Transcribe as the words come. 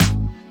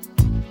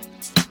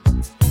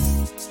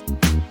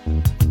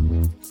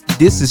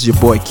This is your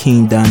boy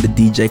King Don the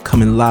DJ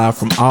coming live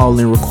from All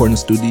In Recording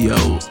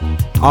Studios.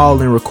 All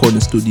In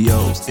Recording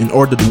Studios. In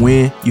order to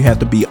win, you have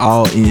to be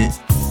all in.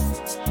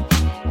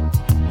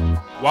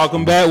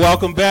 Welcome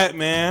back,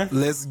 man.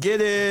 Let's get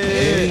it.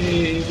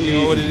 Hey. You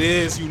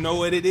know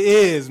what it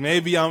is.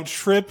 Maybe I'm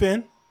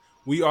tripping.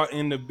 We are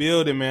in the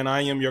building, man.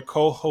 I am your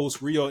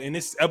co-host, Rio, and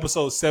this is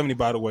episode 70,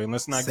 by the way.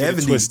 Let's not get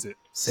it twisted.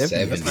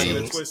 70. Let's not get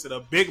it twisted.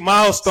 A big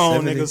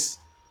milestone, 70. niggas.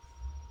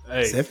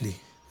 Hey, 70.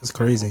 That's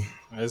crazy.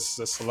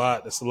 That's a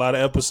lot. That's a lot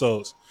of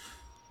episodes.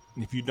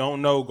 And if you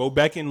don't know, go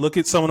back and look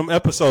at some of them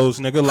episodes,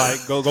 nigga.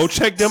 Like, go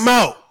check them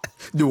out.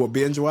 Do a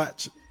binge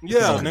watch.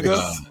 Yeah,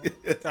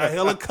 nigga. Got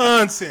hella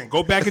content.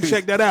 Go back and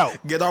check that out.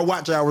 Get our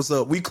watch hours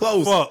up. We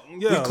close. Fuck.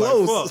 Yeah, we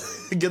close. like,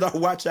 fuck. Get our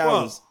watch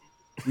hours.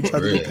 We try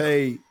to get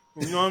paid.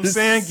 You know what I'm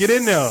saying? Get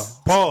in there.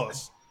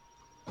 Pause.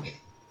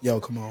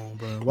 Yo, come on,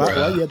 bro.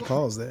 Why you have to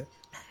pause that?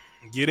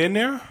 Get in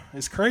there?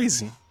 It's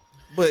crazy.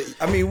 But,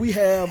 I mean, we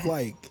have,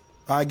 like,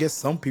 I guess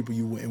some people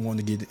you wouldn't want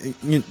to get it.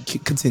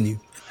 Continue.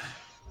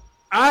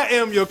 I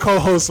am your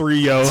co-host,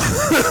 Rio.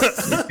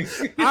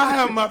 I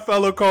have my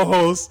fellow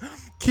co-host,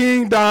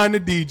 King Don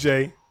the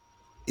DJ.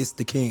 It's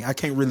the king. I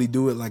can't really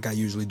do it like I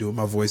usually do it.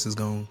 My voice is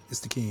gone. It's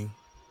the king.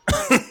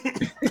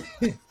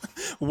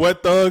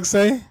 What Thug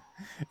say?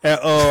 My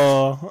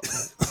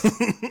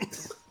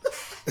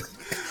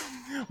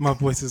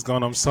voice is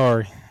gone. I'm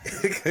sorry.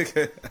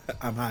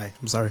 I'm high.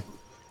 I'm sorry.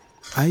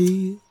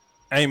 Hey,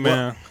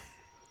 man.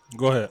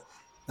 Go ahead.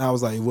 I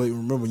was like, wait,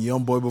 remember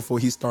Young Boy before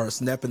he started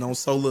snapping on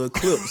solo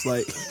clips?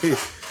 Like,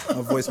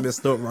 my voice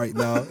messed up right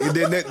now. And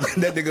then that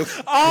nigga.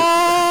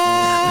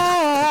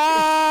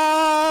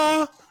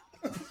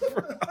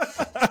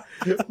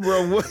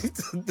 Bro, what?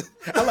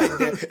 I like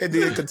that. And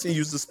then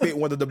continues to spit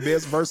one of the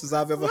best verses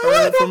I've ever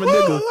heard from a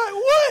nigga. Like,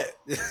 what?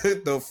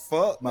 The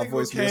fuck? My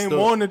voice messed up. Came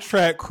on the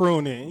track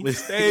crooning. He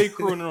stayed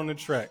crooning on the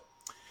track.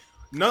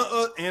 And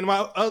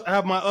I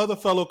have my other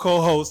fellow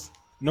co-host,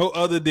 no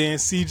other than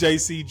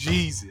CJC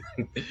Jeezy.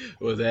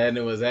 What's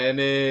happening? You know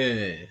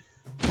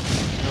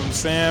what I'm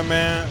saying,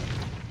 man?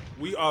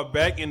 We are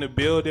back in the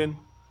building.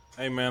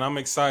 Hey, man, I'm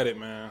excited,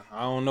 man.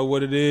 I don't know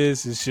what it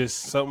is. It's just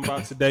something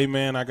about today,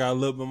 man. I got a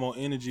little bit more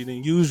energy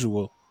than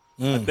usual.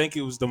 I think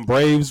it was them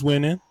Braves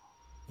winning.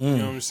 You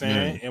know what I'm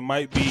saying? It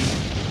might be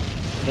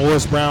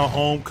Morris Brown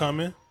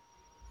homecoming.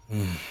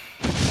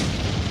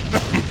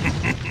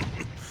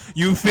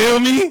 You feel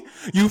me?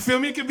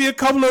 It could be a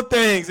couple of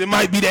things. It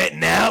might be that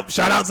nap.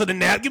 Shout out to the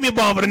nap. Give me a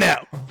bomb for the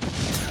nap.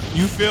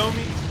 You feel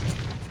me?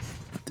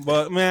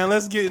 But man,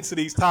 let's get into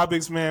these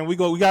topics, man. We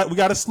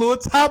got a slew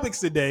of topics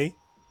today.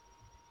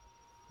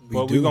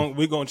 But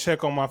we're gonna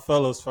check on my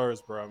fellows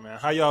first, bro, man.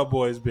 How y'all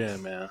boys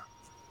been, man?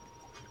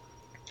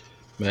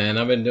 Man,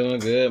 I've been doing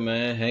good,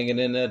 man. Hanging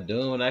in there,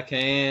 doing what I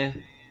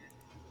can.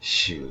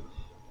 Shoot.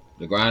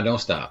 The grind don't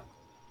stop.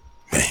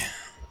 Man.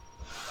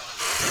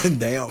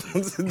 Damn.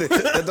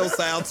 That don't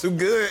sound too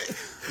good.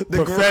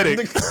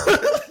 Prophetic.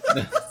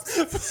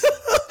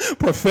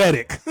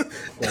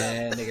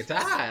 Man, nigga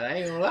tired. I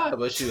ain't gonna lie,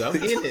 but shoot, I'm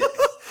getting it.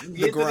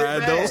 The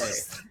grind don't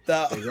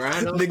stop. The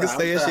grind don't Niggas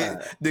stop. saying shit.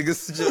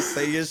 Niggas just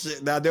saying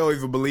shit. Now they don't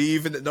even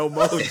believe in it no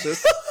more.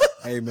 Just,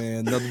 hey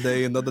man, another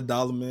day, another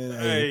dollar, man.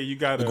 Hey, you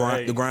got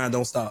the grind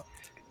don't stop.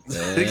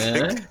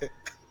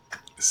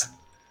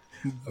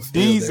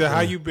 Deezy, how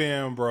you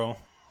been, bro?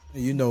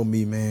 You know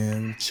me,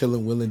 man.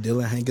 Chilling, willing,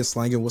 dealing, hanging,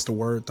 slanging. What's the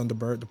word?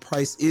 Thunderbird. The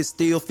price is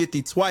still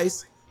 50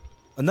 twice.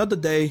 Another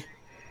day.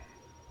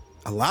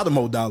 A lot of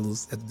more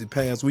dollars at the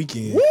past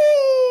weekend.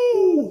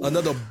 Woo!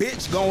 Another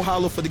bitch gonna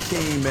holler for the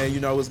king, man. You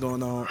know what's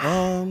going on.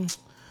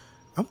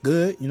 I'm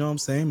good. You know what I'm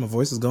saying? My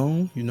voice is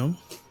gone. You know,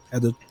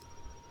 had an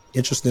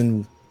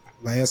interesting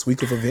last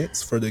week of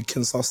events for the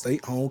Kennesaw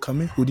State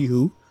homecoming. Hootie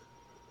hoo.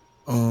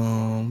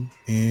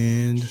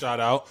 And shout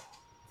out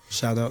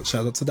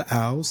to the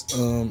Owls.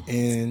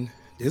 And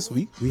this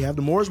week we have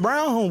the Morris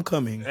Brown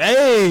homecoming.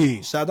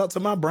 Hey, shout out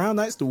to my Brown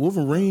Knights, the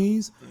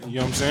Wolverines. You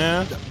know what I'm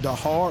saying? The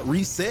hard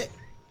reset.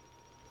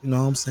 You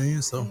know what I'm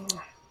saying? So,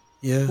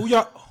 yeah. Who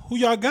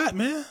y'all got,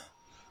 man?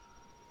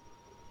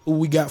 Who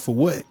we got for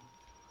what?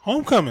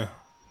 Homecoming.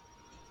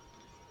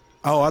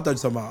 Oh, I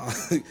thought you were talking about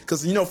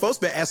because you know folks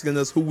been asking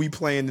us who we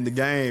playing in the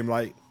game.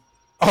 Like,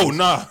 oh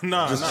nah,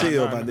 just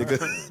chill, my nigga.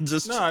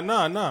 Just nah.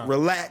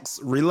 Relax.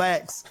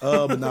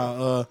 But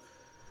nah,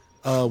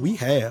 we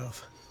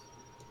have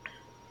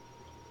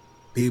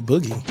Big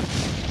Boogie.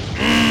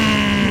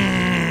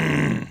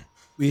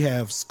 We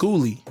have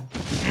Schoolie.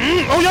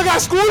 Oh, y'all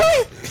got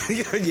Schoolie?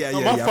 yeah.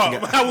 My fault.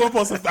 I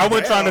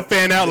wasn't trying to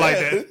fan out like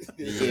that.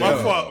 Yeah.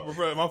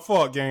 My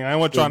fault, gang. I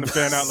wasn't trying to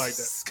fan out like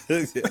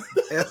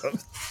that.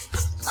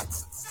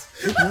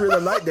 You really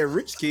like that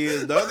rich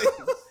kid, don't you?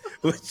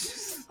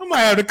 I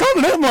might have to come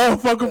to that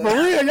motherfucker for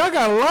real. Y'all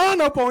got a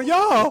line up on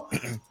y'all.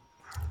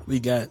 We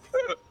got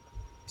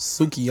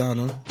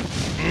Sukiyana.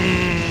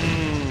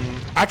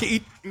 I can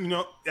eat, you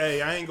know,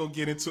 hey, I ain't gonna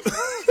get into it.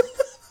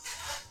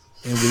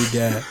 And we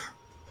got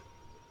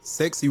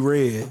Sexy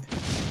Red.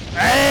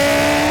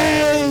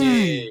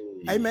 Hey!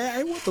 Hey man,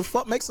 hey, what the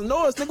fuck? Make some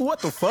noise, nigga. What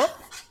the fuck?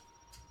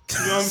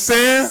 You know what I'm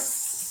saying?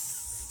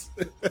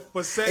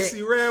 For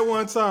Sexy Red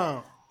one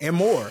time. And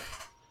more.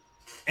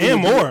 And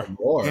more.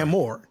 And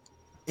more.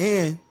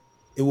 And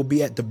it will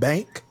be at the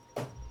bank.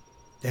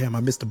 Damn,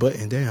 I missed the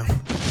button. Damn.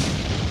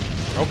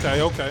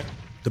 Okay.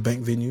 The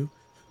bank venue.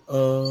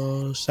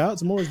 Shout out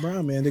to Morris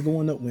Brown, man. They're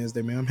going up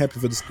Wednesday, man. I'm happy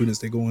for the students.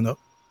 They're going up.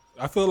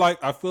 I feel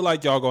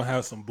like y'all gonna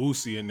have some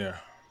Boosie in there.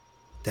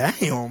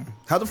 Damn.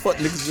 How the fuck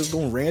niggas just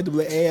gonna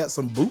randomly add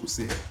some boots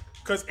in?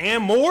 Cause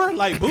and more,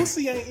 like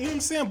Boosie ain't, you know what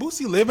I'm saying?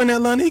 Boosie live in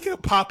Atlanta, he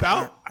could pop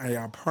out.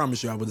 I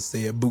promise you I would have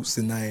said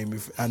Bootsy name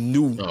if I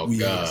knew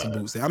had some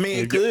Bootsy. I mean,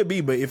 it could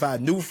be, but if I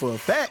knew for a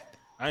fact.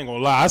 I ain't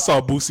gonna lie, I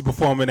saw Boosie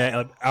performing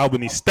at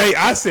Albany State.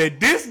 I said,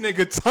 this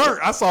nigga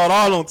turned. I saw it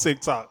all on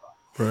TikTok.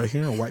 Bro, he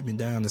gonna wipe me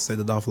down and set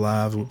it off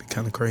live. It would be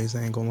kind of crazy,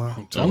 I ain't gonna lie.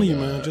 I'm telling you,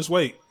 man, just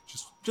wait.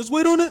 Just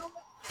wait on it.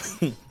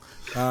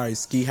 All right,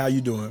 Ski, how you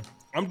doing?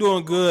 I'm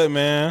doing good,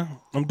 man.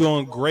 I'm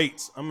doing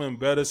great. I'm in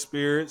better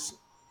spirits.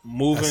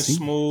 Moving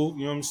smooth,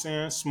 you know what I'm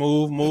saying?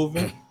 Smooth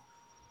moving.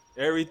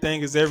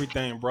 Everything is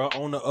everything, bro.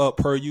 On the up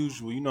per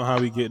usual. You know how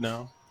we get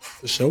now.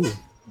 For sure.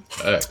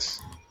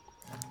 Facts.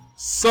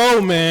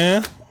 So,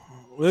 man,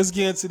 let's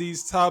get into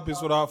these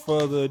topics without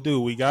further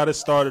ado. We got to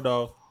start it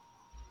off.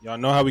 Y'all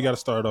know how we got to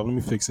start it off. Let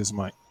me fix this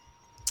mic.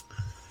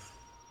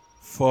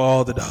 For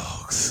all the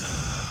dogs.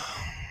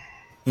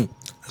 I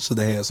should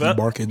have had some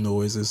barking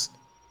noises.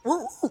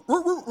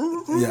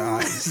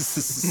 Yeah.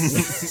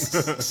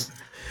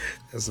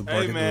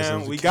 Hey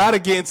man, we gotta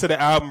get into the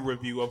album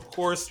review. Of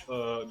course,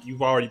 you've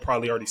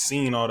probably already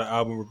seen all the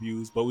album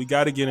reviews, but we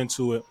gotta get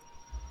into it.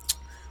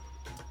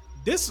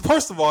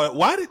 First of all,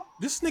 why did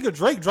this nigga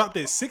Drake drop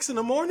at 6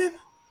 a.m?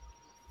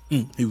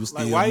 He was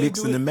still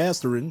mixing and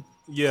mastering.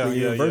 Yeah,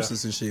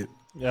 verses and shit.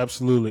 Yeah,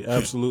 absolutely.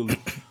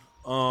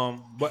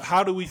 But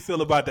how do we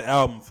feel about the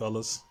album,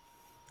 fellas?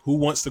 Who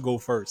wants to go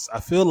first? I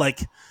feel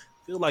like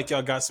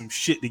y'all got some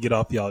shit to get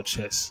off y'all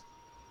chest.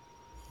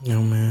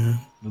 Yo, man.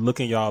 Look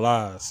in y'all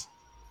eyes.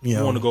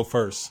 You want to go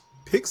first?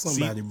 Pick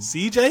somebody.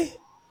 CJ?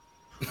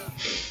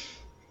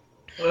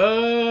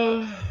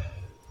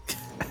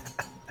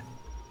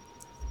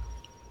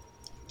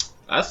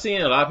 I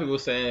seen a lot of people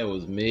saying it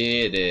was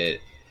mid, that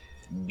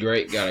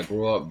Drake gotta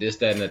grow up, this,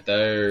 that, and the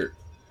third.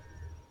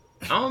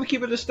 I'm gonna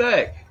keep it a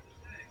stack.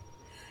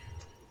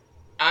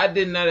 I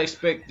did not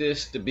expect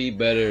this to be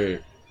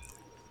better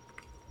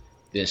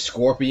than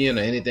Scorpion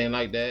or anything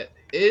like that.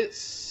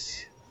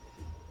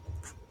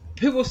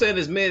 People saying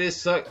it's mid, it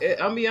sucked.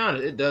 I'll be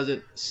honest, it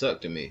doesn't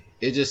suck to me.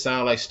 It just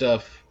sounds like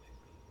stuff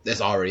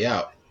that's already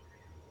out.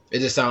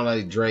 It just sounds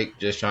like Drake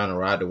just trying to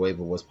ride the wave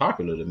of what's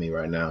popular to me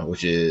right now,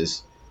 which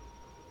is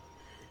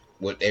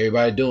what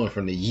everybody doing,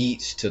 from the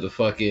Yeats to the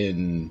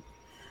fucking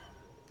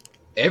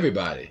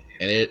everybody.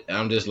 And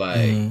I'm just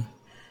like,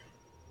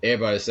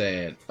 everybody's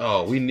saying,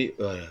 "Oh, we need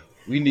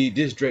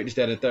this Drake, this,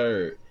 that, and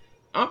third."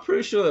 I'm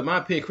pretty sure, in my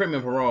opinion, correct me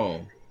if I'm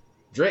wrong,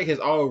 Drake has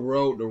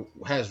rode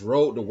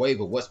the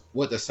wave of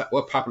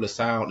what popular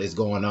sound is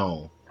going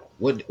on.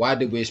 Why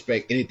did we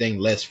expect anything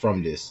less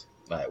from this?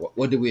 Like,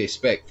 what did we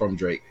expect from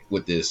Drake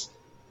with this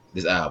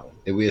album?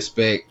 Did we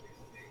expect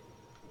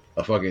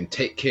a fucking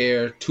Take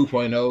Care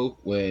 2.0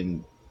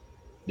 when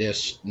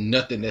there's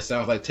nothing that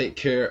sounds like Take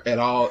Care at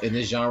all in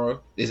this genre,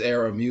 this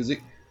era of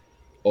music?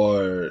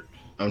 Or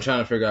I'm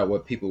trying to figure out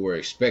what people were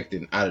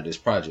expecting out of this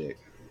project.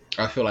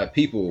 I feel like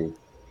people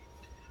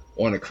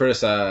want to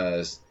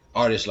criticize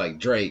artists like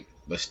Drake,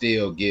 but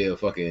still give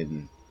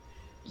fucking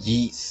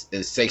Yeats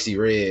and Sexy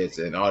Reds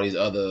and all these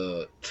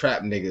other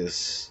trap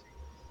niggas,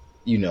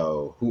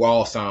 who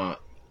all sound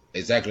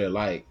exactly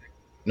alike,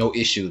 no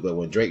issues. But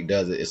when Drake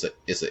does it,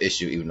 it's an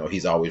issue, even though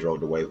he's always rode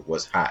the wave of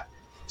what's hot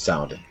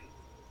sounding.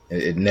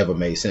 It never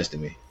made sense to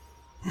me.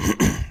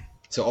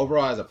 So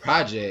overall, as a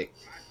project,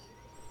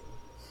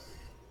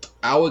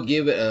 I would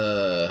give it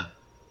a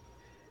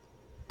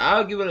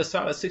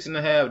solid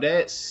 6.5.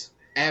 That's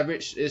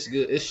average. It's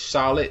good. It's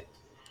solid.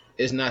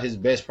 It's not his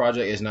best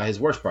project. It's not his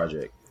worst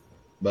project.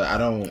 But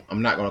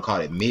I'm not gonna call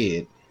it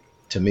mid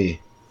to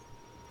me.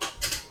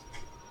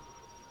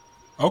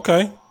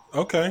 Okay.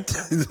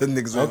 The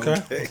niggas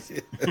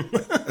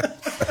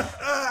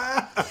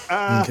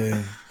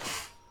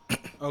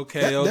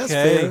okay. That's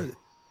fair.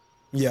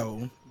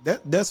 Yo,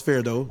 that's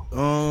fair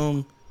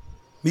though.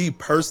 Me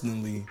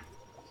personally,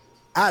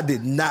 I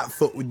did not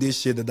fuck with this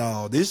shit at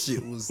all. This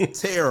shit was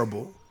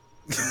terrible.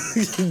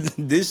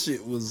 This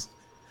shit was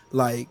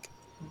like,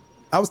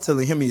 I was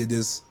telling him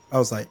this. I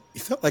was like,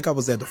 it felt like I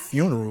was at the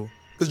funeral,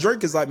 because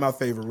Drake is like my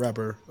favorite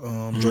rapper.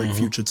 Drake,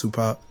 Future,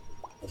 Tupac.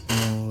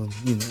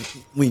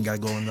 We ain't got to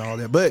go into all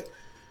that, but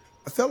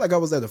I felt like I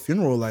was at a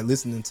funeral, like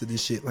listening to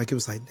this shit. Like, it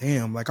was like,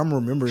 damn, like I'm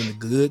remembering the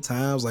good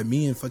times, like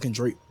me and fucking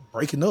Drake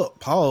breaking up,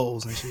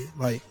 pause and shit.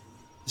 Like,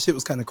 this shit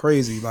was kind of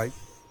crazy. Like,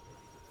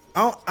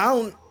 I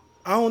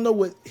don't know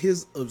what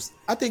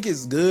I think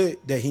it's good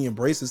that he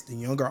embraces the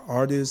younger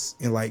artists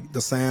and like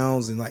the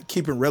sounds and like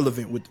keeping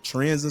relevant with the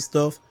trends and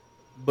stuff.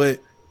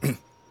 But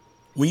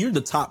when you're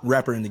the top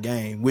rapper in the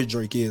game, which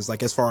Drake is,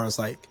 like, as far as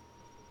like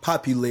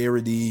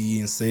popularity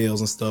and sales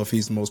and stuff,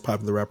 he's the most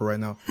popular rapper right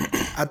now.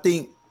 I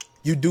think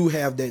you do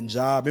have that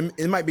job.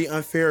 It might be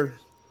unfair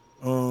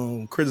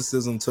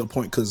criticism to a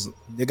point because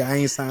nigga, I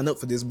ain't signed up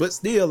for this, but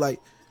still, like,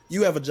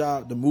 you have a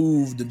job to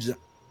move the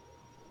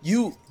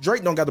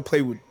Drake don't got to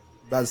play with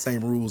by the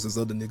same rules as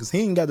other niggas. He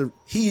ain't got to.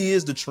 He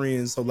is the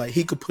trend, so like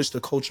he could push the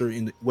culture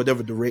in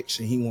whatever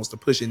direction he wants to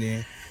push it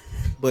in.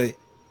 But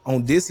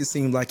on this, it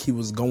seemed like he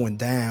was going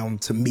down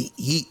to meet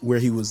Heat where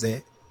he was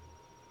at,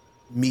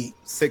 meet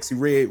Sexy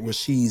Red where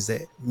she's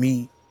at,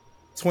 meet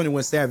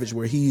 21 Savage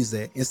where he's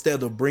at,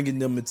 instead of bringing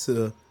them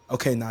into,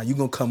 okay, now you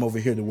gonna come over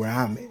here to where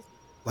I'm at.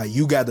 Like,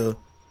 you gotta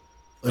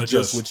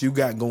adjust what you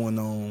got going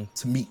on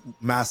to meet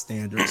my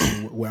standards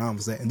and where I'm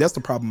at. And that's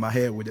the problem I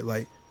had with it.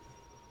 Like,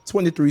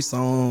 23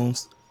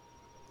 songs,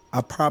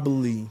 I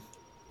probably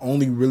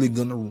only really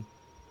gonna,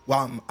 well,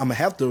 I'm gonna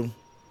have to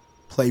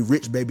play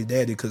Rich Baby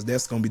Daddy because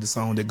that's gonna be the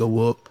song that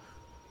go up.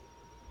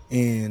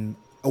 And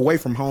Away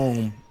From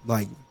Home,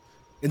 like,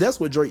 and that's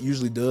what Drake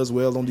usually does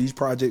well on these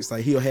projects.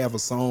 Like, he'll have a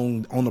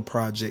song on the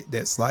project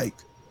that's like,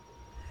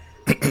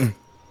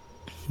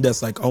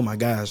 oh my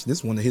gosh, this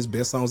is one of his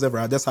best songs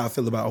ever. That's how I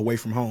feel about Away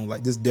From Home.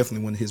 Like, this is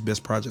definitely one of his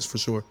best projects for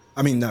sure.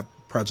 I mean, not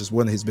projects,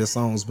 one of his best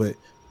songs, but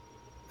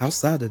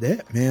outside of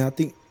that, man, I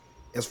think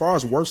as far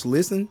as worst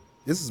listen,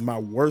 this is my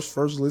worst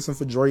first listen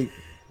for Drake.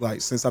 Like,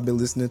 since I've been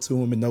listening to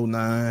him in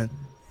 09.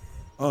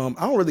 I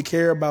don't really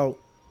care about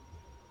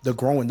the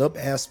growing up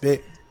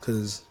aspect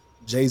because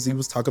Jay-Z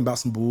was talking about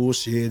some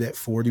bullshit at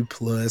 40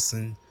 plus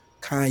and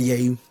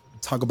Kanye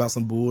talk about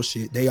some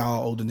bullshit. They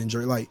all older than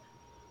Drake. Like,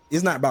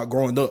 it's not about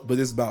growing up, but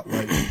it's about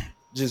like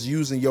just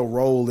using your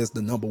role as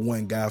the number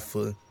one guy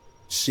for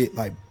shit.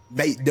 Like,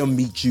 make them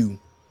meet you.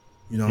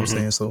 You know what I'm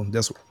saying? So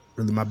that's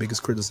really my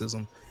biggest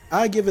criticism.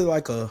 I give it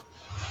like I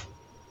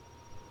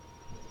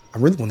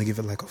really want to give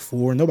it like a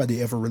 4.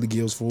 Nobody ever really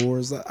gives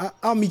 4s.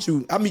 I'll meet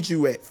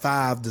you at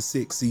 5 to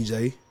 6,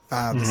 CJ.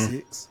 5 to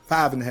 6.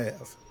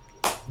 5.5.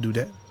 Do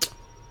that.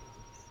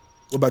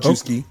 What about you,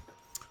 Ski?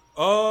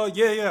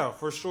 Yeah,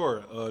 for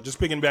sure. Just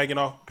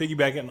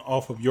piggybacking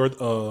off of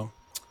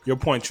your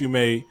point you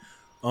made.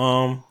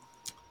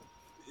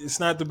 It's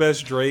not the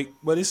best Drake,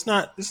 but it's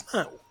not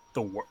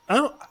the worst.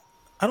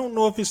 I don't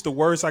know if it's the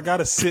worst. I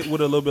gotta sit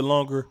with it a little bit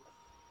longer.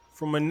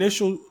 From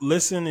initial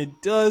listen,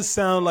 it does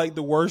sound like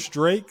the worst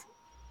Drake.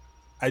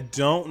 I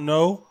don't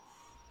know.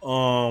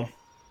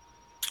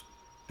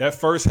 That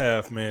first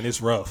half, man,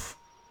 it's rough.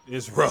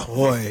 It's rough.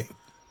 Boy.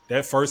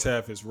 That first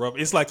half is rough.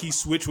 It's like he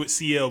switched with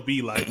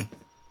CLB. Like,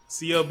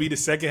 CLB, the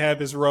second half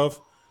is rough.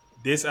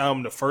 This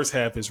album, the first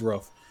half is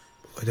rough.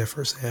 Boy, that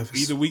first half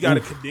is... Either we got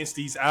to condense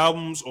these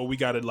albums or we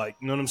got to, like,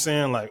 you know what I'm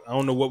saying? Like, I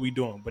don't know what we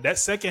doing. But that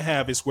second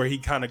half is where he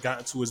kind of got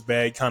into his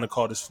bag, kind of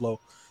caught his flow.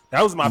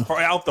 That was my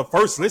part. Out the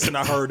first listen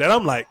I heard that,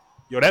 I'm like,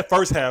 yo, that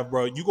first half,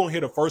 bro, you going to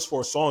hear the first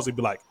 4 songs and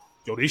be like,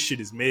 yo, this shit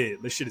is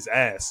mid. This shit is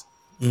ass.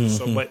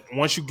 So, but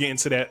once you get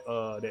into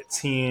that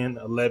 10,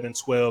 11,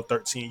 12,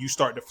 13, you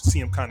start to see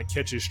him kind of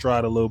catch his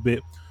stride a little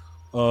bit.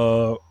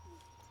 Yeah,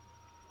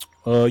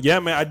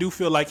 man, I do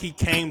feel like he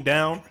came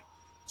down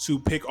to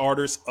pick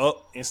artists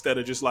up instead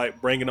of just like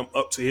bringing them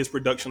up to his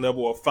production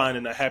level or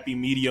finding a happy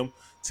medium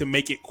to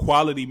make it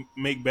quality,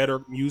 make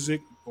better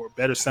music or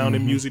better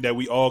sounding music that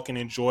we all can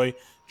enjoy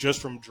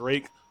just from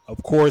Drake.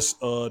 Of course,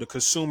 the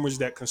consumers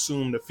that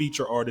consume the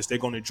feature artists, they're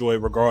going to enjoy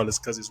it regardless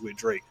because it's with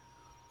Drake.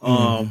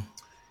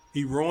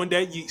 He ruined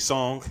that Yeet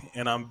song,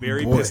 and I'm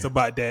very pissed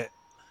about that.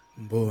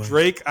 Boy.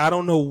 Drake, I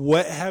don't know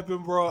what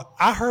happened, bro.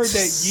 I heard that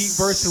Yeet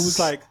verse and was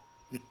like,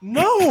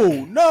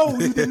 no,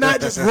 you did not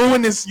just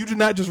ruin this. You did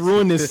not just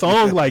ruin this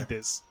song like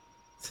this.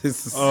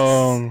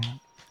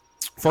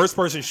 First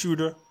person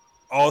shooter,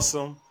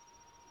 awesome.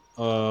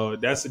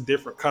 That's a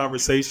different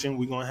conversation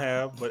we're gonna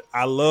have. But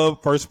I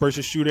love first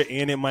person shooter,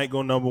 and it might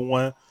go number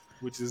 1,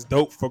 which is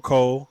dope for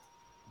Cole.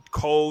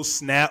 Cole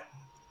snap.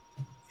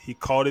 He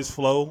caught his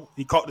flow.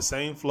 He caught the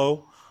same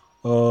flow.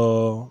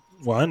 Well,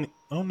 I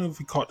don't know if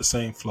he caught the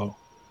same flow.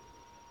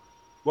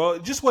 Well,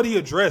 just what he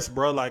addressed,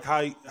 bro. Like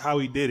how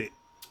he did it.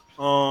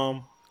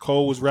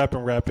 Cole was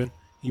rapping.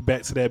 He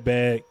back to that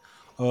bag.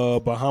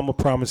 Bahama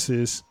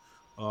Promises.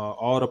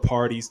 All the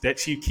parties. That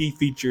Chief Keef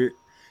feature.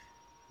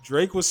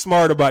 Drake was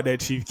smart about that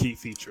Chief Keef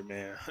feature,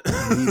 man.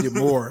 I needed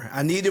more.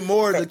 I need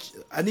more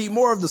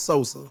of the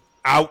Sosa.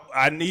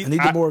 I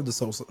needed more of the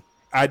Sosa.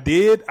 I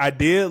did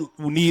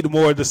need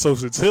more of the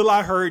Sosa till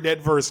I heard that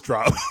verse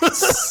drop.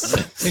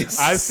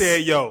 I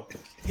said, yo,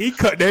 he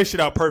cut that shit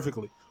out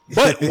perfectly.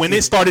 But when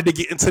it started to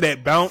get into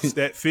that bounce,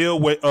 that feel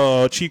with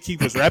Chief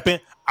Keef was rapping,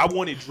 I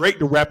wanted Drake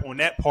to rap on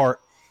that part,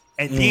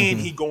 and then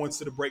he go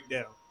into the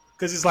breakdown.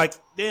 Because it's like,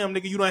 damn,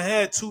 nigga, you already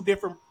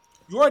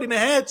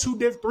had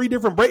 3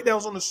 different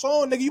breakdowns on the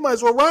song, nigga. You might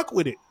as well rock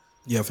with it.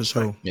 Yeah, for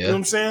sure. Yeah. You know what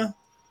I'm saying?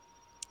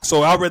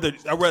 So I'd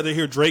rather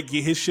hear Drake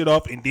get his shit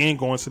off and then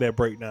go into that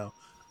breakdown.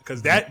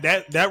 Because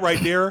that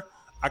right there,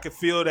 I could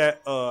feel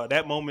that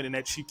that moment in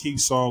that Chief Keef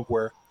song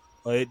where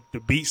the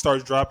beat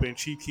starts dropping and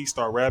Chief Keef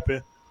start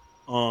rapping.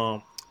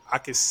 I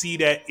could see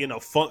that in a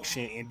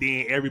function, and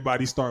then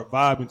everybody start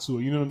vibing to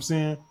it. You know what I'm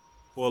saying?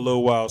 For a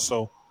little while.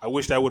 So I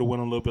wish that would have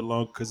went a little bit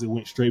longer because it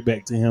went straight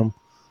back to him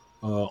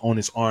on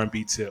his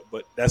R&B tip.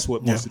 But that's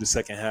what most of the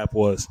second half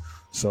was.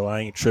 So I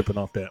ain't tripping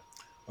off that.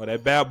 Or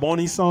that Bad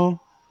Bunny song,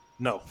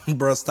 no,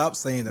 bro. Stop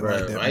saying it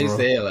like that, why you bro.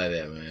 say it like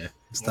that, man?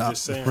 Stop. I'm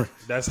just saying.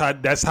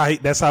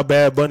 That's how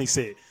Bad Bunny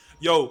said.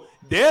 Yo,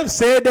 Dev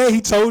said that,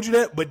 he told you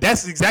that, but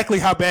that's exactly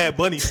how Bad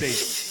Bunny said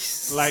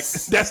it. Like,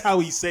 that's how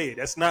he said it.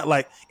 That's not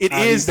like it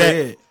How is he that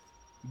said.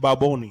 Bad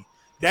Bunny.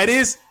 That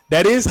is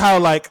how,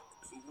 like,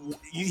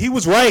 he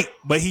was right,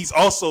 but he's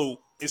also,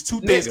 it's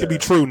two things can be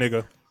true,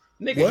 nigga.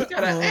 Nigga, What? he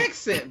got an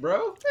accent,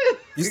 bro.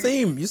 You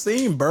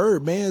seen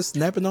Bird, man,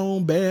 snapping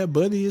on Bad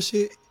Bunny and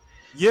shit.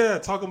 Yeah,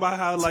 talking about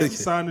how, like, he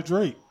signed to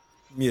Drake.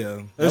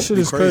 Yeah, That shit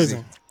is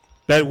crazy.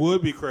 That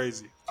would be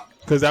crazy,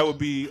 because that would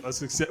be a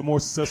more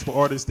successful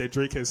artist that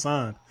Drake has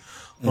signed,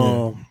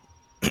 and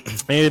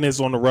it's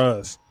on the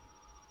rise.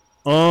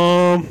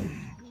 I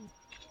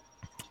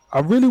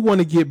really want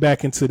to get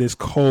back into this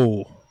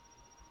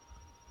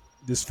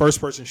first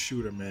person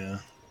shooter, man.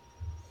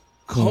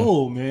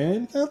 Cole,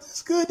 man,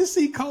 it's good to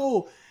see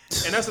Cole,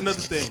 and that's another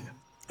thing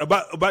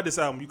about this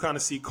album. You kind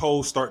of see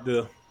Cole start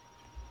to,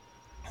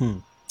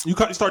 you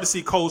start to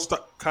see Cole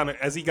start kind of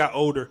as he got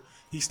older.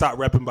 He stopped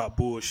rapping about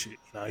bullshit.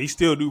 Now, he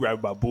still do rap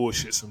about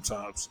bullshit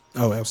sometimes.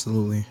 Oh,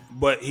 absolutely.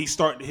 But his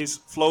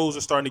flows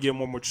are starting to get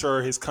more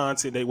mature. His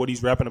content, what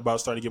he's rapping about,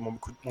 is starting to get more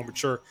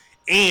mature.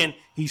 And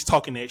he's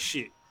talking that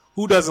shit.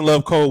 Who doesn't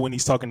love Cole when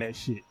he's talking that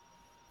shit?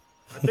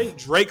 I think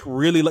Drake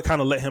really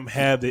kind of let him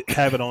have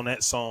it on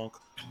that song,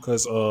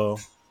 because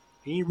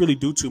he didn't really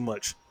do too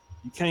much.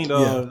 You can't.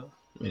 I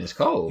mean, it's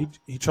cold.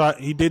 He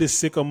did his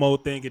sicko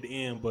mode thing at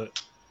the end,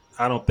 but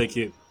I don't think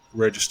it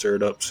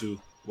registered up to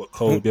what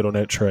Cole did on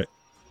that track.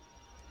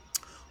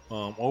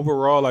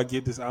 Overall, I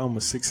give this album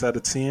a 6 out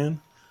of 10.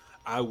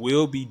 I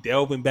will be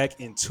delving back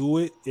into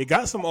it. It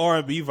got some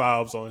R&B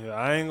vibes on here.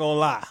 I ain't gonna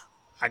lie.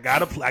 I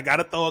gotta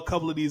throw a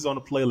couple of these on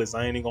the playlist.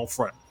 I ain't even gonna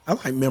front. I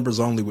like Members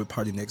Only with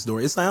Party Next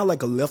Door. It sounds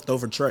like a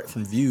leftover track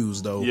from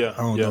Views, though. Yeah,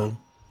 I don't know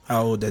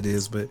how old that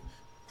is, but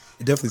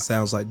it definitely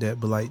sounds like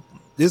that. But like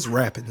this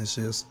rapping is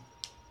just,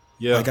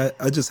 like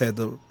I just had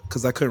to,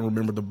 because I couldn't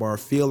remember the bar.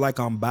 Feel like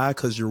I'm by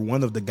because you're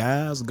one of the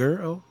guys,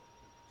 girl.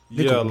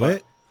 Nigga, Yeah, what?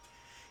 like,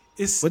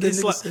 What did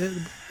it's nigga like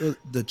said?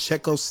 The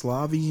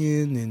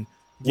Czechoslovakian and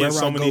Get where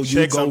so I many go,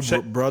 checks, you I'm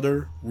go,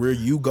 brother. Where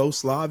you go,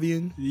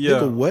 Slavian. yeah.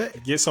 Nigga,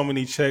 what? Get so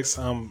many checks.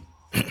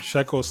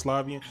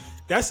 Czechoslovakian.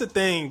 That's the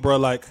thing, bro.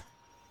 Like,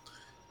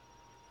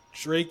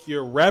 Drake,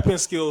 your rapping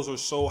skills are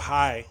so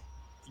high,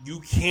 you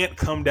can't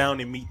come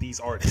down and meet these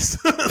artists.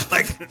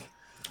 Like,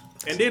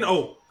 and then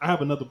I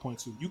have another point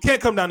too. You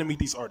can't come down and meet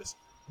these artists,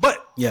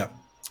 but Yeah.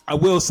 I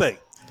will say,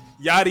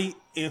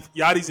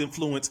 Yachty's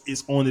influence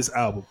is on this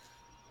album.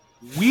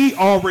 We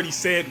already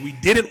said we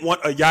didn't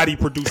want a Yachty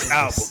produced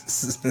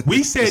album.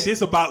 We said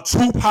this about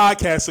 2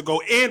 podcasts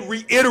ago and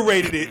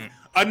reiterated it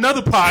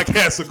another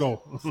podcast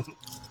ago.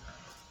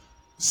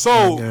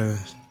 So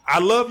I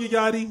love you,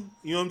 Yachty.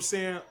 You know what I'm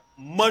saying?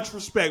 Much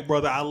respect,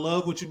 brother. I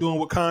love what you're doing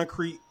with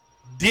Concrete.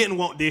 Didn't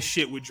want this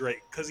shit with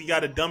Drake because he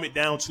got to dumb it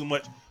down too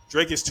much.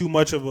 Drake is too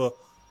much of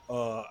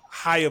a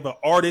high of an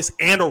artist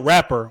and a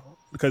rapper,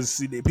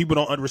 because people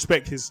don't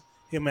respect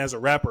him as a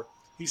rapper.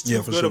 He's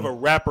too good of a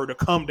rapper to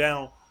come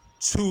down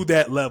to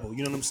that level.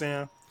 You know what I'm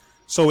saying?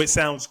 So it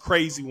sounds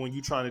crazy when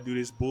you're trying to do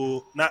this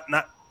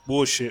not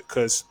bullshit,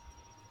 because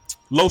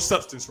low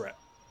substance rap.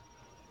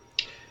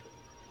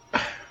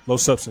 Low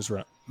substance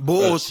rap.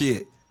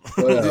 Bullshit.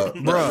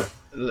 Bruh.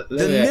 The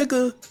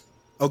nigga.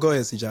 Oh, go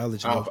ahead, CJ. I'll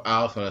let you know.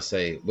 I was gonna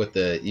say, with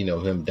the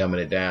him dumbing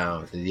it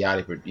down, the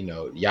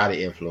Yachty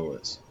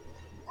influence.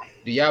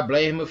 Do y'all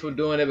blame him for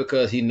doing it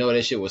because he know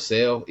that shit will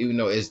sell? Even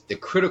though it's the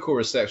critical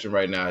reception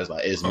right now is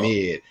like it's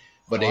mid,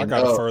 but I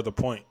got a further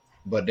point.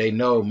 But they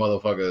know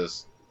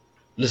motherfuckers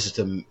listen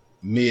to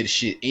mid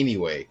shit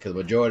anyway, because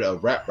majority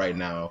of rap right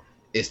now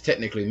is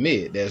technically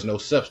mid. There's no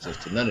substance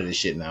to none of this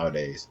shit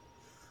nowadays,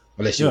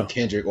 unless you're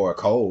Kendrick or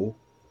Cole.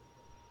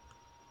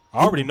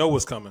 I already know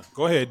what's coming.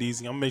 Go ahead, DZ.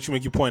 I'm gonna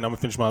make your point. I'm gonna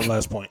finish my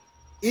last point.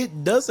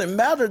 It doesn't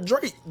matter,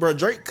 Drake, bro.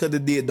 Drake could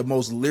have did the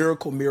most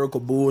lyrical miracle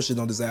bullshit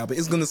on this album.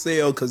 It's gonna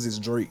sell because it's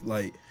Drake.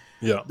 Like,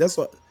 that's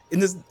what. In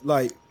this,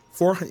 like,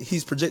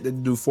 he's projected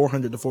to do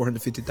 400 to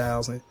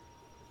 450,000.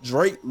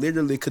 Drake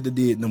literally could have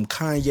did them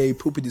Kanye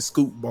poopity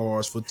scoop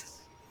bars for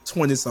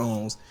 20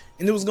 songs,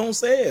 and it was gonna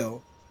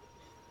sell.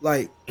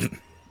 Like,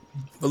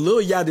 for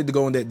Lil Yachty to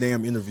go in that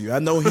damn interview, I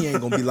know he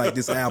ain't gonna be like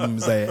this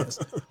album's ass,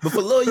 but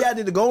for Lil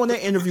Yachty to go in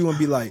that interview and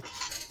be like,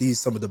 "These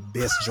some of the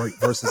best Drake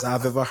verses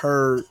I've ever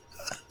heard."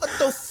 What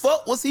the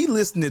fuck was he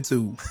listening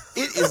to?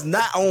 It is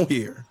not on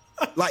here.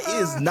 Like, it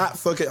is not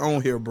fucking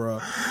on here, bro.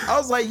 I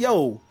was like,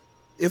 yo,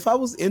 if I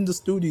was in the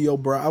studio,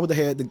 bro, I would have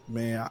had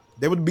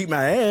they would have beat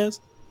my ass.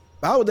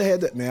 I would have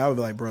had that, man. I would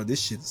be like, bro,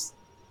 this shit's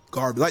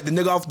garbage. Like the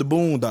nigga off the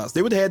Boondocks.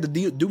 They would have had to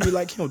do me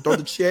like him, throw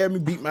the chair at me,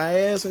 beat my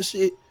ass and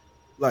shit.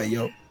 Like,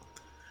 yo.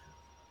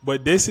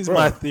 But this is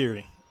my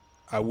theory.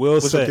 I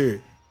will say. What's your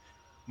theory?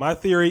 My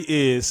theory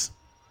is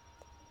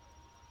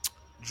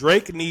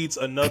Drake needs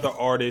another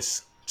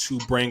artist to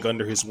bring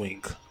under his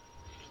wing.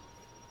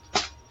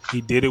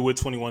 He did it with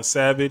 21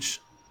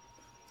 Savage.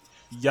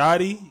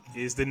 Yachty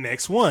is the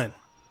next one.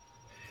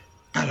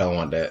 I don't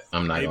want that.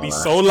 I'm not They gonna be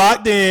lie. so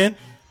locked in.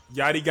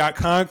 Yachty got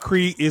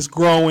concrete. It's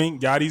growing.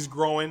 Yachty's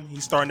growing.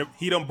 He's starting to.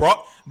 He done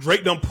brought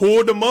Drake. Done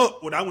pulled him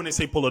up. Well, I wouldn't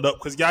say pull it up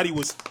because Yachty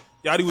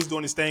was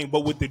doing his thing.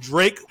 But with the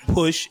Drake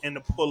push and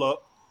the pull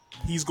up,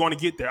 he's going to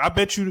get there. I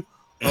bet you.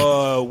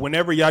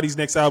 Whenever Yachty's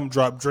next album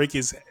drop, Drake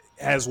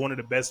has one of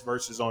the best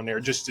verses on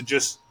there. Just you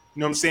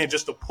know what I'm saying,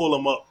 just to pull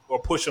him up or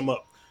push him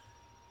up.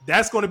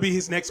 That's going to be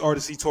his next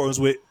artist he tours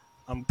with.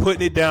 I'm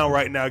putting it down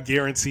right now,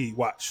 guaranteed.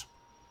 Watch.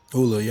 Oh,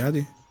 Lil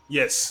Yachty.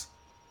 Yes.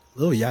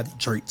 Lil Yachty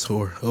Drake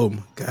tour. Oh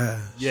my gosh.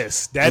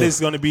 Yes, that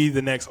is going to be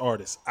the next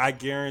artist. I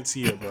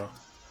guarantee it, bro.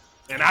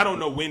 And I don't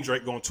know when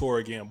Drake going to tour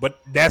again, but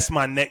that's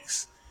my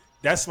next.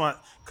 That's my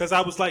because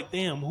I was like,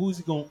 damn, who's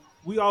he going?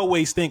 We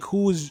always think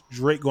who is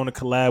Drake going to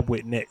collab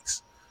with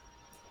next.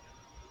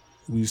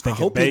 We was I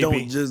thinking, hope baby. he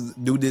don't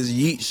just do this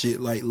Yeet shit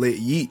like let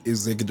Yeet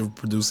executive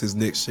produce his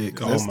next shit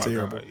because that's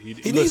terrible. God.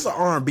 He needs an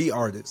R&B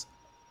artist.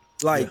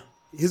 Like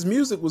his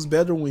music was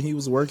better when he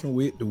was working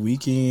with The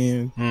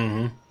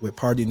Weeknd, with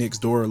Party Next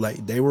Door.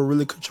 Like they were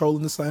really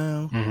controlling the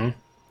sound.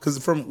 Because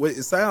from what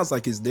it sounds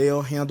like, is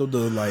they'll handle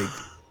the like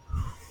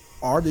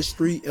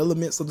artistry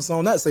elements of the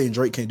song. Not saying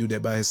Drake can't do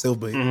that by himself,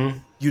 but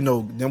you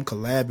know them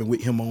collabing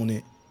with him on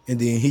it, and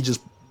then he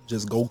just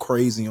go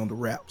crazy on the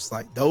raps.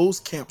 Like those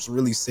camps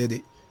really set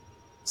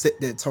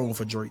that tone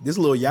for Drake. This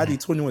little Yachty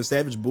 21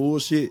 Savage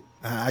bullshit,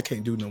 I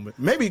can't do no more.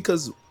 Maybe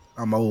because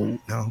I'm old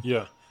now.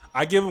 Yeah,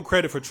 I give him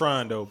credit for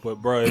trying though,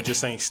 but bro, it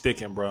just ain't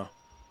sticking, bro.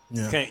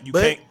 Yeah. You can't We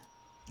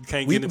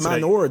get the into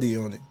minority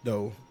on it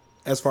though,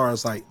 as far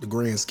as like the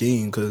grand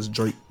scheme, because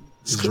Drake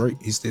is Drake.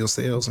 He still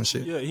sells and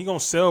shit. Yeah, he gonna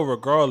sell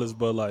regardless,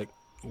 but like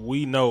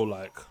we know,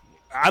 like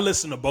I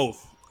listen to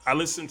both. I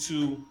listen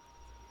to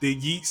the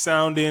Yeet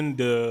sounding,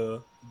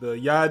 the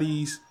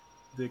Yachty's,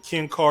 the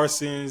Ken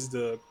Carsons,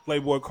 the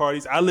Playboy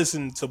Cardis. I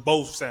listen to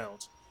both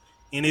sounds,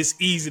 and it's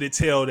easy to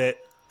tell that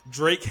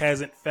Drake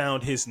hasn't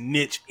found his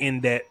niche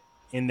in that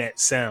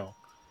sound.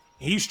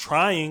 He's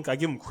trying. I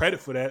give him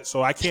credit for that,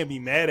 so I can't be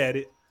mad at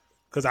it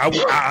because I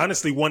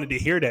honestly wanted to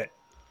hear that.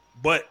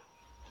 But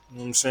you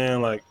know what I'm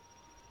saying, like,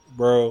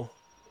 bro,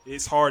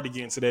 it's hard to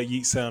get into that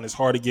Yeet sound. It's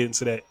hard to get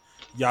into that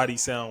Yachty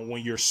sound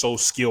when you're so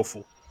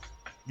skillful.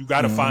 You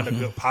got to find a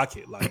good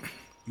pocket. Like,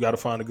 you got to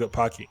find a good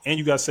pocket, and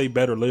you got to say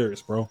better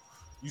lyrics, bro.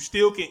 You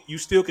still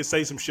can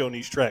say some shit on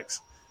these tracks.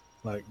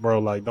 Like, bro,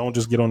 like, don't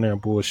just get on there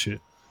and bullshit.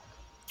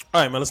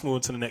 All right, man, let's move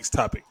on to the next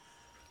topic.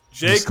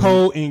 J.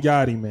 Cole and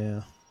Yachty,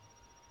 man.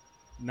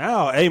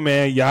 Now, hey,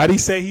 man, Yachty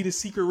say he the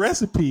secret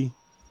recipe.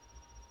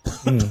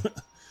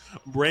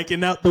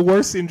 Breaking out the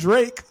worst in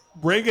Drake,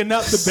 bringing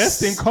out the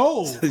best in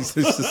Cole. This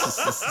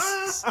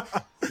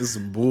is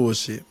some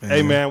bullshit, man.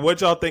 Hey, man,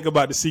 what y'all think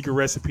about the secret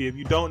recipe? If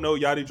you don't know,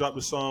 Yachty dropped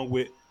a song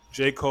with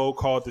J. Cole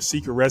called The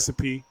Secret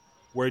Recipe,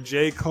 where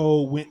J.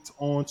 Cole went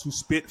on to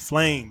spit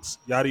flames.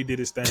 Yachty did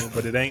his thing,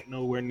 but it ain't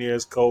nowhere near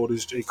as cold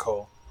as J.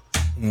 Cole.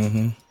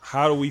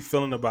 How are we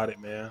feeling about it,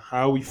 man?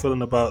 How are we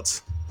feeling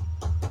about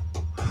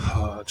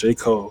J.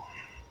 Cole?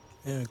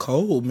 Yeah,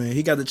 Cole, man,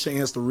 he got a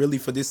chance to really,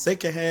 for this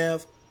second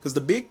half, because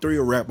the big three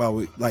will rap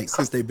out, like,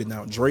 since they've been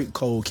out, Drake,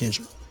 Cole,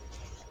 Kendrick.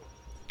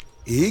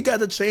 He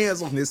got a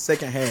chance on this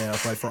second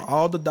half, like, for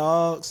all the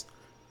dogs,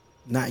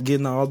 not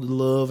getting all the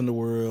love in the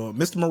world.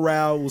 Mr.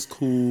 Morale was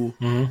cool,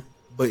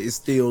 but it's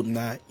still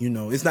not, you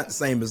know, it's not the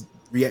same as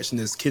reaction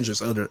as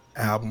Kendrick's other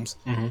albums.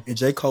 And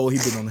J. Cole, he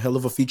been on a hell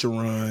of a feature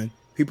run.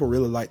 People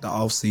really like the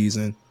off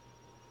season.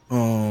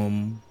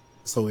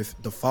 So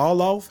if the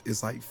fall off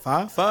is like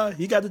 5-5,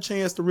 he got the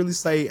chance to really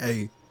say,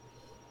 hey,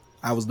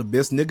 I was the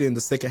best nigga in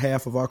the second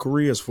half of our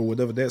careers for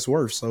whatever that's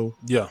worth. So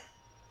yeah,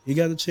 he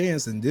got a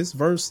chance. And this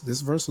verse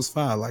was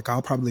fire. Like,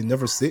 I'll probably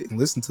never sit and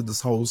listen to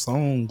this whole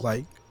song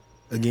like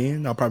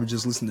again. I'll probably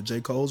just listen to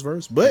J. Cole's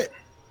verse, but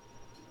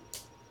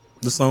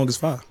the song is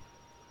fire.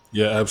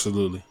 Yeah,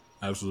 absolutely.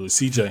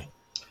 CJ.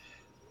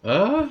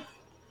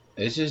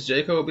 It's just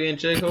J. Cole being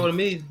J. Cole to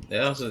me.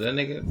 Also, that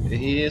nigga,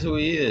 he is who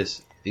he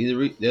is.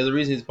 There's a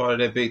reason he's part of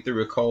that big three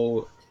with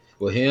Cole,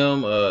 with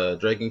him,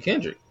 Drake, and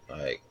Kendrick.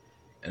 Like,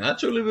 and I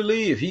truly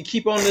believe he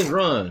keep on this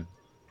run,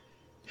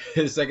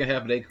 in the second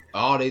half of three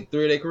of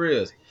their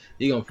careers,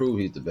 he gonna prove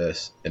he's the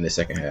best in the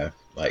second half.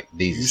 Like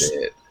Deezy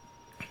said.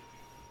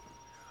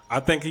 I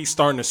think he's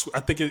starting to. I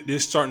think it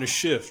is starting to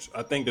shift.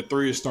 I think the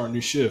three is starting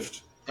to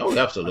shift. Oh,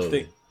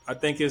 absolutely. I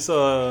think it's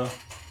 1A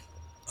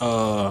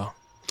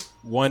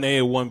and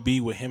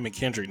 1B with him and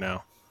Kendrick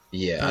now.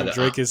 Yeah, I think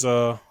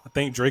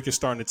Drake is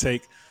starting to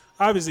take.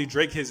 Obviously,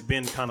 Drake has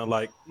been kind of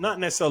like not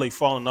necessarily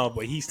falling off,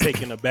 but he's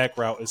taking a back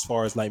route as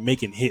far as like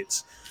making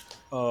hits.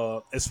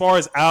 As far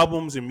as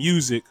albums and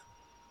music,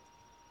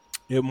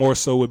 it more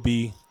so would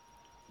be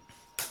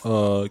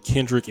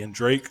Kendrick and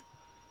Drake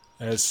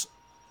as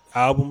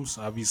albums.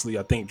 Obviously,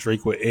 I think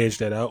Drake would edge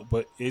that out,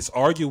 but it's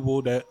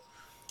arguable that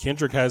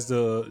Kendrick has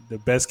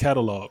the best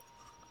catalog.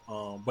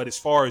 But as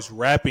far as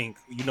rapping,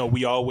 you know,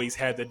 we always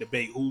have the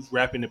debate: who's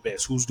rapping the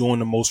best, who's doing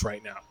the most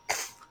right now.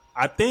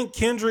 I think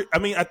Kendrick. I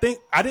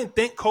didn't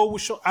think Cole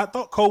was. I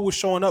thought Cole was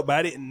showing up, but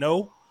I didn't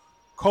know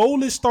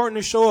Cole is starting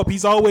to show up.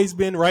 He's always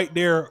been right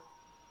there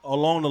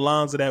along the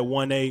lines of that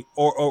 1A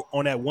or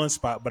on that one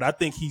spot. But I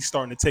think he's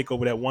starting to take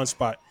over that one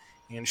spot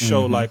and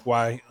show like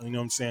why, you know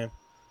what I'm saying?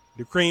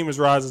 The cream is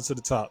rising to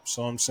the top.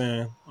 So I'm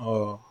saying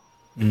I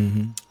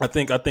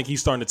think he's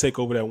starting to take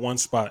over that one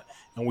spot,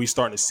 and we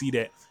starting to see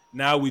that.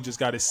 Now we just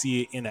got to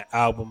see it in the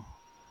album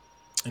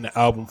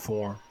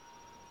form.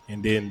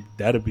 And then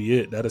that'll be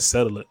it. That'll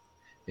settle it.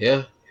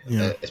 Yeah.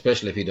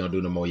 Especially if he don't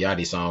do no more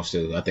Yachty songs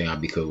too. I think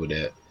I'd be cool with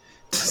that.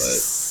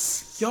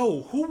 But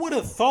yo, who would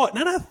have thought?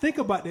 Now that I think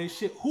about that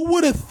shit, who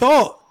would have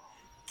thought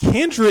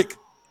Kendrick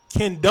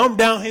can dumb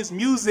down his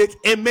music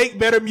and make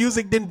better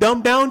music than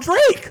dumb down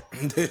Drake?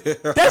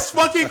 That's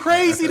fucking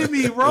crazy to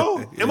me,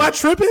 bro. Am I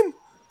tripping?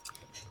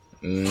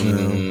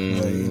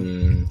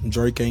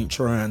 Drake ain't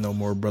trying no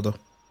more, brother.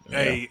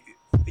 Hey,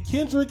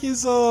 Kendrick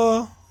is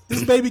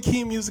this Baby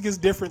Keem music is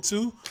different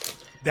too.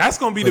 That's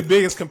gonna be the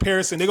biggest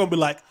comparison. They're gonna be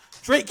like,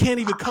 Drake can't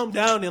even come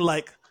down and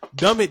like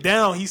dumb it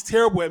down. He's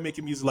terrible at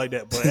making music like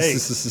that. But hey,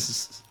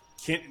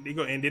 and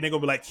then they're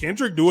gonna be like,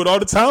 Kendrick do it all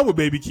the time with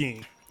Baby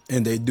Keem.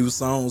 And they do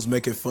songs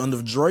making fun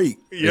of Drake.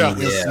 Yeah.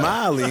 And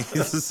smiling.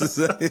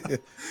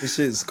 This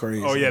shit is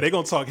crazy. Oh yeah, they're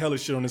gonna talk hella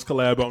shit on this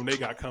collab album they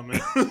got coming.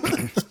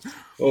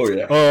 oh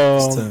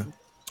yeah.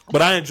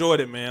 But I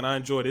enjoyed it, man. I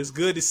enjoyed it. It's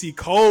good to see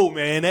Cole,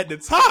 man, at the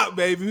top,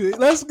 baby.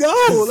 Let's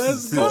go.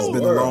 Let's go. It's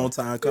been a long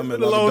time coming. It's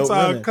been a long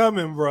time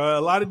coming, bro.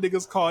 A lot of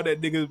niggas call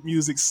that nigga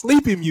music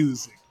sleepy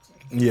music.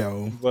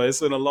 Yo. But it's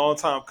been a long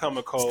time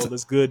coming, Cole.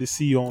 It's good to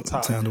see you on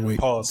top. Time to wait.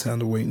 Pause. Time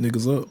to wake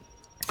niggas up.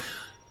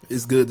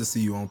 It's good to see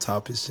you on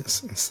top. It's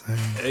just insane.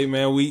 Hey,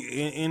 man,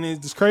 and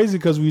it's crazy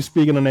because we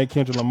speaking on that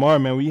Kendrick Lamar,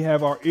 man. We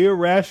have our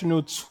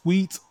irrational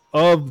tweet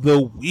of the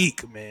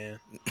week, man.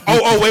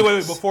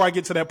 Wait. Before I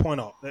get to that point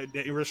off, that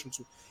irrational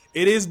tweet.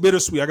 It is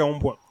bittersweet. I got one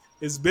point.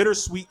 It's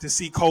bittersweet to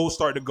see Cole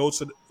start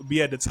to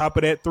be at the top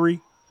of that 3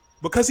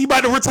 because he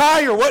about to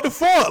retire. What the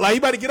fuck? Like, he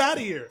about to get out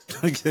of here.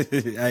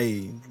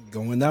 Hey,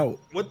 going out.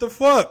 What the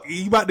fuck?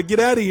 He about to get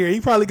out of here.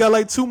 He probably got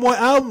like 2 more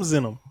albums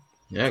in him.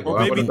 Yeah, or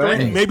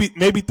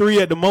maybe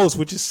 3 at the most,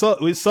 which is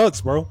it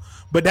sucks, bro.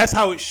 But that's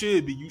how it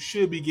should be. You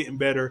should be getting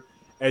better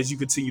as you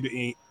continue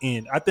to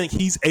end. I think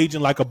he's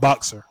aging like a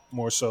boxer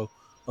more so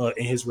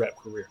in his rap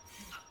career.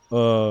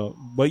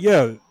 But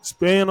yeah,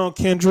 staying on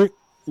Kendrick.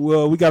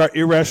 Well, we got our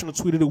irrational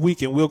tweet of the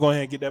week, and we'll go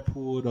ahead and get that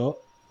pulled up.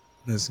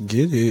 Let's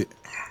get it.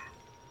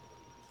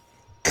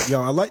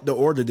 Yo, I like the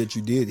order that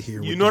you did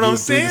here. You know what I'm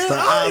saying?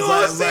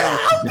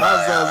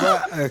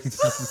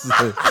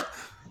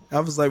 I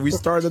was like, we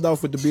started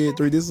off with the big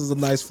 3. This is a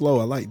nice flow.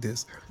 I like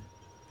this.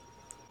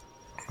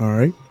 All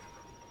right.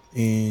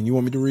 And you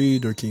want me to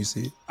read, or can you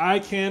see it? I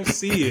can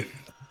see it.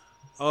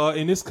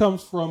 And this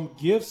comes from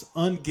Gifts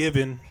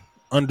Ungiven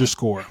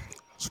 _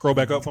 Scroll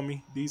back up for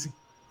me, DZ.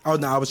 Oh,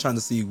 no, I was trying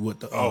to see what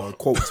the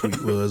quote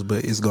tweet was,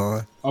 but it's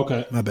gone.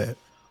 Okay. My bad.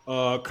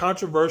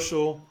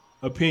 Controversial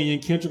opinion.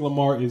 Kendrick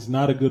Lamar is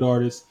not a good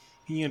artist.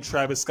 He and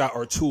Travis Scott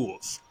are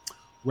tools.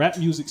 Rap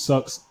music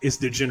sucks. It's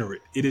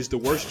degenerate. It is the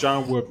worst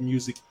genre of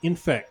music. In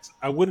fact,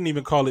 I wouldn't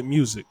even call it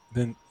music.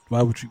 Then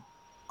why would you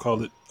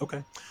call it?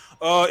 Okay.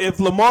 If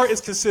Lamar is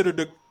considered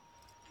the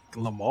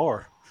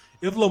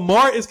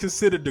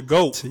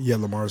GOAT, yeah,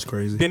 Lamar's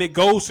crazy. then it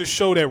goes to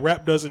show that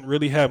rap doesn't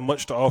really have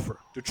much to offer.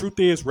 The truth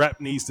is,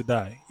 rap needs to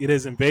die. It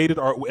has invaded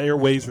our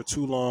airwaves for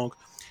too long.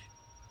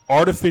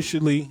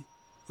 Artificially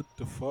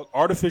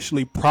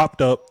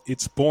propped up.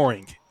 It's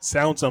boring.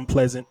 Sounds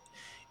unpleasant.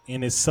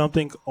 And it's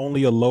something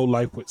only a low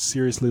life would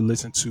seriously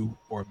listen to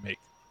or make.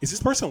 Is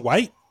this person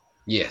white?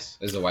 Yes,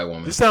 it's a white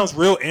woman. This sounds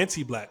real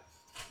anti-black.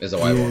 It's a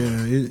white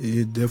woman.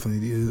 Yeah, it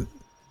definitely is.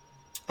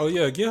 Oh,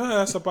 yeah. Get her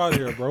ass up out of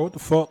here, bro. What the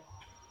fuck?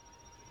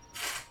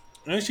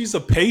 And she's a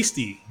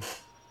pasty.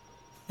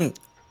 Fuck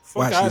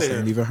Why out of she here.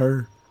 ain't even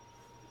her?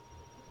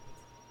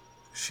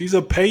 She's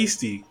a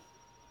pasty.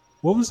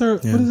 What was her?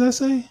 Yeah. What does that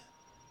say?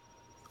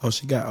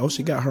 She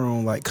got her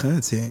own like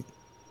content.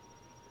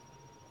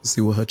 Let's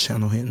see what her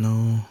channel hitting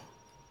on.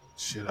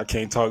 Shit, I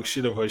can't talk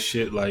shit of her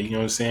shit. Like, you know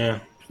what I'm saying?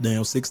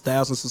 Damn,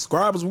 6,000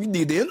 subscribers. We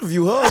need to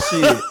interview her.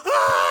 Shit.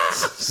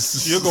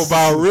 She'll go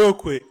viral real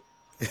quick.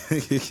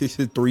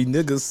 3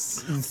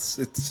 niggas.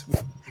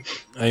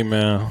 Hey,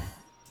 man.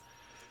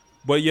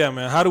 But yeah,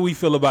 man, how do we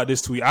feel about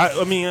this tweet?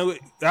 I mean,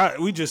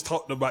 we just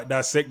talked about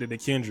dissected the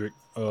Kendrick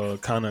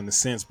kind of in a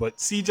sense. But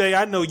CJ,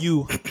 I know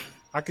you.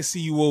 I can see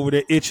you over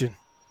there itching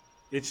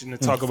to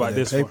talk about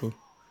this one.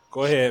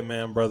 Go ahead,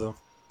 man, brother.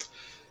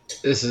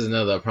 This is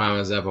another prime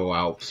example of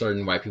how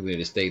certain white people need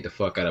to stay the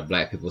fuck out of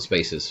black people's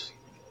spaces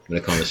when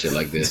it comes to shit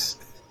like this.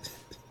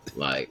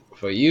 Like,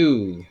 for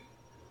you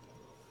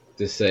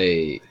to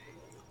say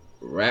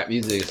rap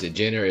music is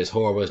degenerate, it's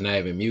horrible, it's not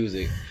even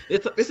music.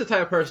 It's the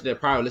type of person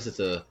that probably listens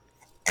to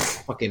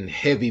fucking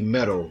heavy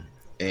metal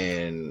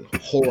and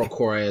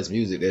horrorcore ass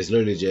music that's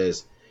literally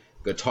just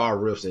guitar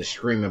riffs and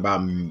screaming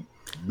about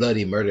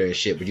bloody murder and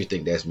shit, but you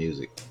think that's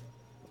music.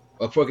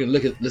 Or fucking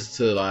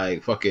listen to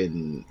like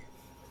fucking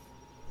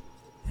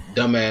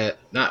dumbass,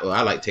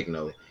 I like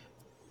techno,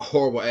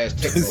 horrible ass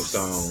techno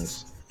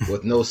songs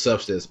with no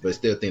substance, but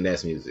still think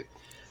that's music.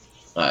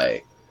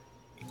 Like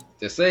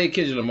to say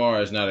Kendrick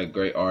Lamar is not a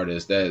great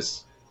artist,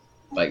 that's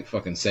like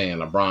fucking saying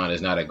LeBron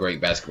is not a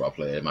great basketball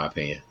player, in my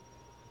opinion.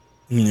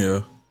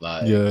 Yeah.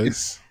 Like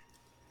Yes.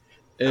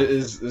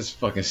 it's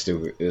fucking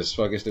stupid. It's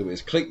fucking stupid.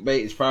 It's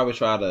clickbait. It's probably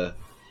trying to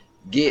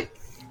get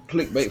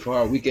clickbait for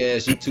her weak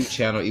ass YouTube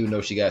channel, even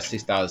though she got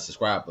 6,000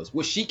 subscribers,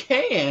 which she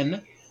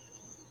can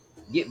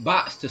get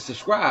bots to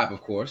subscribe,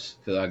 of course,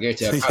 because I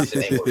guarantee her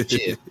content ain't worth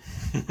shit.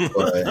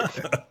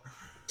 But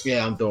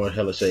yeah, I'm throwing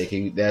hella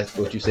shade. That's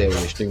what you said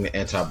was extremely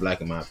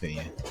anti-black, in my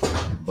opinion.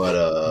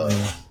 But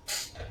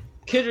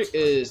Kendrick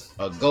is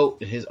a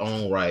goat in his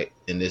own right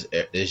in this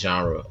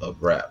genre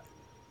of rap.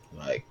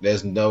 Like,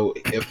 there's no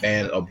if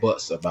and or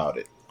buts about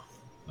it.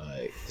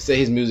 Like, to say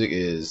his music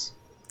is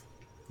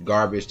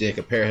garbage, then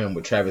compare him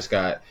with Travis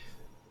Scott,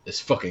 it's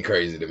fucking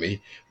crazy to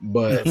me.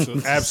 But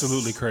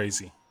Absolutely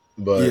crazy.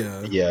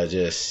 But yeah,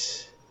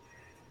 just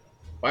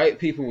white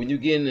people, when you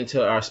get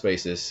into our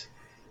spaces,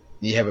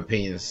 you have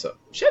opinions. So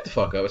shut the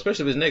fuck up,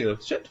 especially if it's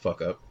negative. Shut the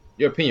fuck up.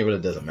 Your opinion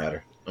really doesn't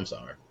matter. I'm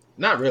sorry.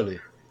 Not really,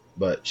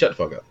 but shut the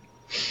fuck up.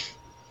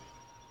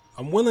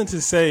 I'm willing to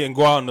say and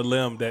go out on the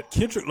limb that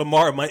Kendrick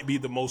Lamar might be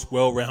the most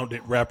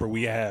well-rounded rapper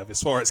we have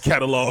as far as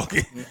catalog,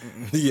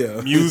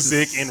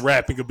 music, and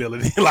rapping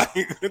ability. Like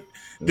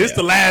this,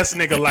 the last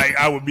nigga. Like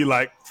I would be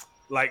like,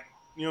 you know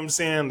what I'm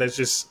saying? That's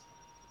just,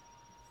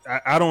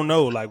 I don't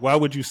know. Like, why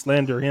would you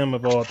slander him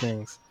of all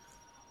things?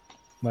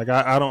 Like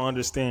I don't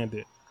understand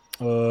it.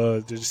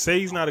 To say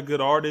he's not a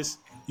good artist,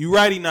 you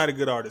right? He's not a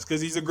good artist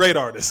because he's a great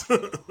artist.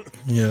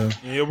 Yeah,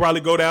 and he'll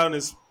probably go down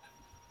as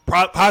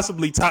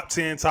possibly top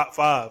 10, top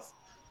 5,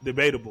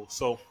 debatable.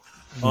 So,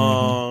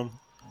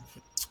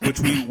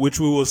 which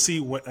we will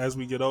see as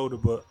we get older.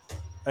 But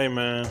hey,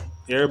 man,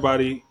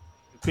 everybody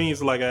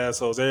opinions are like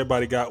assholes.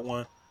 Everybody got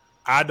one.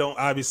 I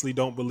obviously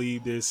don't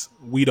believe this.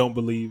 We don't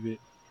believe it.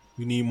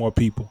 We need more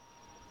people.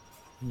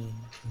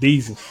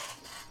 Deezy.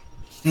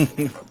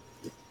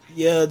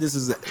 Yeah, this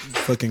is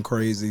fucking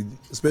crazy,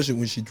 especially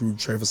when she threw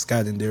Travis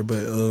Scott in there.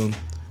 But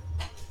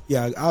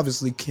yeah,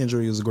 obviously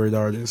Kendrick is a great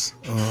artist.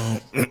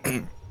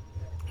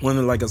 One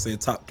of, like I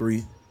said, top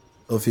 3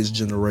 of his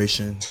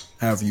generation.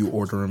 However you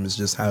order him is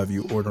just however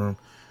you order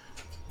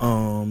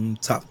him.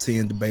 Top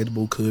 10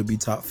 debatable, could be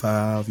top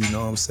 5. You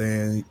know what I'm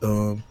saying?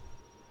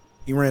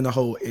 He ran the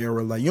whole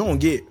era. Like, you don't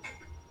get,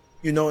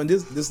 you know, and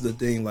this is the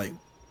thing. Like,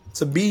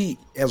 to be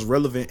as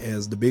relevant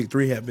as the big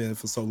 3 have been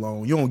for so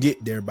long, you don't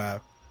get there by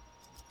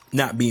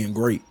not being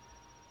great.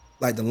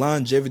 Like, the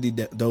longevity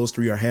that those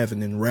 3 are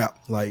having in rap,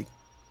 like,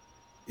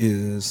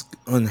 is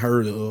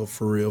unheard of,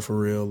 for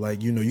real.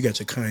 Like, you know, you got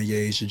your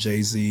Kanye's, your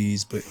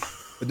Jay-Z's, but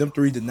them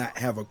 3 did not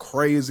have a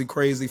crazy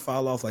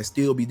fall off, like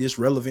still be this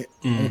relevant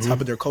on top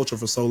of their culture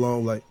for so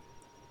long. Like,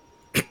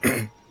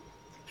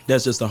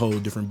 that's just a whole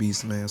different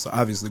beast, man. So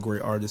obviously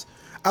great artist.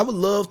 I would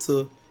love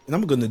to, and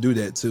I'm going to do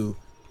that too.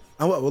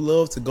 I would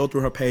love to go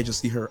through her page and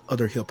see her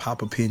other hip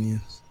hop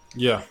opinions.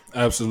 Yeah,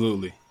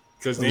 absolutely.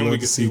 Because then we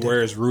can see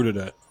where it's rooted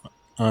at,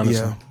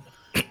 honestly.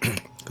 Yeah.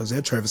 Because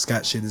that Travis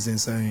Scott shit is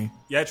insane.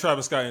 Yeah,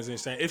 Travis Scott is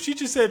insane. If she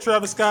just said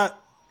Travis Scott,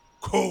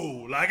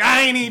 cool. Like,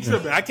 I ain't even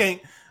tripping. I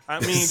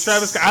mean,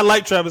 Travis Scott, I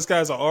like Travis Scott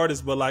as an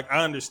artist, but, like,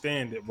 I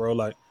understand it, bro.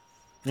 Like,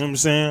 you know what I'm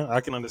saying?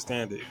 I can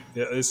understand it.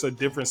 It's a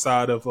different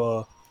side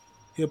of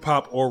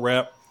hip-hop or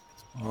rap.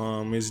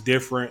 It's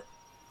different.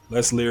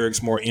 Less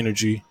lyrics, more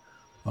energy.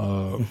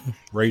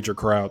 Rager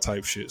crowd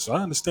type shit. So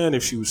I understand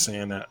if she was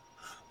saying that.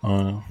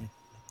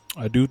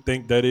 I do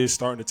think that is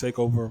starting to take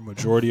over a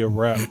majority of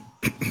rap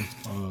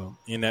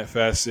in that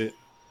facet.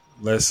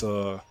 Less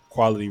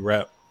quality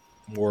rap,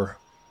 more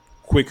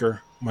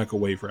quicker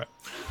microwave rap.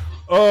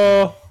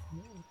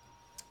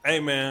 Hey,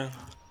 man.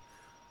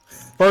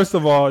 First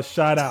of all,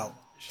 shout out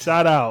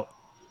to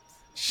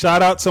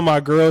my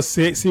girl,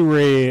 Sexy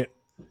Red.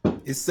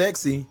 It's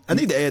sexy. I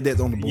need to add that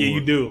on the board. Yeah,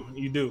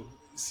 you do.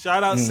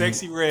 Shout out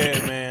Sexy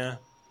Red, man.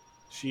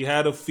 She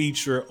had a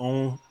feature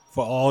on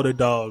For All the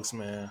Dogs,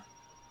 man. I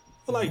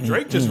feel like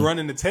Drake just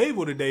running the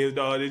table today with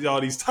all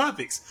these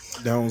topics.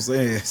 You know what I'm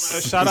saying?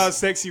 Shout out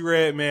Sexy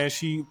Red, man.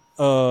 She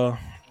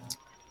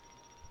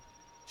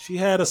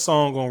had a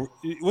song on,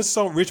 what's the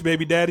song? Rich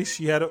Baby Daddy.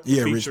 She had a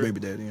feature Rich Baby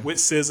Daddy with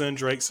SZA and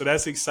Drake. So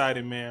that's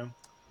exciting, man.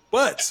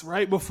 But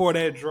right before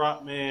that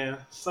drop, man,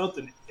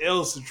 something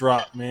else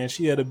dropped, man.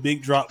 She had a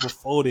big drop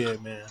before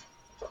that, man.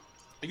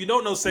 If you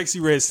don't know Sexy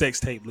Red sex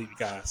tape leak,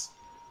 guys,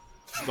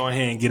 go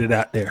ahead and get it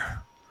out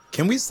there.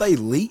 Can we say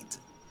leaked?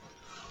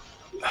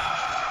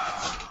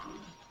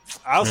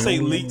 I'll say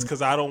leaked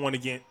because I don't want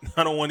to get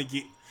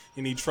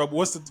any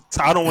trouble.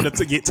 I don't want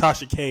to get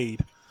Tasha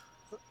Cade.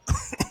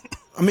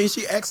 I mean,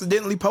 she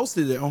accidentally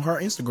posted it on her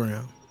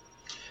Instagram.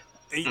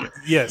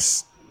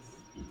 Yes,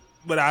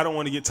 but I don't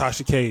want to get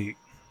Tasha Cade.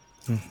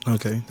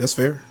 Okay, that's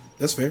fair.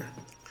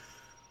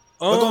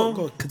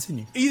 Go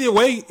continue. Either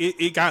way,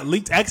 it got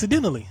leaked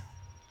accidentally.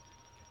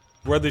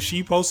 Whether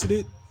she posted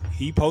it,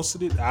 he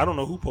posted it. I don't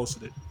know who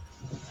posted it.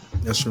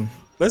 That's true.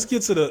 Let's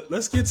get to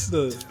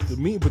the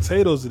meat and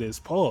potatoes of this.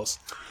 Pause.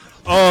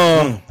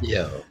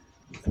 Yeah.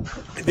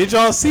 Did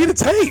y'all see the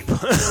tape?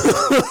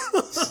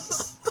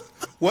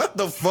 What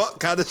the fuck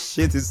kind of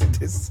shit is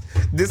this?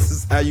 This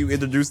is how you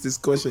introduce this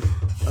question.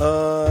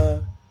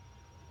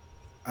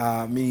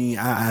 I mean,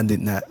 I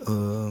did not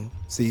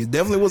see. It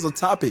definitely was a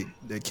topic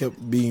that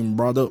kept being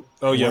brought up.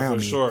 Oh yeah, around for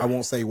me. sure. I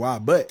won't say why,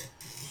 but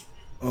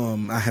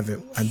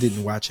I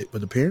didn't watch it.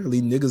 But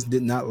apparently, niggas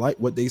did not like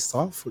what they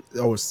saw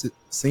or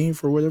seen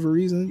for whatever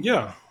reason.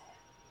 Yeah.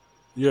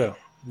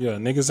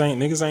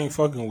 Niggas ain't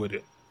fucking with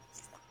it.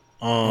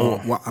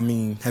 I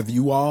mean, have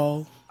you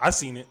all? I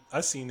seen it,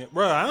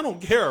 bro. I don't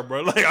care,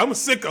 bro. Like I'm a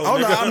sicko.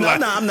 Oh nigga.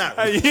 no, I'm not.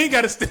 Hey, you ain't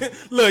gotta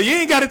look. You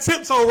ain't gotta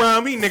tiptoe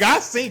around me, nigga. I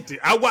seen it.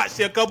 I watched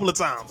it a couple of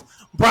times,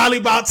 probably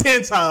about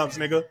 10 times,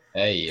 nigga.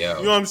 Hey yo,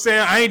 you know what I'm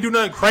saying? I ain't do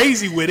nothing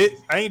crazy with it.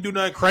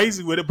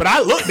 But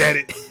I looked at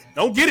it.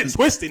 Don't get it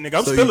twisted, nigga.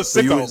 I'm still a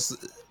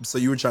sicko. So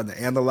you were trying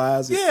to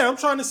analyze it? Yeah, I'm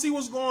trying to see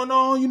what's going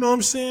on. You know what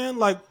I'm saying?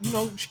 Like, you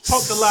know, she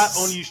talked a lot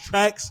on these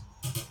tracks.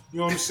 You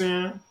know what I'm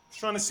saying?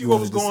 Trying to see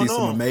what was going on.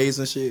 Some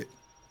amazing shit.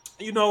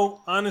 You know,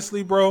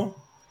 honestly, bro,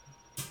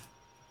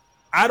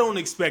 I don't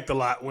expect a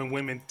lot when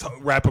women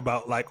rap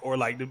about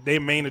their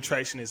main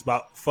attraction is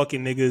about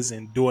fucking niggas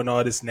and doing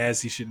all this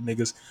nasty shit,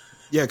 niggas.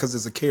 Yeah, because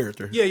it's a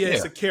character. Yeah,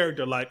 it's a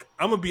character. Like,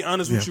 I'm gonna be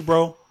honest with you,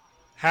 bro.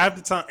 Half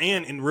the time,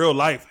 and in real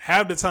life,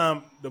 half the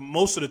time,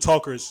 most of the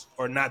talkers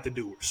are not the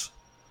doers.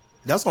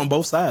 That's on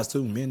both sides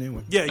too, men and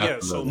women. Yeah.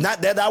 So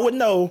not that I would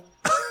know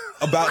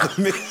about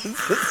the men,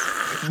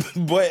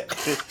 but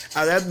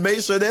I have to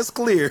make sure that's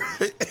clear.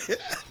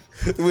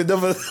 We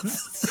never.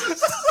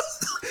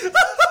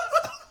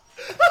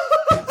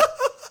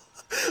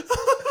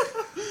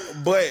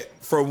 But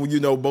from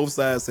both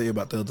sides say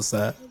about the other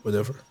side,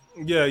 whatever.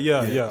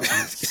 Yeah.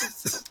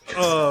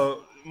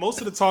 Most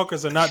of the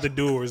talkers are not the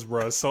doers,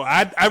 bro. So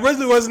I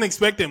really wasn't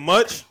expecting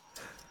much.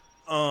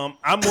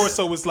 I more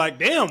so was like,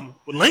 damn,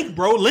 link,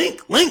 bro,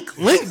 link,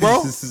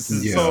 bro.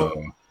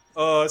 So,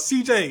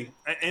 CJ,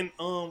 and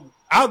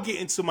I'll get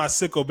into my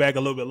sicko bag a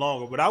little bit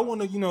longer, but I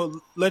want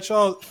to, let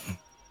y'all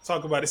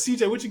talk about it.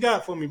 CJ, what you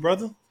got for me,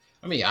 brother?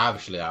 I mean,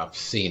 obviously, I've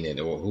seen it.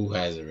 Or who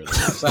hasn't really?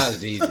 Besides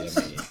these,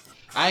 I mean,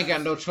 I ain't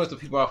got no choice of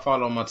people I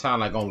follow on my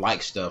timeline gonna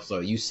like stuff. So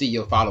you see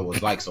your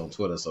followers likes on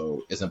Twitter,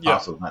 so it's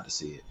impossible not to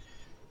see it.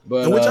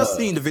 But which I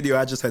seen the video,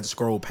 I just had to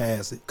scroll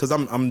past it because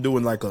I'm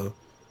doing like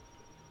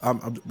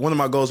one of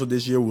my goals for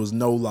this year was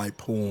no like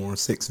porn,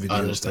 sex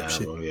videos type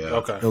shit. Yeah.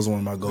 Okay, that was one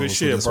of my goals. Good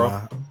shit, so bro.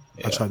 Why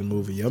I tried to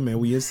move it. Yeah, man,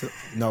 we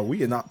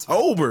in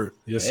October.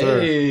 Yes,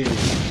 sir. Hey.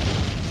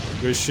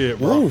 Good shit,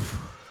 bro. Oof.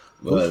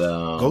 But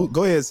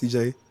go ahead,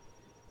 CJ.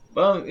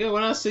 But yeah,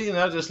 when I seen it,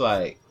 I was just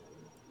like,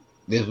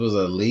 this was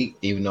a leak,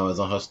 even though it's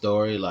on her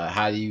story. Like,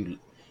 how do you?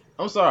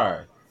 I'm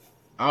sorry,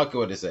 I don't care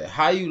what they say.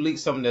 How you leak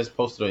something that's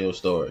posted on your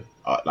story?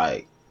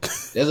 Like,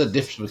 there's a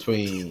difference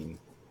between.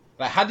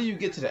 Like, how do you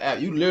get to the app?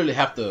 You literally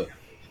have to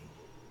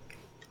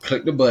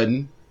click the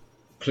button,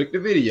 click the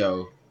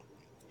video,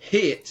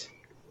 hit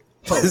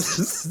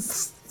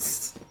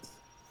post.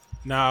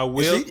 Now,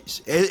 Will,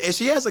 and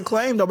she hasn't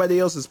claimed nobody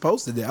else has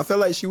posted it. I feel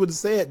like she would have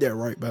said that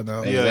right by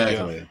now.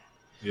 Exactly.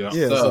 Yeah.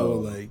 So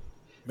like,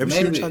 maybe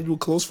she was trying to do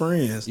close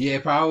friends.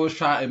 Yeah, probably was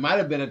trying. It might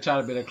have been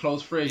trying to be a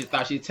close friend. She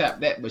thought she tapped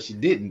that, but she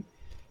didn't.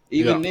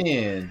 Even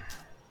then,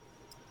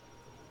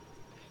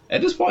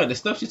 at this point, the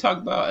stuff she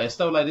talked about and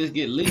stuff like this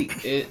get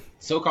leaked. It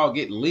so-called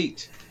get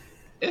leaked.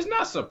 It's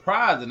not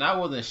surprising. I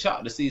wasn't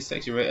shocked to see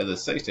Sexy Red as a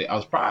sex tape.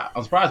 I'm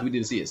surprised we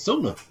didn't see it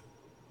sooner.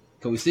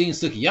 Because we seen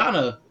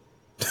Sukiyana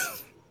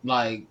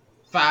like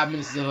 5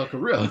 minutes in her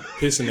career.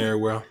 Pissing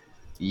everywhere.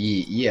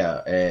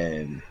 Yeah,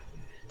 and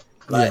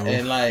like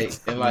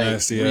Rio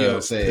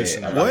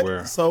said,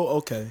 what? So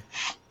okay.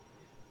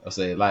 I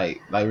say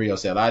like Rio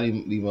said, a lot of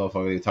these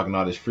motherfuckers talking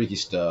all this freaky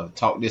stuff,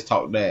 talk this,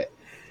 talk that,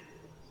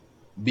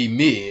 be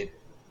mid.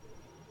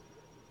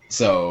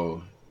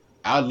 So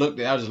I looked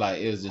at, I was just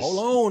like, it was just.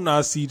 Hold on now,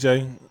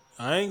 CJ.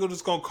 I ain't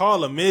just gonna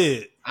call her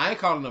mid. I ain't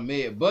calling her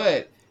mid,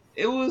 but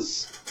it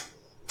was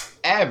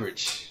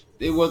average.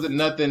 It wasn't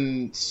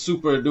nothing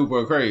super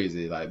duper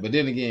crazy. Like, but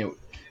then again,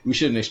 we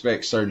shouldn't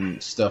expect certain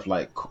stuff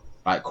like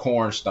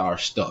corn star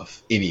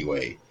stuff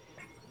anyway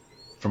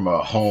from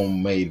a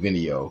homemade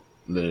video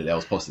that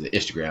was posted to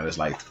Instagram. It's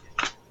like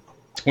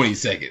 20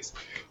 seconds.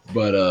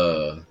 But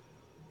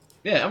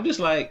yeah, I'm just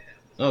like,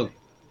 oh,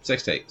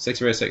 sex tape,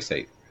 Sexy Red sex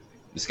tape.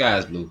 The sky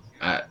is blue.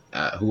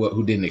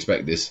 Who didn't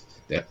expect this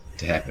to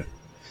happen?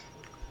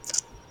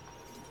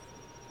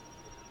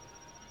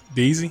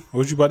 Deezy,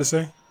 what you about to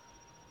say?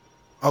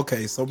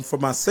 Okay, so for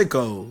my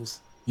sickos,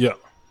 Yeah.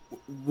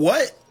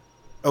 what?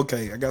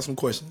 Okay, I got some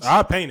questions.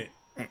 I'll paint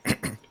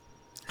it.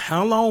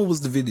 How long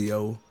was the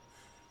video?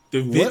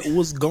 What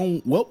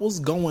was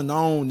going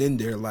on in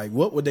there? Like,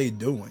 what were they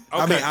doing?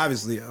 Okay. I mean,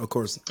 obviously, of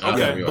course.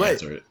 Okay, we'll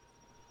answer it.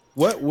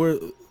 What were?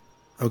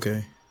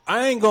 Okay.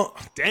 I ain't gonna.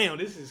 Damn,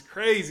 this is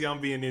crazy.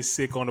 I'm being this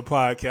sick on the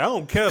podcast. I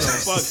don't care.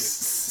 Fuck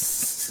it.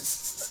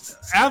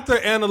 After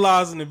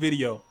analyzing the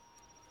video,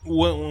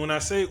 when I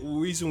say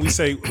reason we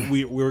say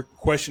we're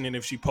questioning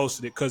if she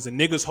posted it because the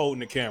nigga's holding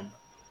the camera,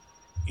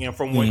 and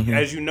from when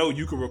as you know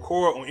you can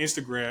record on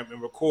Instagram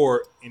and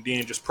record and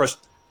then just press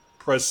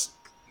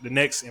the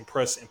next and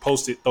press and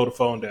post it, throw the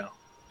phone down.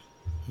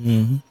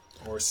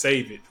 or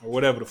save it or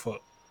whatever the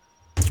fuck.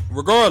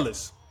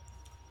 Regardless,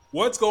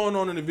 what's going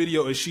on in the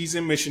video is she's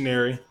in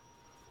missionary.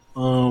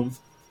 The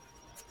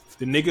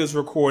nigga's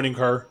recording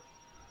her.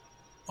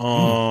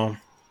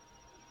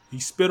 He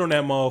spit on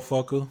that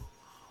motherfucker.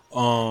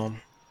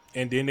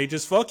 And then they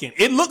just fucking.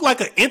 It looked like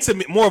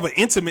more of an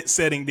intimate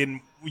setting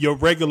than your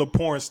regular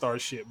porn star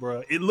shit,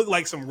 bro. It looked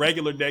like some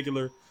regular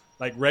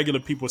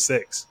people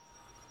sex.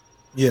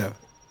 Yeah.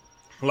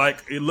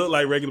 Like, it looked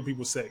like regular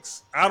people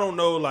sex. I don't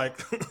know, like,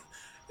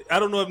 I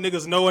don't know if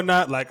niggas know or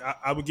not. Like,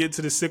 I would get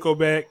to the sicko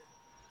bag.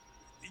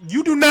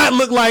 You do not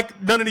look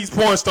like none of these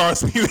porn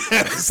stars when you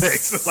have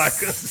sex. Like,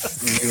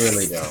 you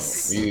really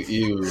don't.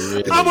 You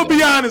really I'm gonna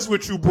be honest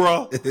with you,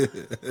 bro.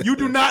 You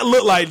do not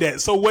look like that.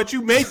 So what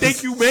you may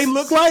think you may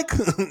look like,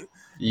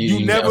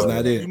 you never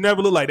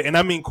look like that. And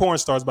I mean corn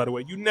stars, by the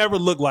way. You never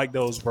look like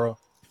those, bro.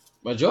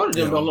 Majority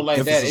of them don't look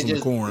like that. It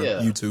just corn,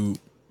 YouTube.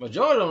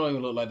 Majority of them don't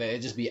even look like that. It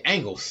just be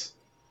angles.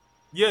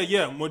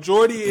 Yeah.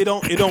 Majority it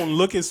don't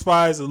look as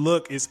far as it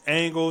look. It's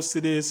angles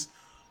to this.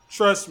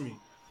 Trust me.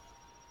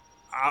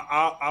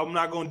 I'm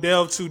not gonna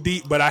delve too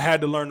deep, but I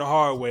had to learn the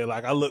hard way.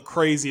 Like, I look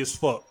crazy as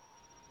fuck.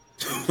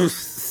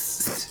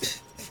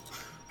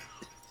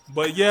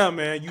 But yeah,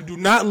 man, you do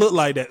not look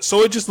like that.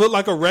 So it just looked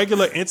like a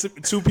regular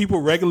two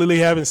people regularly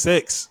having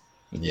sex.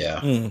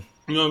 Yeah. You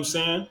know what I'm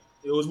saying?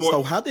 It was more.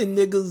 So how did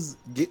niggas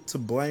get to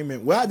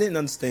blaming? Well, I didn't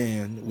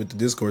understand with the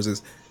discourse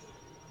is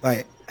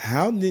like,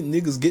 how did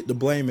niggas get to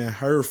blaming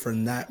her for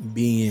not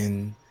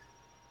being?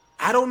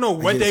 I don't know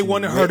what they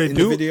wanted her to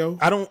do. Video?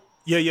 I don't.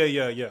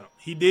 Yeah.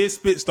 He did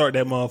spit start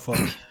that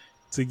motherfucker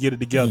to get it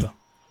together.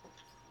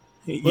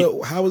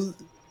 But how was?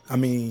 I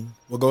mean,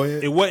 well, go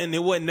ahead. It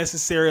wasn't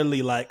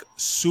necessarily like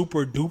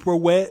super duper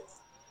wet.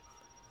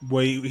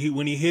 But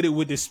when he hit it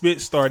with the spit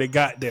start, it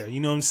got there.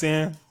 You know what I'm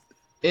saying?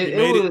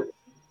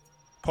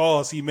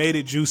 Pause. He made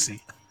it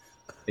juicy.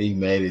 He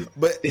made it.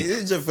 But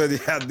it's just funny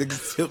how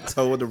niggas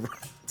tiptoe the.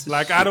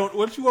 Like, I don't.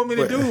 What you want me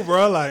to do,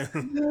 bro? Like,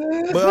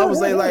 but I was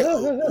saying, like,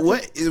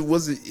 what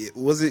was it?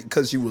 Was it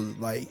because she was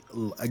like,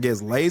 I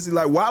guess, lazy?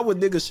 Like, why would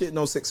niggas shit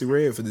no Sexy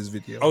Red for this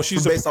video? Oh,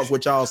 she's based off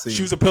what y'all see.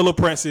 She was a pillow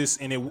princess,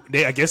 and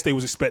I guess they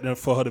was expecting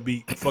for her to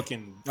be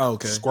fucking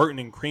squirting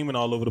and creaming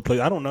all over the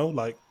place. I don't know.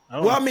 Like,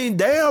 I mean,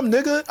 damn,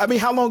 nigga. I mean,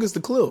 how long is the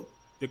clip?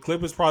 The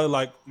clip is probably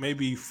like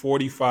maybe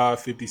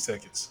 45, 50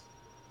 seconds.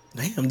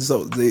 Damn.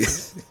 So,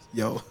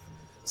 yo.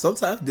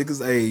 Sometimes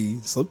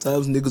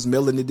niggas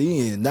mailing it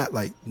in. Not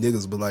like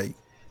niggas, but like,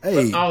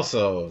 hey. But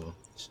also,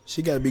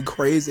 she got to be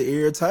crazy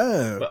every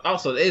time. But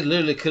also, it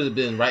literally could have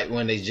been right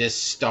when they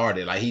just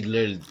started. Like,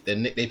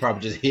 they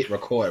probably just hit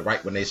record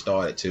right when they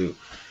started too.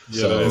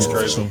 Yeah, that is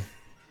crazy.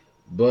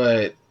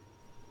 But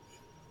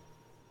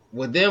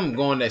with them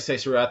going that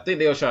sexual, I think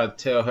they were trying to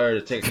tell her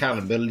to take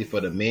accountability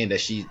for the men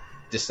that she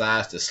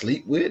decides to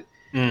sleep with.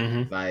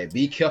 Mm-hmm. Like,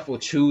 be careful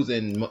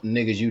choosing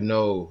niggas you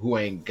know who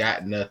ain't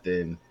got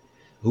nothing,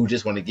 who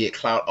just want to get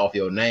clout off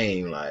your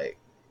name. Like,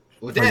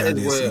 with that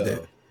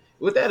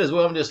as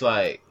well, I'm just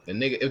like,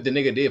 if the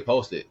nigga did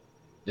post it,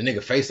 the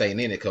nigga face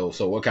ain't in it,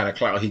 so what kind of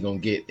clout he gonna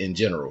get in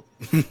general?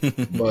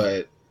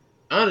 But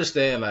I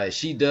understand, like,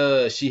 she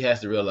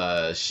has to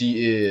realize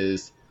she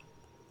is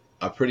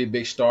a pretty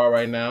big star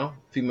right now,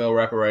 female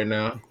rapper right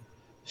now.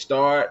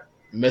 Start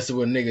messing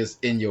with niggas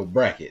in your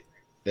bracket.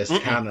 That's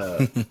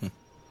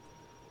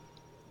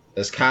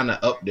kind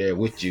of up there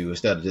with you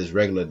instead of just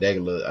regular,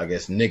 I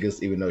guess,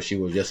 niggas, even though she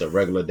was just a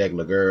regular,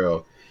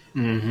 girl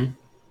a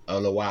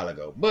little while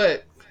ago.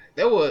 But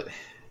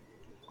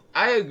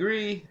I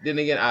agree. Then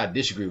again, I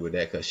disagree with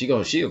that because she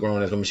a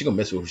grown ass woman. She gonna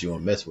mess with who she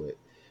wanna mess with.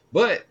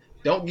 But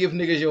don't give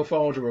niggas your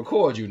phone to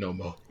record you no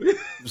more.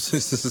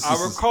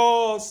 I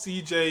recall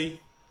CJ,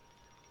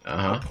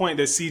 a point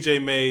that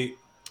CJ made.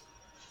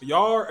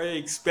 Y'all are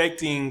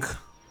expecting,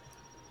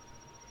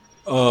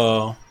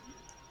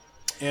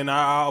 and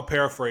I'll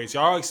paraphrase.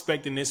 Y'all are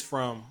expecting this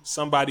from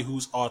somebody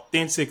who's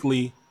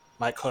authentically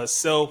like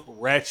herself,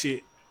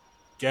 ratchet,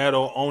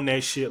 ghetto, on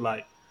that shit.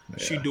 Like,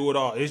 she do it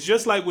all. It's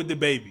just like with the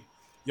baby.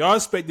 Y'all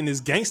expecting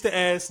this gangster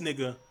ass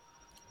nigga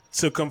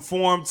to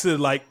conform to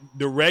like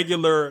the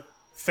regular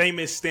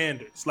famous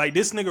standards. Like,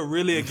 this nigga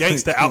really a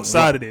gangster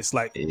outside of this.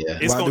 Like,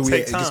 it's gonna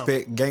take time. Why do we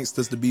expect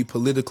gangsters to be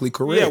politically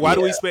correct? Yeah, why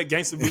do we expect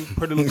gangsters to be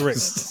politically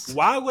correct?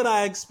 Why would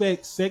I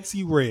expect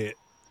Sexy Red,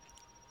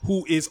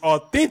 who is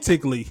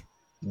authentically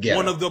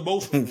one of the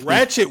most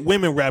ratchet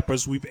women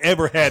rappers we've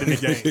ever had in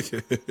the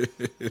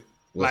game?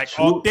 Like,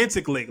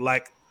 authentically.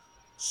 Like,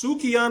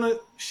 Sukiana,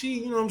 she,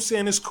 you know what I'm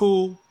saying, is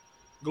cool.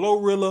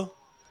 Glorilla,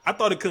 I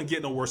thought it couldn't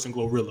get no worse than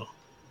Glorilla.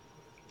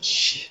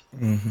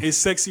 It's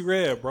Sexy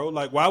Red, bro.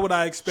 Like, why would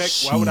I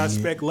expect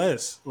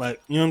less?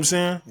 Like, you know what I'm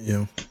saying?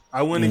 Yeah.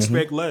 I wouldn't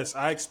expect less.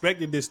 I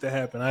expected this to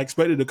happen. I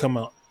expected it to come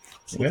out.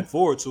 So looking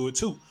forward to it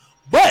too.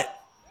 But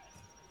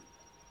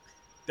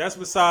that's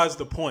besides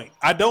the point.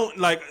 I don't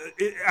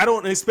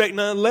expect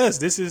nothing less.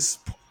 This is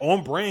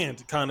on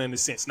brand, kind of, in a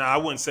sense. Now, I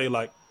wouldn't say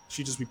like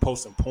she just be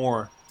posting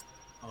porn.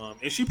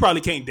 And she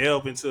probably can't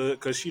delve into it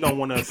because she don't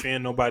want to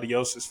offend nobody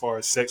else as far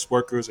as sex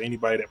workers or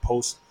anybody that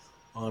posts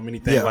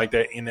anything like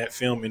that in that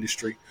film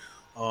industry.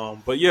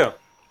 But yeah,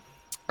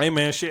 hey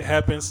man, shit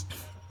happens.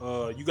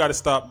 You got to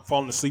stop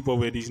falling asleep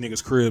over at these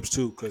niggas' cribs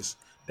too, because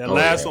that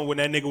last one when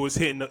that nigga was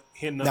hitting the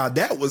now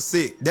that was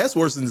sick. That's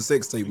worse than the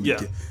sex tape.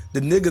 Yeah.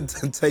 The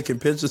nigga taking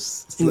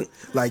pictures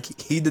like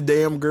he the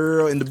damn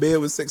girl in the bed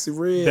with Sexy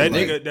Red. That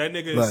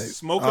nigga like, is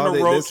smoking a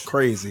roach. That's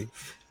crazy.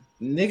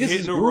 Niggas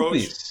is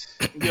groupies.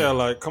 Yeah,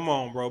 like come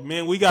on, bro,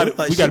 man, we got to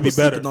like be better.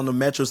 Sleeping on the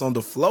mattress on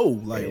the floor,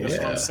 like that's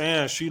what I'm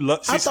saying.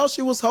 I thought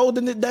she was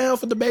holding it down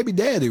for the baby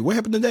daddy. What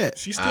happened to that?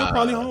 She's still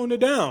probably holding it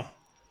down.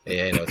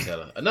 Yeah, ain't no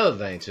telling. Another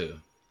thing too.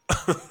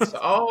 So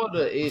all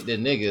the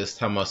niggas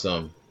talking about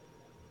something.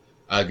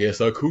 I guess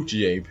her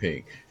coochie ain't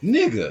pink,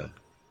 nigga.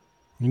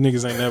 You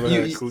niggas ain't never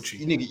had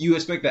coochie. Nigga, you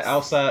expect the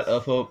outside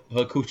of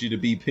her coochie to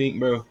be pink,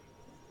 bro?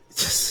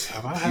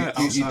 Have I had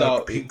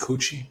outside pink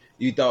coochie?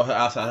 You thought her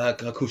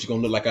outside her coochie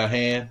gonna look like her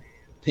hand,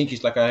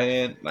 pinkish like her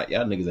hand? Like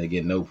y'all niggas ain't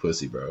getting no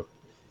pussy, bro.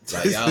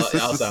 Like y'all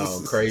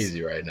sound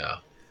crazy right now.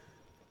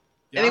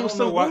 And it was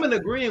some women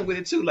agreeing with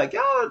it too. Like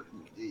y'all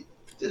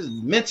just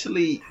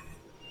mentally.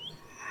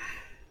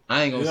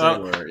 I ain't gonna say a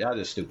word. Y'all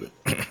just stupid.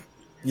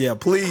 Yeah,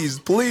 please.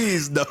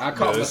 No. I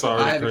caught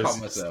myself. I haven't caught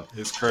myself.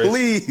 It's crazy.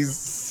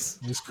 Please.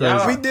 It's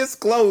crazy. We this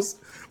close.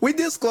 We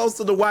this close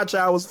to the watch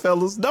hours,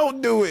 fellas.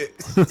 Don't do it.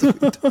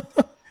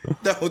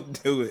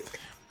 Don't do it.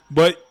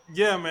 But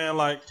yeah, man,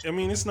 like I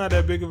mean, it's not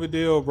that big of a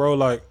deal, bro.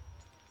 Like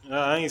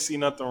I ain't see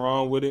nothing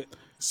wrong with it.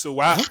 So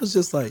I was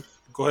just like,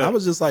 go ahead. I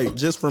was just like,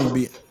 just from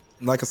being,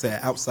 like I said,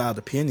 outside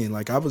opinion.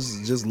 Like I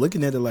was just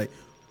looking at it like,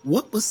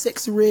 what was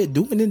Sexy Red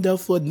doing in there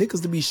for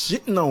niggas to be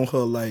shitting on her?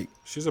 Like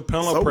she's a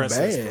pillow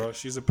princess, bad. bro.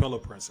 She's a pillow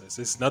princess.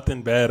 It's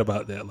nothing bad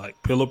about that.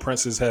 Like pillow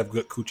princesses have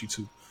good coochie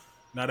too.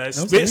 Now that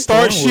spit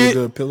start shit.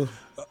 Good pillow.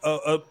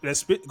 That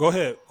spit. Go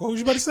ahead. What was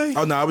you about to say?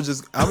 Oh no, I was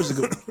just.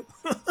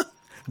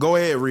 Go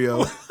ahead,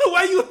 Rio.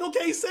 Why you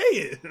okay? Say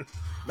it.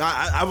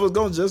 I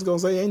was just gonna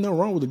say, ain't nothing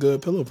wrong with a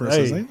good pillow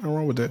princess. Hey, ain't nothing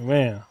wrong with that,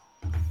 man.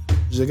 You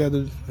just got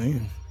to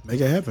make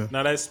it happen.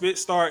 Now that spit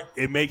start,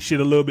 it makes shit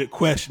a little bit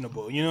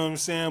questionable. You know what I'm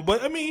saying?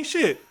 But I mean,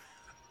 shit.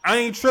 I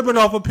ain't tripping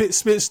off a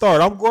spit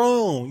start. I'm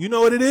grown. You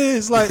know what it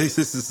is. Like it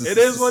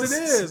is what it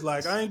is.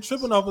 Like I ain't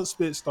tripping off a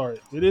spit start.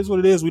 It is what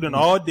it is. We done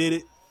all did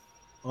it.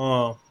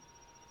 I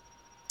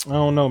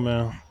don't know,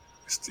 man.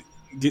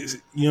 You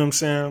know what I'm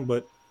saying?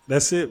 But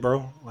that's it,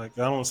 bro. Like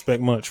I don't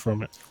expect much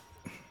from it.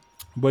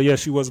 But yeah,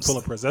 she was a pillow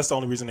princess. That's the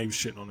only reason they was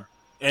shitting on her.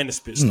 And the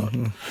spit start.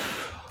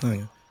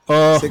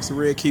 Sexy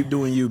Red, keep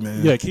doing you,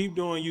 man. Yeah, keep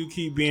doing you.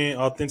 Keep being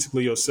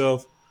authentically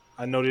yourself.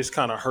 I know this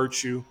kind of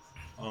hurts you.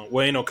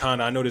 Well, ain't no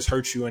kind of. I know this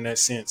hurts you in that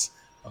sense.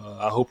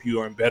 I hope you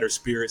are in better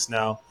spirits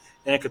now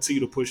and continue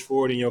to push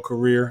forward in your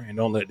career and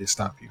don't let this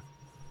stop you.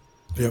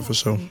 Yeah, for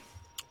sure.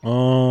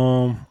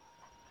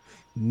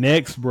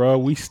 Next, bro,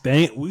 we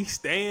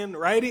staying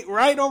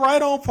right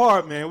on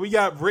part, man. We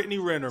got Brittany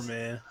Renner,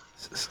 man.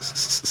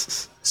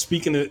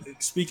 Speaking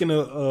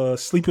of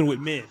sleeping with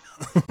men.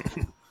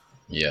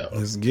 Yeah,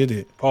 let's get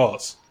it.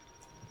 Pause.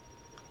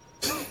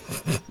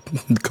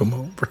 Come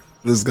on, bro.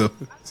 Let's go.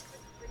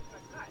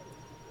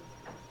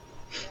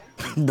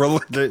 Bro,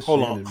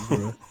 hold on.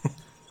 Bro.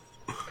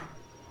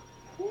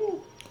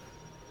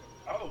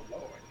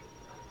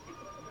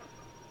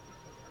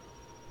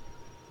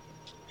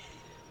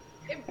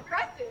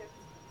 Impressive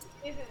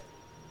isn't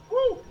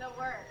the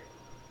word.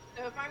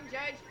 So if I'm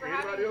judged for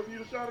Anybody else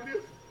need a shot of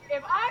this?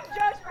 if I'm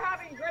judged for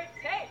having great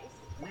taste,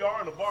 We are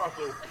in the bar,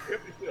 so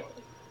help yourself.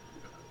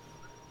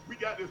 We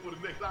got this for the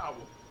next hour.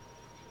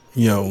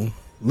 Yo,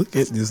 look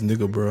at this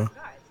nigga, bro. guys,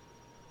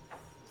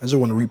 I just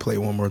want to replay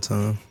one more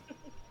time.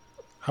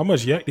 How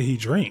much yak did he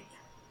drink?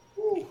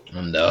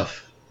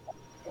 enough.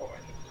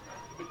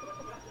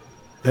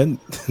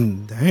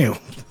 Damn.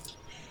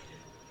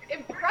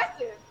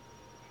 impressive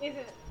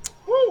isn't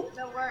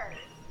the word.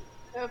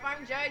 So if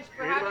I'm judged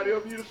for Anybody having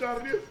else need a shot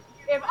of this?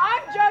 if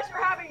I'm judged for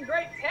having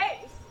great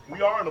taste,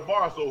 We are in the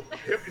bar, so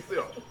help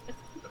yourself.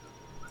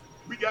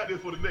 We got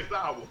this for the next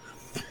hour.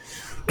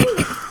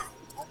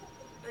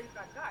 35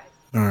 guys.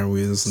 All right,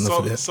 this is enough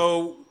of that.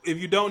 So if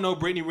you don't know,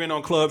 Brittany Renner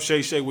on Club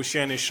Shay Shay with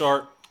Shannon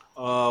Sharp,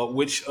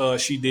 which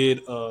she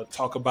did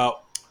talk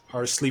about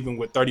her sleeping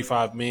with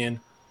 35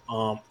 men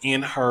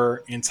in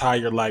her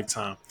entire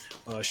lifetime.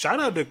 Shout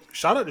out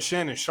to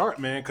Shannon Sharp,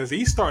 man, because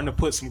he's starting to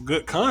put some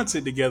good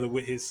content together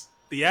with his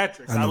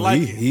theatrics. I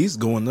like it. He's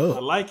going up. I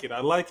like it.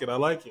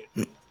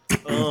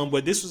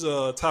 But this was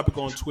a topic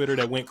on Twitter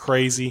that went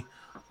crazy,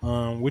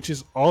 which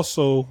is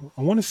also,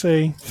 I want to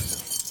say,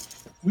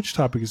 which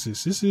topic is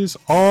this? This is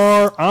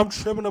our I'm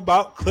tripping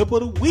about clip of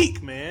the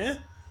week, man.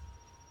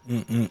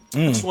 I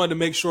just wanted to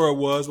make sure it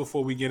was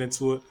before we get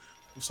into it.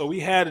 So we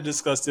had to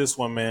discuss this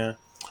one, man.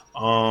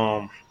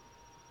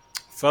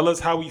 Fellas,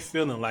 how we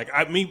feeling? Like,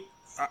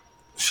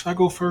 should I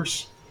go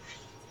first?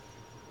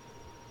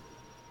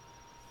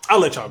 I'll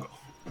let y'all go.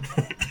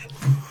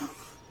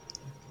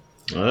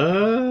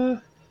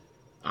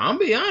 I'm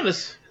be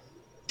honest.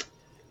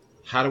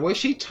 How the way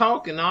she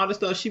talk and all the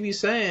stuff she be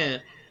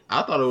saying,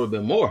 I thought it would have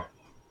been more.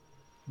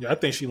 Yeah, I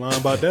think she lying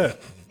about that.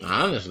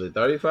 Honestly,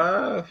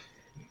 35.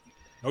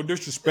 No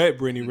disrespect,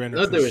 Brittany Renner.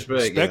 No disrespect,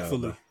 yeah,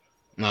 respectfully.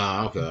 Nah,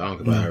 I don't care. I don't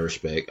care about her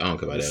respect. I don't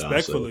care about that.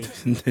 Respectfully.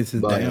 This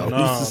is But, damn. No,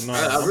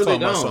 I I'm really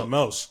talking about don't. something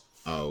else.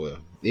 Oh well,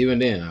 even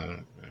then, I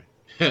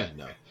don't.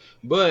 No.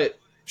 But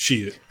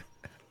Shit.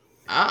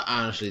 I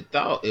honestly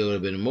thought it would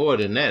have been more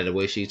than that. The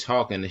way she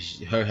talking,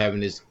 her having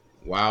this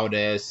wild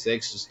ass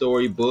sex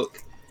story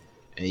book,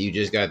 and you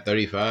just got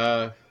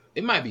 35.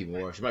 It might be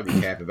more. She might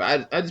be capping,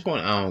 but I just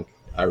want.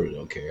 I really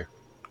don't care.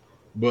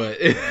 But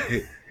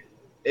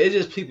it's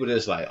just people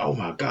that's like, oh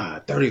my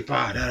god,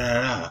 35. Da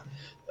da da.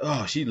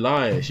 Oh, she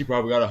lying. She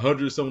probably got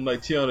 100 something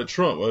like Tiana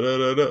Trump. Da,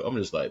 da, da. I'm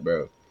just like,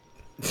 bro.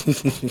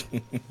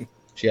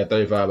 She got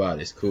 35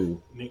 bodies.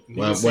 Cool.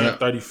 Nigga saying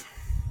 30.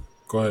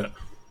 Go ahead.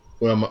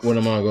 What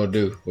am I gonna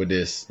do with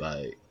this?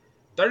 Like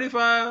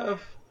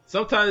 35.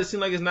 Sometimes it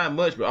seems like it's not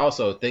much, but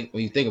also when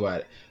you think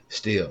about it,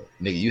 still,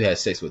 nigga, you had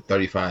sex with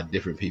 35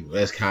 different people.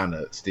 That's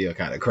still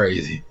kind of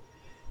crazy.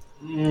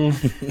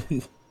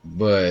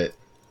 But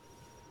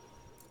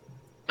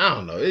I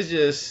don't know.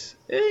 It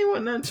ain't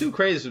want nothing too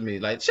crazy for me.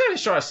 Like Shannon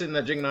Sharp sitting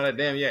there drinking all that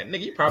damn yak, nigga.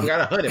 You probably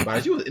got 100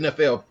 bodies. You was an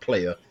NFL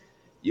player.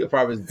 You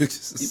probably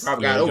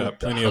got over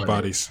plenty 100. of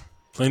bodies.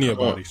 Plenty of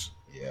bodies.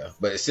 Yeah,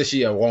 but since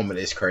she a woman,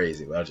 it's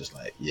crazy. But I was just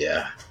like,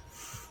 yeah.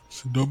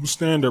 It's a double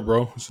standard,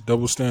 bro. It's a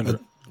double standard.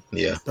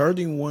 Yeah.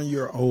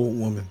 31-year-old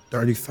woman,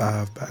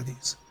 35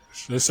 bodies.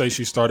 Let's say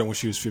she started when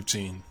she was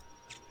 15.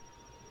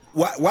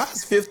 Why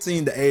is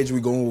 15 the age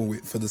we're going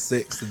with for the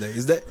sex today?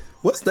 Is that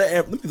what's the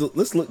average?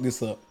 Let's look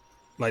this up.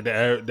 Like the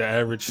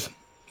average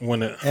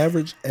when it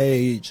Average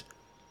age,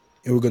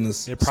 and we're gonna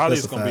it probably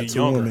is gonna be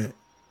younger. Women,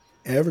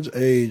 average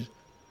age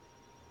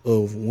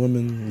of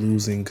women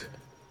losing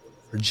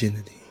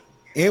virginity,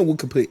 and we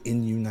could put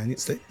in the United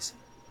States.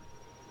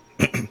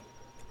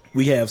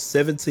 We have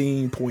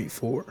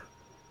 17.4.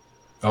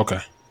 Okay.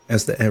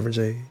 That's the average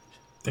age.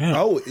 Damn.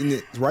 Oh, and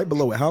it's right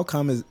below it. How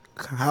common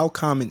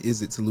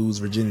is it to lose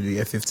virginity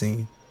at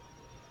 15?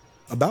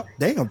 About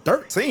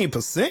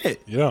 13%.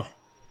 Yeah.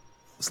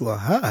 It's a lot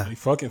high. They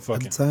fucking. By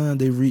the time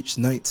they reach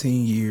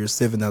 19 years,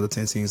 7 out of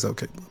 10 teens.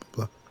 Okay, blah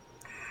blah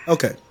blah.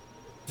 Okay.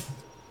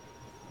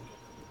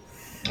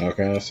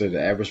 Okay, I said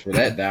the average for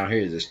that down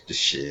here is just the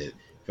shit.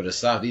 For the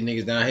South, these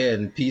niggas down here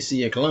in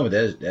PC and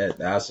Columbia,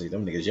 that I see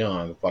them niggas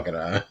young, fucking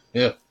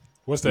yeah.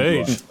 What's the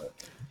age?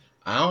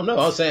 I don't know.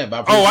 I was saying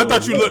about. Oh, I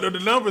thought you looked at the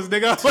numbers,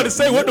 nigga. I was about to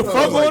say, what the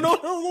fuck going on?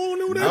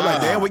 I'm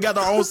like, damn, we got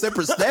our own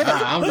separate stat.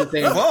 I'm just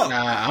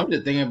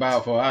thinking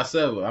about for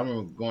ourselves. I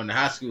remember going to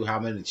high school, how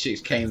many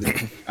chicks came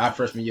to our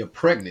freshman year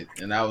pregnant,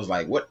 and I was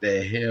like, what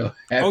the hell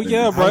happened? Oh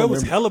yeah, bro. It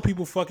was hella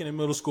people fucking in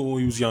middle school when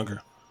we was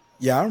younger.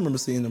 Yeah, I remember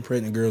seeing them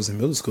pregnant girls in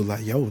middle school.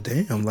 Like, yo,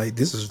 damn, like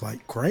this is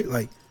like great.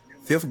 Like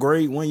 5th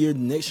grade, 1 year,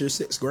 next year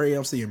 6th grade,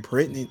 I'm seeing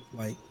pregnant.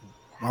 Like,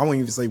 I won't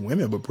even say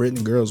women, but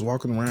pregnant girls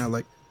walking around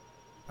like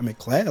I'm in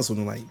class with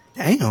them. Like,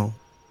 damn,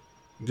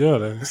 yeah,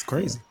 that's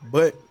crazy.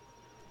 But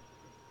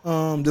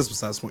this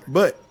besides the point.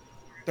 But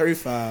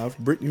 35,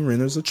 Brittany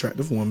Renner's an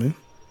attractive woman.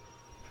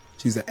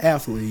 She's an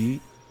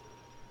athlete.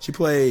 She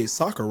played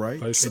soccer,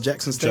 right? At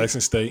Jackson State.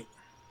 Jackson State.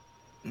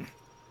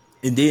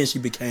 And then she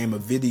became a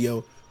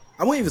video.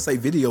 I won't even say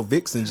video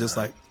vixen, just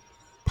like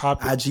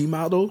IG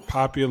model.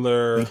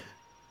 Popular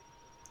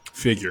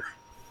figure.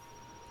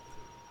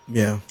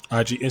 Yeah.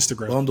 IG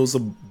Instagram. Bundles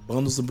of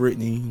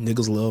Britney.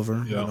 Niggas love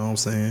her. You know what I'm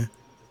saying?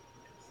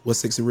 What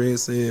Sexy Red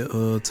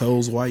said,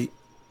 toes white,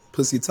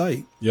 pussy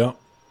tight. Yeah.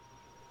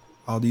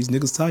 All these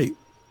niggas tight.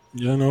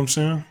 You know what I'm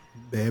saying?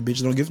 Bad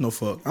bitch don't give no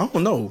fuck. I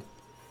don't know.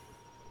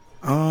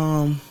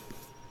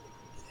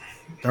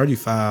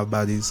 35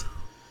 bodies.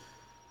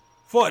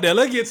 Fuck that.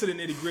 Let's get to the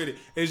nitty gritty.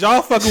 Is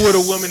y'all fucking with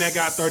a woman that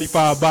got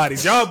 35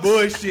 bodies? Y'all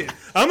bullshit.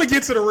 I'm gonna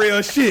get to the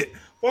real shit.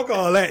 Fuck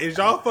all that. Is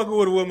y'all fucking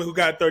with a woman who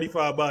got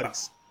 35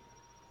 bodies?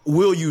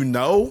 Will you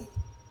know?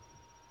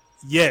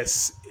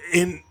 Yes.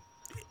 And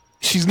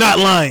she's not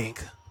lying.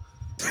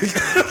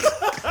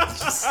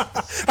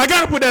 I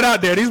gotta put that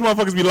out there. These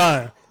motherfuckers be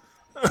lying.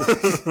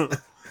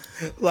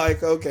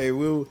 Like, okay,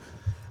 well,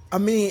 I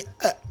mean,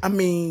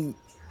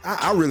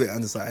 I really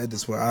understand at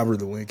this point. I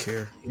really wouldn't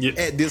care. Yeah.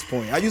 At this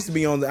point, I used to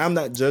be on I'm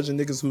not judging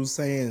niggas who's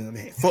saying,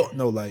 man, fuck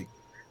no. Like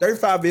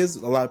 35 is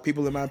a lot of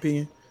people in my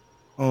opinion.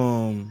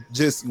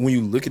 Just when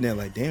you looking at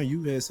like, damn,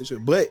 you had such a.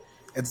 But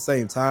at the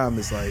same time,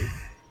 it's like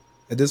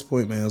at this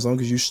point, man, as long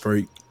as you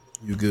straight,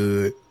 you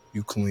good,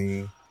 you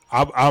clean.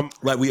 I'm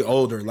like we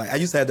older. Like I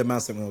used to have that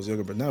mindset when I was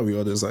younger, but now we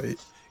older. It's like as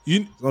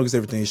long as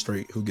everything's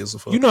straight, who gives a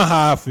fuck? You know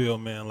how I feel,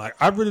 man. Like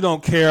I really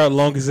don't care as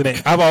long as it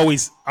ain't. I've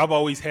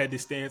always had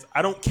this stance.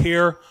 I don't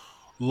care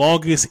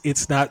long as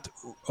it's not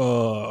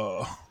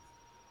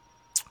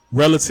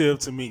relative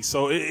to me.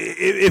 So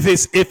if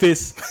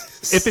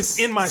it's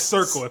in my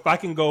circle, if I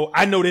can go,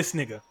 I know this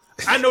nigga,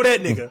 I know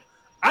that nigga,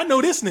 I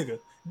know this nigga.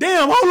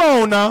 Damn, hold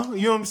on now.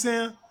 You know what I'm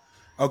saying?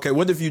 Okay,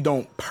 what if you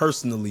don't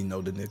personally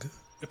know the nigga?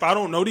 If I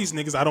don't know these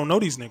niggas, I don't know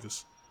these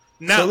niggas.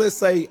 Now, so let's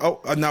say,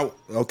 now,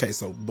 okay,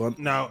 so now,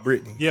 now,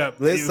 Brittany, yeah,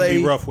 let's it would say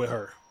be rough with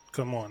her.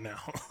 Come on now.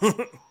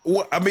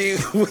 What, I mean,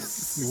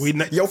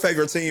 your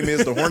favorite team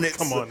is the Hornets.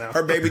 Come on now.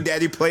 Her baby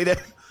daddy play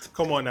that.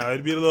 Come on now.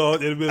 It'd be a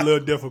little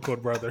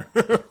difficult, brother.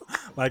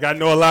 Like I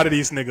know a lot of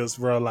these niggas,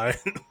 bro.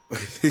 Like you know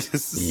what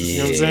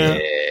I'm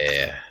saying?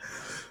 Yeah.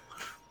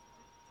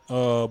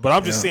 But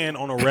I'm just saying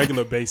on a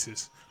regular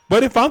basis.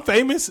 But if I'm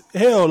famous,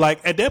 hell, like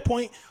at that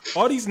point,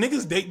 all these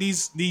niggas date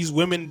these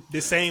women,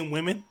 the same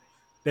women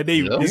that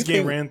this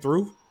game ran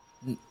through.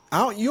 You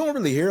don't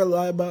really hear a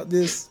lot about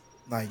this,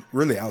 like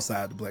really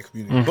outside the black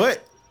community.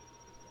 But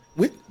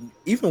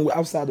even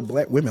outside the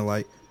black women,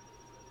 like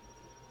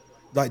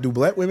do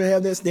black women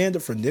have that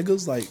standard for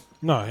niggas? Like,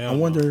 no, I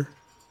wonder.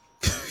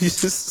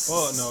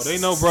 Oh no, they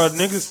know, bro.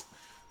 Niggas.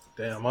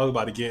 Damn, I was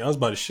about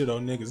to shit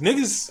on niggas.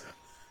 Niggas,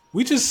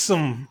 we just,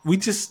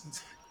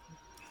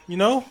 you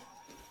know.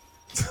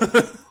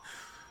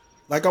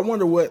 Like, I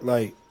wonder what,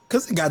 like,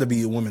 because it got to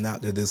be a woman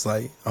out there that's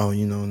like, oh,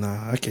 you know,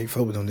 nah, I can't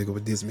fuck with no nigga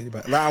with this many.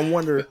 But like, I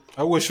wonder.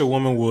 I wish a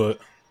woman would.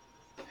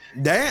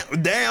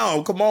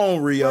 Damn, come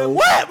on, Rio. Like,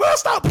 what, bro?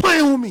 Stop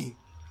playing with me.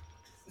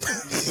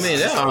 Man,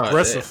 that's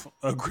aggressive,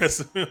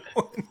 aggressive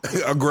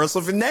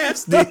and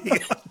nasty.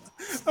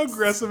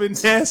 Aggressive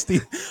and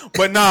nasty.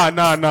 But nah.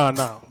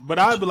 But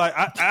I'd be like,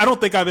 I don't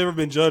think I've ever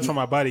been judged for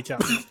my body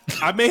count.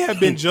 I may have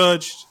been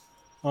judged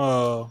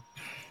for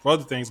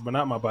other things, but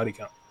not my body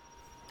count.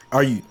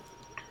 Are you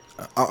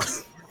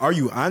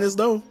honest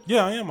though?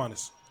 Yeah, I am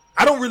honest.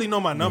 I don't really know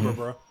my number,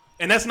 bro.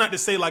 And that's not to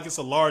say like it's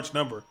a large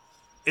number.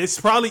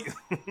 It's probably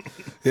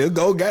here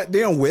go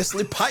goddamn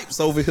Wesley Pipes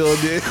over here.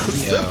 Dude.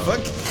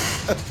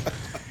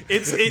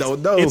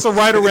 It's a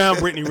right around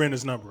Brittany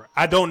Renner's number.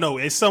 I don't know.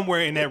 It's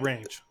somewhere in that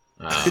range.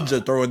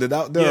 Just throwing it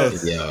out there.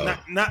 Yeah.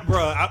 Not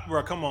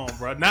bro. Come on,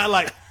 bro. Not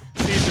like,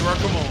 bro.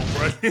 Come on,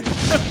 bro.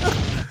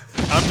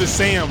 I'm just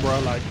saying, bro.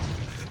 Like,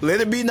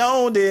 let it be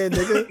known, then,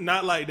 nigga.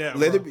 Not like that.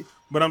 Let bro. it be.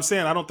 But I'm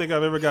saying I don't think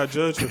I've ever got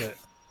judged for that.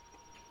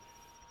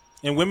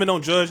 And women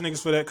don't judge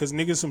niggas for that because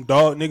niggas some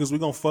dog niggas. We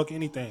gonna fuck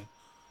anything.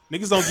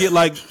 Niggas don't get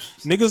like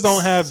niggas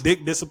don't have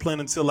dick discipline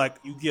until like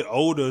you get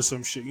older or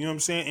some shit. You know what I'm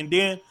saying? And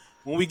then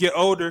when we get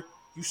older,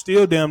 you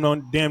still damn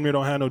near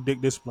don't have no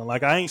dick discipline.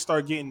 Like I ain't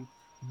start getting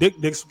dick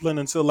discipline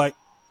until like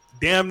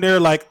damn near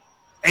like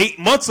 8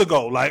 months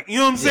ago. Like you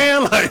know what I'm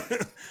saying? Like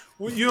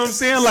you know what I'm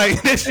saying?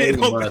 Like that shit. 8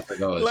 months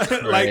ago is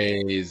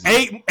crazy.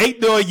 Like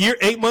 8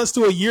 months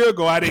to a year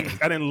ago, I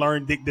didn't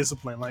learn dick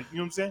discipline. Like you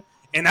know what I'm saying?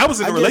 And I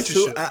was in a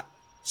relationship.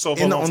 So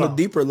on the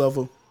deeper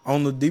level,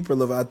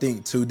 I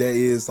think too that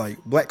is like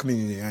black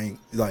community. I ain't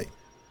like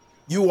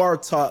you are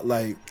taught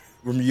like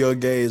from your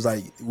age,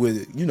 like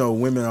with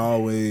women are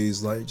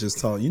always like just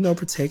taught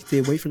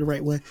protected, wait for the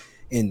right one,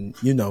 and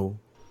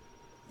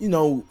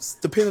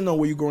depending on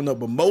where you're growing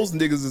up, but most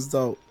niggas is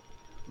taught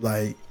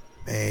like,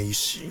 man, you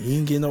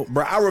ain't getting no.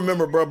 Bro, I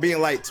remember, bro, being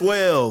like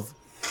 12.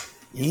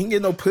 You ain't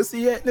getting no pussy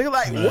yet, nigga.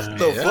 Like, man, what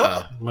the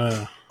fuck?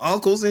 Man.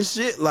 Uncles and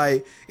shit,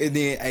 like, and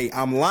then, hey,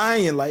 I'm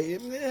lying, like,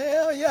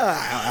 hell yeah,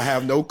 I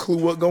have no clue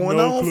what going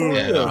on. Clue.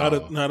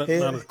 Not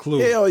a clue.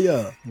 Hell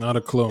yeah, not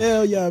a clue.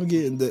 Hell yeah, I'm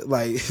getting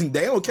like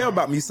they don't care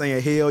about me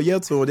saying hell yeah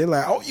to them. They're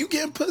like, oh, you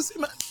getting pussy,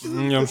 man? You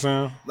know what I'm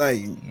saying?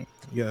 Like,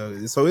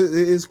 yeah. So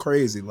it's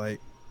crazy, like.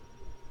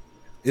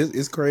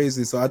 It's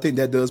crazy. So I think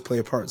that does play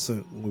a part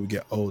soon when we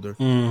get older.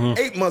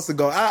 8 months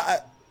ago,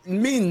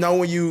 me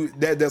knowing you,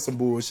 that's some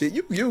bullshit.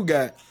 You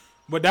got,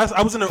 but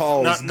I was in a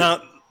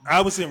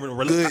I was in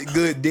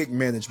good dick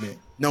management.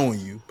 Knowing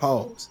you,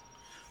 pause.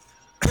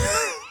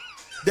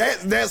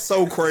 That's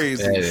so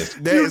crazy.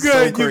 You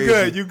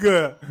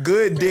good.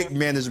 Good dick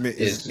management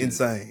is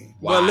insane.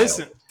 Wow. But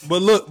listen.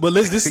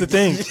 This is the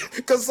thing.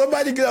 Because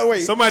somebody's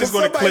going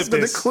to clip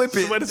this.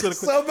 Somebody's going to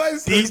clip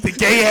these the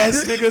gay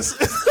ass niggas.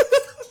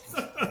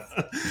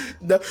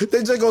 No,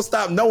 they just gonna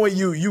stop knowing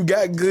you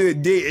got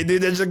good dick, and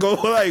then they just go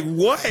like,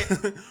 what?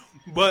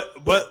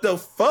 But what the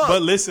fuck?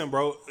 But listen,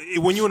 bro,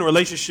 when you in a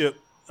relationship,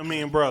 I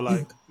mean, bro,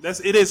 like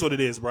it is what it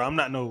is, bro. I'm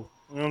not you know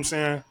what I'm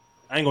saying?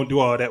 I ain't gonna do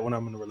all that when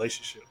I'm in a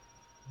relationship.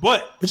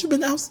 But you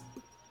been outside.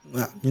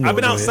 I've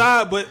been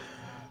outside, but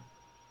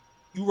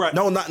you right.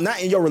 No,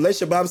 not in your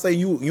relationship. But I'm saying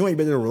you ain't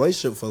been in a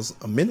relationship for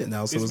a minute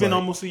now. So it's been like,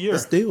 almost a year.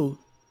 Still,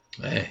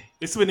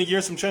 it's been a year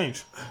and some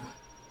change.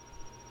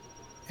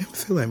 I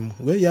feel like,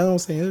 well, yeah, I'm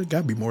saying it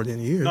got to be more than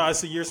a year. No,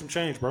 it's a year some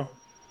change, bro.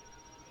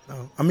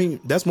 No, I mean,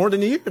 that's more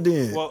than a year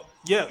then. Well,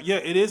 yeah,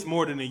 it is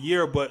more than a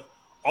year, but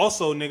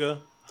also, nigga,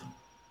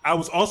 I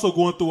was also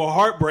going through a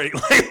heartbreak.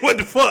 Like, what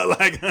the fuck?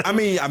 Like, I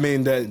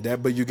mean that,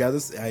 but you gotta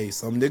say,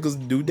 some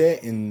niggas do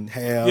that and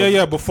have.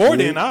 Yeah. Before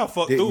then, I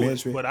fucked through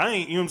it, but I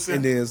ain't. You know what I'm saying?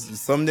 And then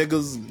some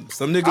niggas,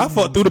 I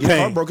fucked through the pain.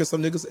 Heartbroken.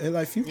 Some niggas in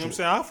like future. You know what I'm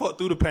saying? I fucked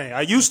through the pain.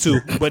 I used to,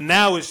 but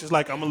now it's just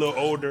like I'm a little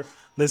older.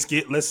 Let's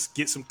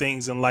get some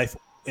things in life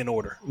in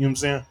order. You know what I'm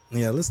saying?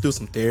 Yeah, let's do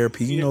some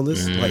therapy.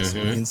 Let's light some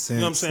incense. You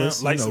know what I'm saying?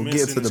 Let's, some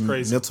get to the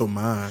mental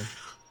mind.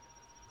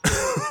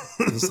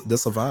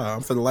 That's a vibe.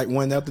 I'm finna light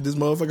one after this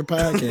motherfucking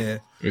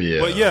podcast. Yeah.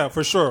 But yeah,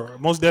 for sure.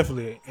 Most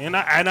definitely. And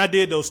I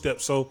did those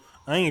steps, so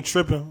I ain't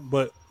tripping.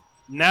 But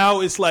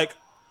now it's like,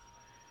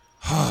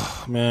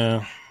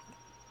 man,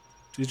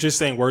 it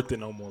just ain't worth it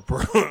no more,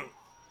 bro.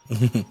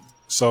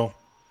 So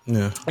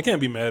Yeah. I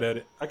can't be mad at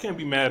it. I can't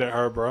be mad at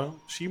her, bro.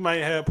 She might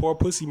have poor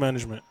pussy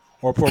management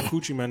or poor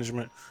coochie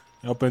management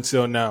up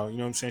until now. You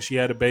know what I'm saying? She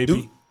had a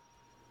baby,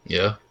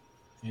 Yeah.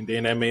 and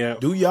then that may have.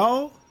 Do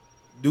y'all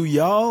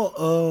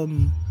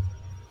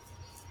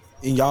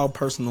in y'all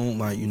personal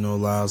like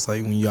lives,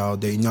 like when y'all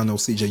dating, y'all know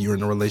CJ, you're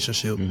in a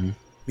relationship.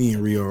 Me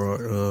and Rio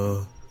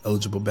are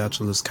eligible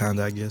bachelors,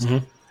 kinda, I guess.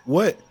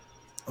 What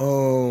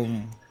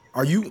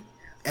are you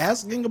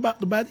asking about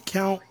the body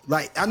count?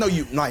 Like, I know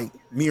you, like,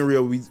 me and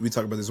Rio, we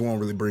talk about this. We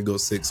won't really bring up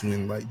sex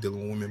when like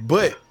dealing with women,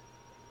 but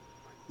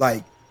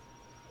like,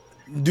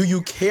 do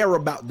you care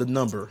about the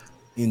number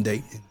in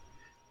dating?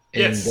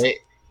 Yes. And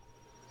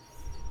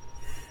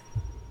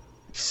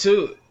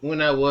so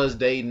when I was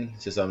dating,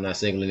 since I'm not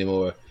single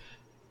anymore,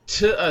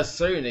 to a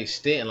certain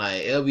extent,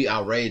 like it'll be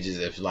outrageous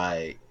if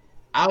like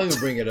I don't even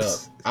bring it up.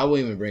 I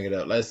wouldn't even bring it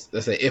up. Let's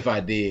say if I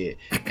did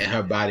and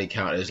her body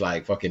count is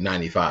like fucking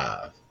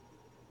 95.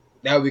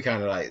 That would be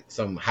kind of like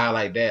some high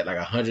like that, like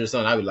 100 or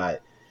something. I'd be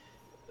like,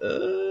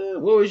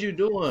 what was you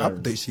doing? I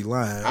would think she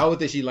lying. I would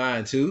think she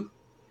lying too.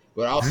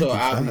 But also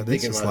I'll be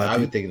thinking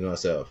to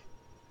myself,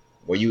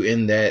 were you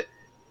in that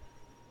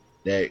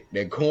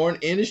corn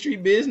industry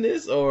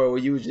business, or were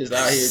you just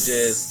out here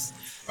just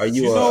are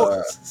you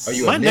a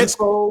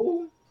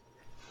nympho?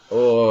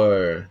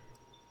 Or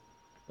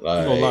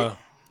like, You gonna lie.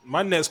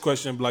 My next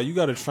question be like, you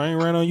got a train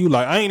ran on you?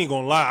 Like, I ain't even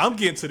gonna lie. I'm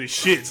getting to the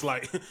shits.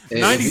 Like,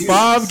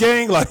 95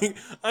 gang. Like,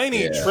 I ain't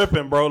even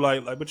tripping, bro.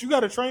 Like, but you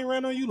got a train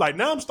ran on you? Like,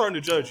 now I'm starting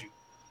to judge you.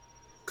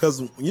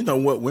 Because you know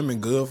what women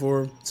good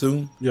for,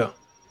 too? Yeah.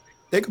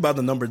 Think about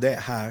the number that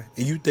high,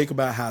 and you think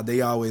about how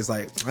they always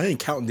like, I ain't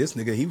counting this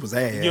nigga. He was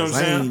ass. You know what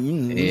I'm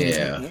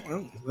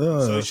saying?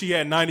 So she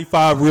had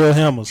 95 real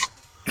hammers.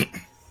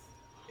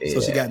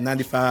 So she got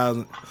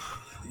 95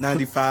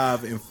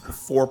 and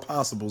 4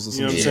 possibles or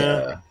something. You know what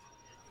I'm saying?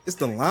 It's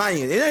the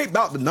lion. It ain't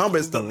about the number.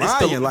 It's the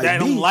lion. I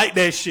don't like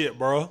that shit,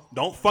 bro.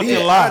 Don't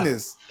fucking lie.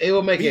 Honest. It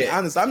will make it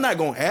honest. I'm not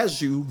gonna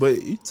ask you,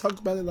 but you talk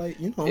about it like,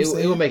 you know what I'm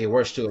saying? It will make it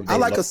worse too. I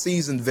like a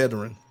seasoned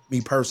veteran, me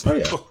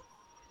personally. Oh,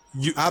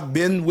 yeah. I've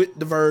been with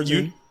the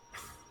virgin.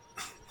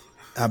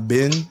 I've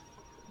been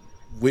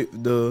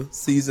with the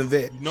seasoned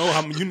vet.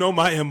 You know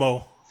my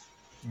MO.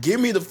 Give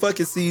me the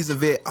fucking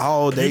seasoned vet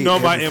all day. You know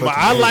my MO.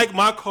 I like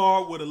my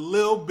car with a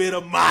little bit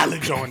of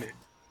mileage on it.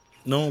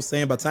 You know what I'm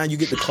saying? By the time you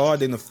get the car,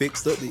 then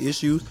fixed up the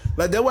issues.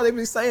 Like, that's what they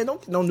be saying.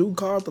 Don't get no new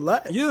car at the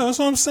lot. Yeah, that's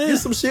what I'm saying. Get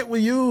some shit we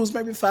use,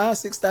 maybe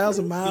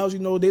 5,000-6,000 miles. You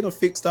know, they done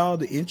fixed all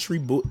the entry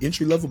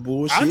level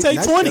bullshit. I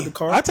take 20.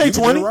 I take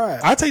 20.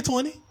 I take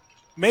 20.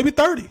 Maybe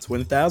 30.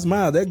 20,000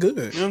 miles. That good.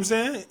 You know what I'm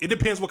saying? It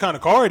depends what kind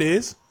of car it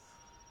is.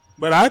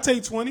 But I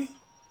take 20.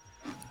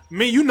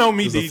 Me, you know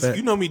me, DZ.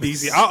 You know me,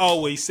 DZ. I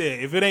always said,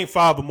 if it ain't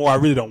 5 or more, I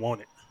really don't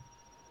want it.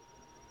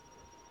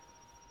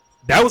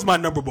 That was my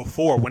number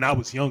before when I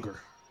was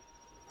younger.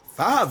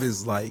 5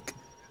 is like,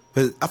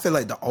 but I feel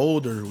like the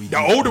older we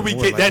get,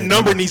 like that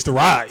number needs to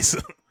rise.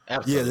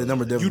 Yeah, the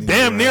number definitely. You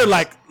damn near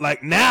like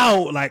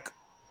now, like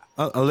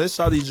unless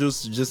Shawty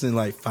just in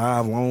like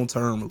 5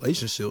 long-term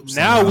relationships.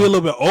 Now we're a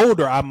little bit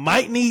older. I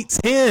might need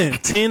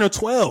 10 or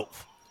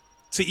 12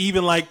 to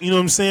even, like, you know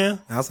what I'm saying?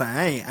 I was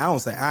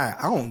like, I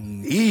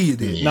don't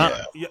need it.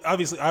 Yeah.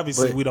 Obviously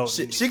but we don't.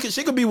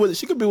 She could be with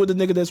the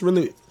nigga that's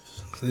really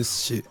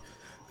this shit.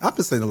 I've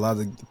been saying a lot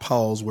of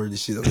pause worthy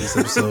shit on this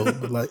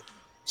episode, but like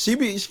she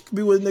could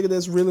be with a nigga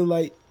that's really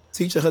like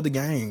teaching her the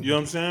game. You know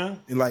what I'm saying?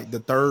 In like the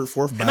 3rd,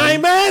 4th body. And I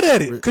ain't mad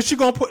at it because she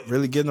gonna put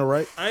really getting it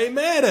right. I ain't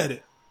mad at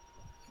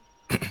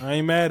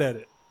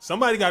it.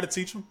 Somebody got to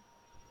teach them.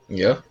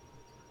 Yeah,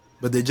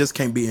 but they just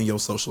can't be in your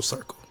social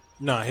circle.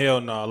 Nah, hell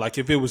no. Nah. Like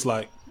if it was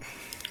like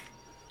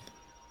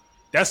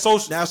that's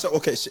social. Now, so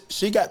okay,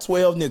 she got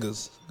 12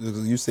 niggas.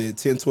 You said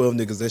 10, 12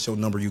 niggas. That's your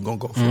number. You gonna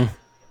go for?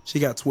 She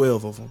got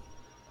 12 of them.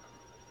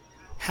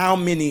 How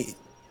many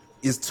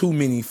is too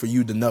many for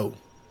you to know?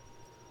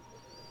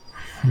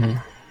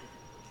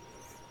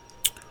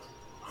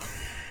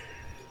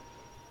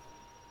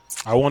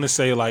 I want to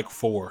say like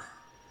 4.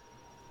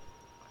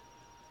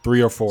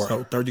 3 or 4.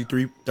 So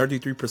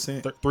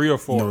 33%. 3 or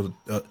 4.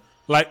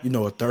 Like, you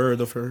know, a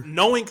third of her.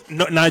 Knowing,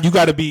 now I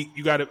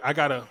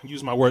gotta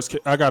use my words.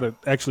 I gotta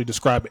actually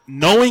describe it.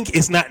 Knowing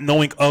is not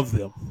knowing of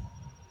them.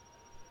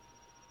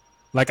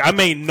 Like I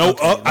may know,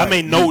 I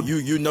may know.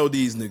 You know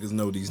these niggas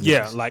know these niggas.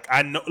 Yeah, like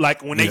I know,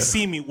 like when they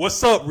see me,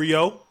 what's up,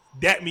 Rio?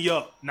 Dap me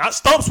up. Not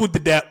stumps with the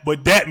dap,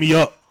 but dap me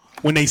up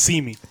when they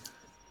see me.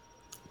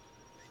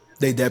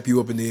 They dap you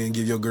up and then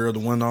give your girl the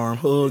one arm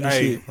hug and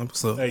shit.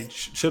 What's up? Hey,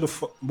 shut the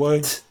fuck,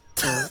 boy.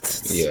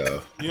 Yeah. You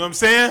know what I'm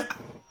saying?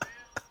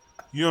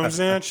 You know what I'm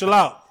saying? Chill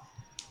out.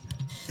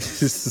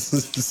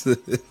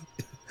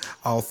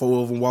 All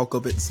 4 of them walk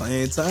up at the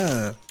same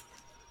time.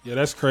 Yeah,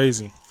 that's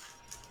crazy.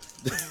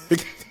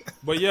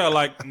 But yeah,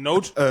 like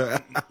no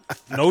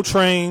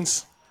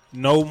trains,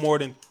 no more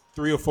than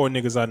 3 or 4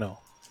 niggas I know.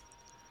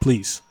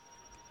 Please.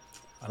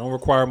 I don't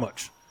require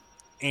much.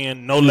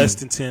 And no less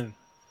than 10.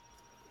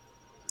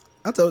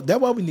 I thought that's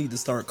why we need to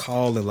start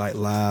calling like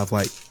live,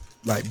 like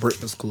like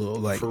Breakfast Club,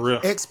 like For real.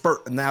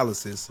 expert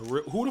analysis.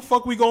 Who the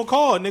fuck we gonna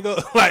call,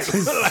 nigga? like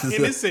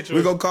in this situation,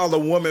 We're gonna call a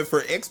woman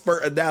for expert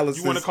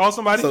analysis. You want to call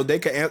somebody? so they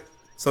can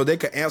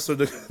answer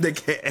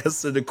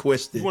the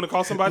question. You want to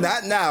call somebody?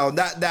 Not now,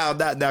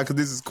 because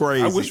this is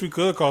crazy. I wish we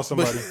could call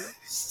somebody.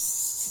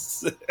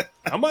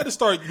 I'm about to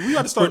start. We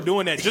got to start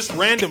doing that just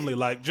randomly,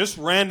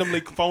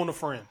 phone a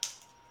friend.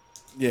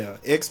 Yeah,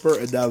 expert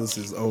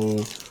analysis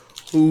on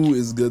who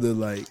is gonna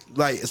like,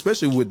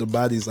 especially with the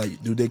bodies.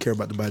 Like, do they care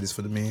about the bodies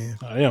for the man?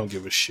 They don't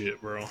give a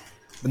shit, bro.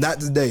 But not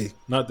today.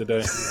 Not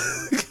today.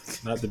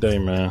 Not today,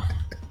 man.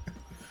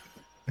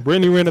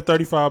 Brittany Renner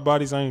 35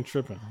 bodies. I ain't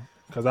tripping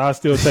because I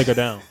still take her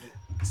down,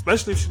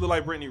 especially if she look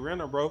like Brittany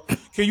Renner, bro.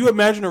 Can you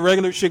imagine a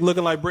regular chick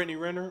looking like Brittany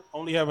Renner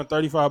only having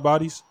 35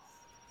 bodies?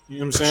 You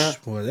know what I'm saying?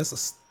 Boy, that's a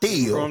steal.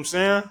 You know what I'm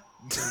saying?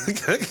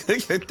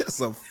 That's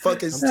a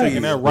fucking I'm steal.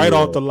 taking that right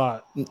off the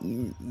lot.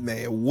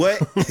 Man, what?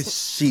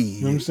 She.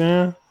 You know what I'm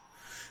saying?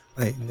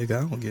 Hey, nigga,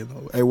 I don't get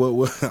no. Hey,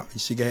 what?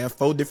 She can have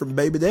 4 different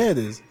baby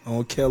daddies. I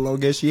don't care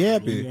long as she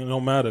happy. It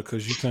don't matter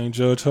because you can't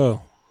judge her.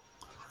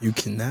 You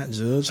cannot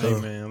judge Hey, her.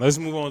 man, let's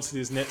move on to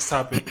this next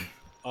topic.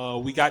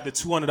 We got the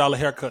 $200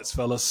 haircuts,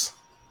 fellas.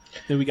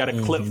 Then we got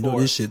a clip You know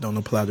for this shit don't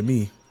apply to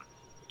me.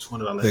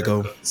 $200 There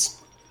go.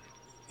 haircuts.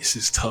 This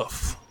is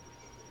tough.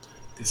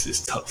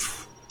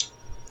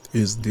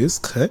 Is this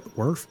cut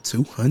worth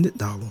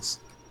 $200?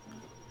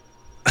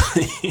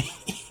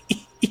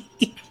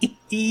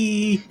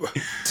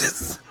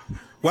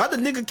 Why the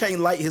nigga can't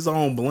light his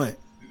own blunt?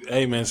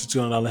 Hey, man, it's a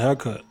 $200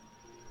 haircut.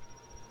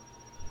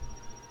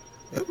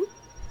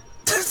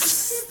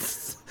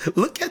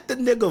 Look at the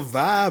nigga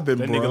vibing,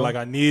 That bro. nigga like,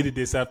 I needed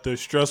this after a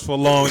stressful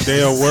long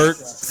day of work.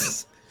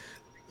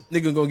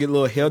 Nigga gonna get a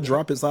little hair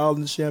droppings all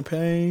in the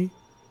champagne.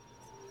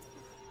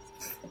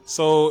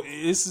 So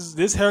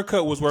this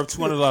haircut was worth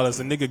 $200.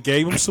 The nigga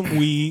gave him some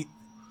weed.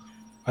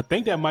 I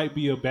think that might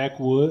be a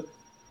backwood.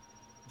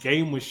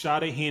 Gave him a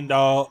shot of hen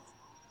dog.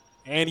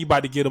 And he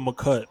about to get him a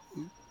cut.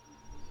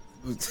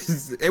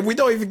 And we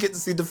don't even get to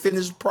see the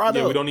finished product.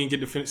 Yeah, we don't even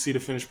get to see the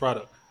finished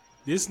product.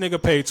 This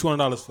nigga paid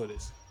 $200 for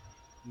this.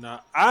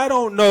 Now, I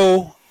don't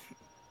know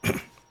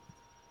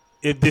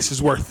if this is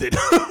worth it.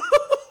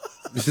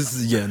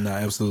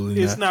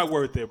 Absolutely It's not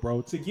worth it,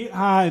 bro. To get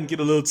high and get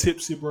a little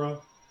tipsy, bro.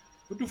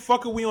 What the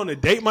fuck are we on a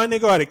date, my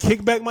nigga? Or at a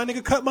kickback, my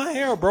nigga? Cut my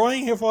hair, bro. I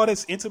ain't here for all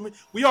this intimate.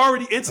 We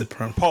already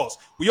intimate. Pause.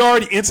 We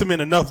already intimate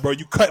enough, bro.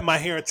 You cut my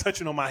hair and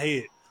touching on my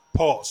head.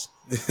 Pause.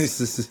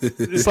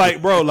 It's like,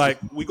 bro, like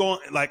we going,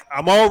 like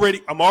I'm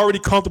already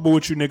comfortable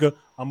with you, nigga.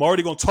 I'm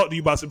already gonna talk to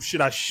you about some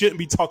shit I shouldn't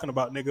be talking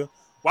about, nigga.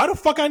 Why the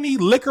fuck I need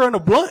liquor and a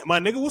blunt, my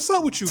nigga? What's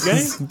up with you,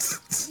 gang?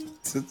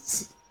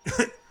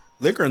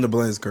 Liquor in the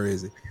blunt is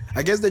crazy.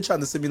 I guess they're trying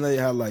to simulate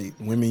how like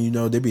women, you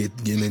know, they be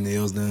getting their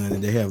nails done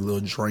and they have a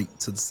little drink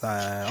to the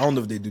side. I don't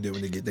know if they do that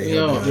when they get their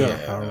hair done.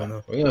 Yeah. I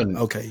don't know.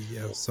 Okay,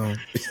 yeah. So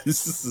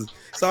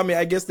I mean,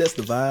 I guess that's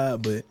the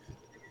vibe. But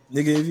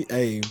nigga, if you,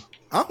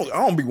 I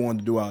don't be wanting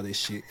to do all this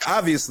shit.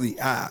 Obviously,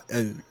 I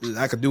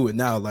could do it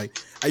now. Like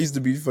I used to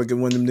be fucking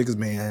one of them niggas,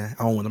 man.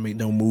 I don't want to make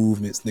no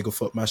movements. Nigga,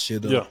 fuck my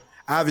shit up. Yeah.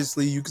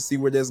 Obviously, you can see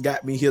where that's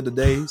got me here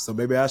today. So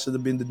maybe I should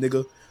have been the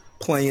nigga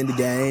playing the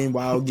game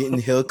while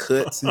getting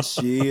haircuts and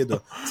shit,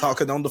 or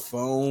talking on the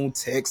phone,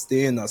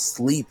 texting, or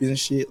sleep and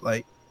shit.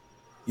 Like,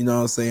 you know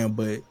what I'm saying?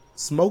 But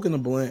smoking a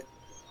blunt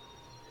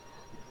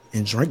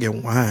and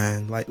drinking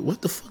wine, like,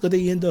 what the fuck are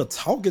they end up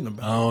talking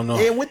about? I don't know.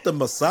 And with the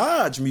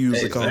massage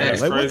music on,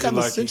 That's like, what crazy, kind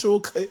of Lucky. sensual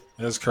cut?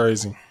 That's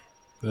crazy.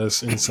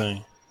 That's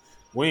insane.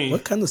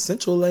 What kind of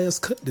sensual ass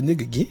cut the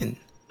nigga getting?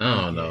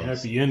 I don't know.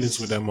 Happy endings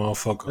with that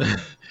motherfucker.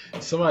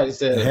 Somebody The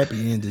said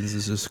happy endings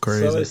is just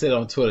crazy. Somebody said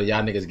on Twitter,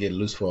 y'all niggas get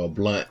loose for a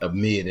blunt, a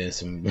mid, and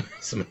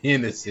some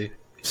Hennessy.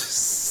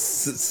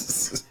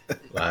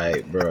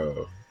 Like,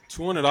 bro.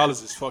 $200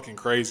 is fucking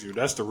crazy.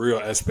 That's the real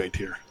aspect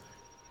here.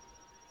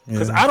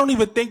 Because Yeah. I don't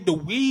even think the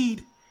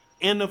weed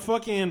and the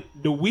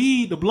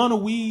blunt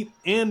of weed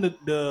and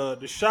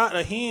the shot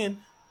of hen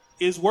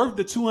is worth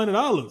the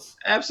 $200.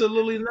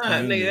 Absolutely not,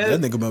 nigga. That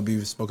nigga might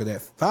be smoking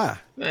that fire.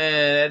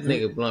 Man, that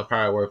nigga blunt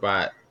probably worth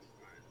about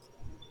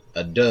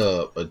a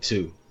dub or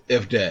two,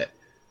 if that.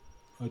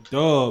 A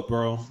dub,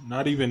 bro.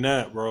 Not even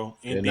that, bro.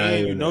 And Yeah, not then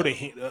you even know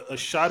that. a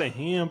shot of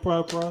hen,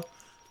 bro.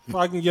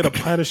 I can get a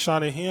pint of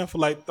shot of hen for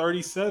like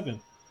 $37.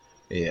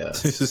 Yeah, that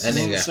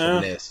nigga got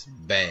saying?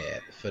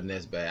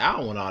 finesse bad. I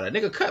don't want all that.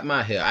 Nigga, cut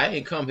my hair. I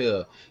ain't come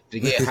here to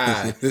get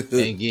high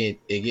and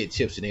get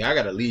tipsy. Nigga, I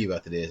gotta leave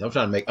after this. I'm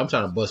trying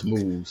to bust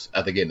moves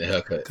after getting a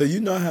haircut. Cause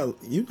you know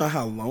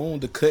how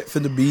long the cut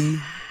finna be.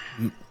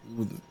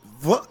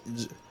 What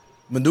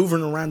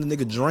maneuvering around the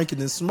nigga drinking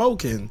and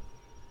smoking,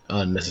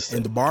 Unnecessary.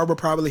 and the barber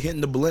probably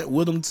hitting the blunt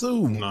with him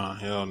too. Nah,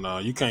 hell no.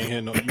 You can't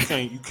hit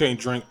you can't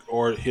drink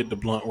or hit the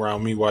blunt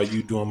around me while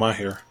you doing my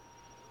hair.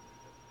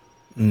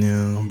 I'm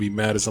Yeah, gonna be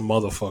mad as a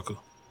motherfucker.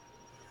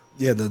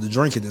 yeah. The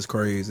drinking is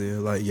crazy.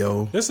 Like,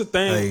 yo, That's the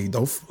thing. hey,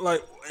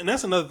 Like, and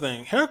that's another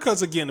thing.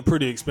 Haircuts are getting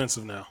pretty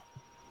expensive now.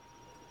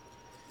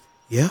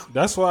 yeah.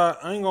 That's why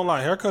I ain't gonna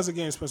lie. Haircuts are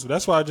getting expensive.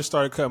 That's why I just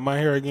started cutting my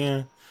hair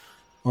again.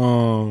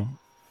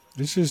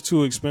 This is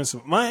too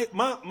expensive. My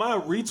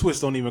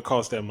retwist don't even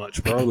cost that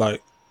much, bro.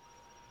 Like,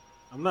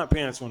 I'm not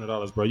paying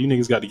 $200, bro. You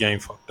niggas got the game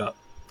fucked up.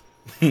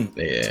 Yeah.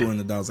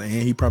 $200, and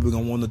he probably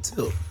gonna want to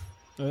tip.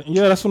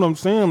 Yeah, that's what I'm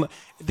saying. Like,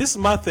 this is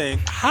my thing.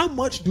 How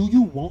much do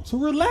you want to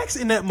relax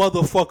in that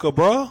motherfucker,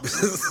 bro?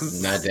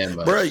 Not that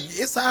much. Bro,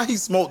 it's how he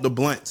smoked the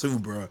blunt too,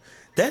 bro.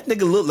 That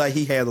nigga looked like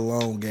he had a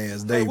long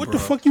ass day, What bro.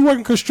 the fuck you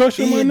working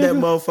construction, He my and that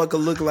nigga?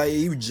 motherfucker look like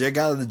he just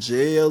got out of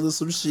jail or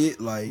some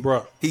shit. Like,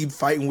 Bruh. he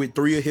fighting with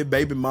 3 of his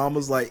baby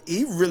mamas. Like,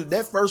 he really,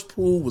 that first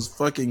pool was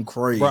fucking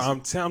crazy. Bro,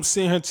 I'm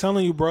sitting here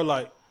telling you, bro,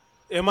 like,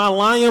 am I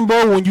lying,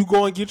 bro? When you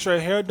go and get your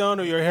hair done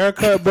or your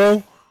haircut,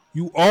 bro,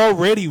 you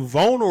already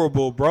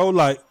vulnerable, bro.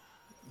 Like,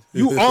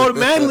 you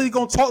automatically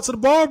gonna talk to the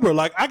barber.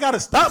 Like, I gotta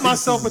stop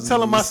myself from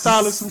telling my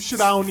stylist some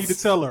shit I don't need to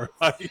tell her.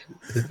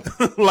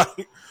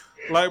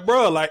 Like,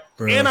 bro, like,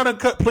 Bruh. and I done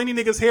cut plenty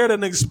niggas' hair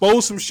that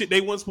exposed some shit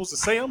they weren't supposed to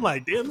say. I'm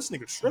like, damn, this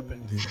nigga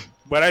tripping.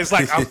 But it's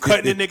like, I'm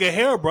cutting the nigga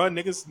hair, bro.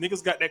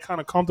 Niggas got that kind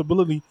of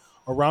comfortability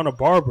around a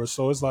barber.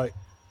 So it's like,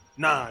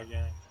 nah,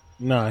 gang.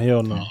 Nah,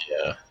 hell no.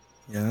 Yeah.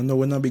 Yeah, I know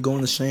when I be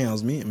going to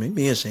Shams. Me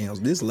and Shams,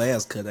 this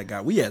last cut I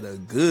got, we had a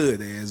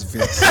good ass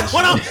video. That's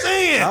what I'm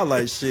saying. I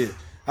like shit.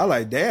 I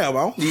like, damn, I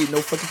don't need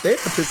no fucking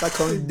therapist. I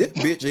come this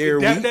bitch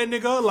every That week. that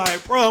nigga up,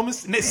 like, bro, I'm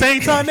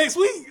same time next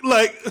week.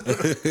 Like, you know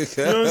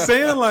what I'm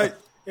saying? Like,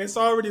 it's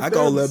already I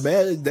done. go let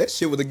bad. That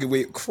shit would have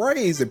went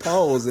crazy.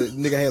 Pause. That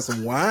nigga had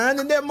some wine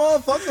in that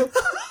motherfucker.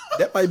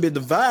 That might be the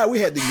vibe. We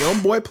had the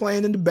young boy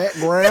playing in the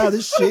background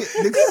and shit.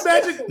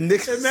 Nigga,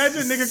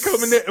 Imagine nigga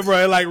coming in,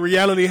 bro, like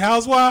Reality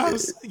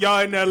Housewives.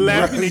 Y'all in there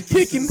laughing and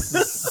kicking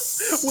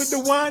with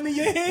the wine in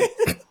your hand.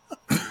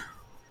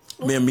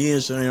 Man, me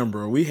and Sham,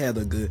 bro, we had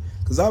a good,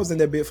 cause I was in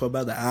that bit for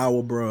about an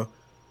hour, bro.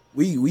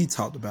 We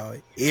talked about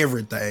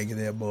everything in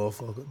that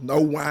motherfucker.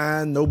 No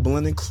wine, no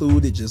blunt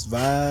included, just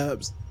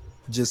vibes,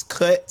 just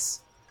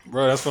cuts.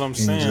 Bro, that's what I'm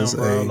saying, just,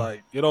 bro. hey.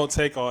 Like, it don't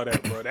take all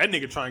that, bro. That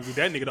nigga trying to get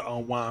that nigga to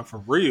unwind for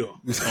real.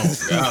 Oh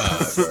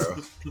God,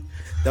 bro.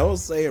 Don't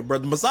say it, bro.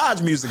 The massage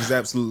music is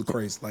absolutely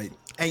crazy. Like,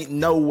 ain't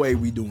no way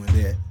we doing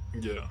that.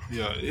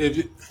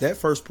 Yeah. That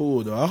first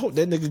pool, though, I hope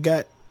that nigga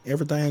got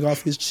everything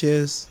off his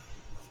chest.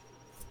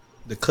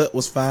 The cut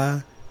was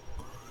fire.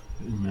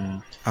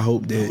 Man. I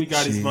hope that We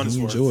got his shit, money's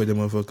he worth. enjoyed that The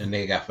motherfucker.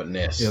 nigga got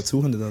finesse. Yeah,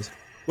 $200.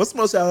 What's the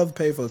most y'all ever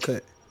paid for a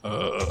cut?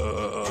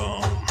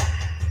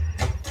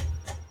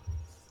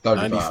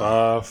 35.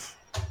 95.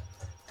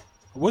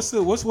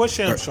 What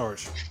Shams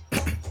charge?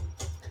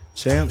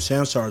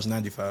 Shams charged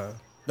 95.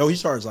 No, he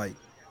charged like,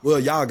 well,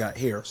 y'all got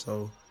hair,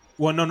 so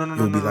Well, no. it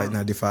would be like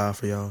 95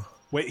 for y'all.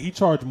 Wait, he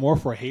charged more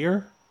for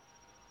hair?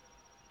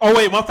 Oh,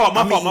 wait, my fault.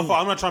 I'm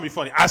not trying to be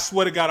funny. I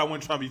swear to God, I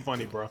wasn't trying to be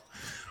funny, bro.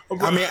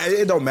 I mean,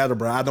 it don't matter,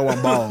 bro. I know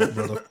I'm bald,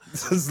 brother.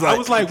 It's I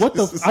was like, what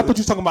the? I thought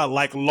you was talking about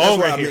like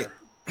longer what I hair.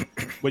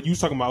 But you was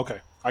talking about, okay,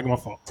 I get my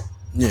fault.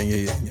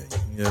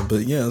 Yeah.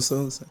 But yeah,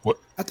 so What?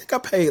 I think I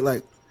paid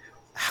like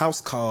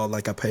house call,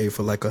 like I paid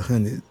for like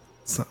 100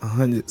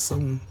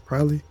 something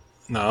probably,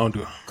 No, I don't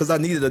do it. because I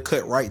needed a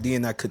cut right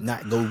then. I could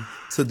not go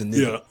to the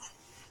nigga. Yeah.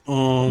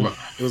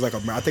 It was like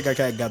I think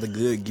I got a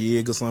good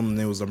gig or something.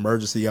 It was an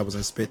emergency. I was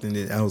inspecting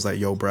it. I was like,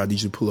 yo, bro, I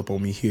need you to pull up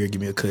on me here. Give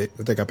me a cut.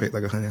 I think I paid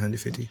like 100,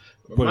 150.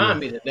 Remind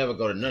me to never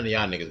go to none of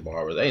y'all niggas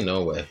barbers. Ain't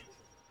no way.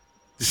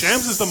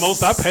 Shams is the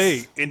most I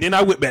paid, and then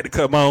I went back to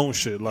cut my own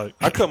shit. Like,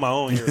 I cut my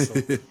own hair.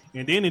 So.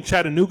 And then in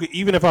Chattanooga,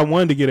 even if I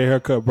wanted to get a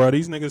haircut, bro,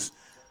 these niggas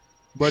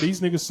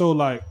so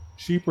like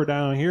cheaper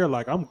down here.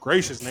 Like, I'm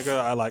gracious, nigga.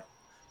 I like,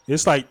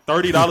 it's like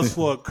 $30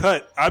 for a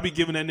cut. I be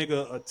giving that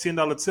nigga a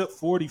 $10 tip,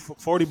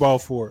 40 ball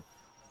for it,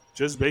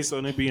 just based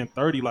on it being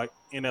 30. Like,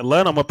 in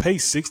Atlanta, I'm gonna pay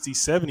 60,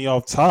 70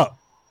 off top.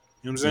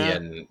 You know what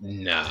I'm saying?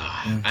 Yeah,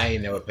 nah. I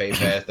ain't never paid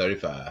past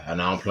 35,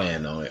 and I don't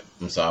plan on it.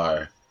 I'm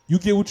sorry. You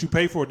get what you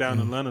pay for down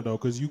in Atlanta, though,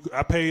 because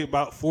I paid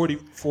about 40,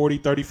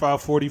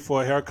 35, 40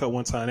 for a haircut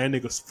one time. That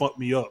nigga fucked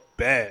me up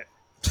bad.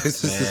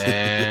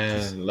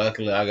 And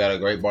luckily, I got a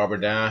great barber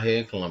down here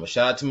in Columbus.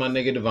 Shout out to my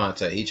nigga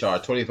Devontae. He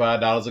charged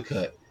 $25 a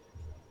cut,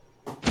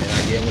 and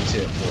I gave him a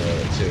tip for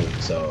it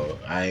too. So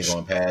I ain't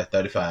going past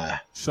 35.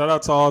 Shout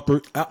out to all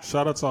three.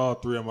 Shout out to all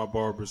three of my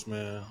barbers,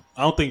 man.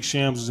 I don't think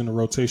Shams is in the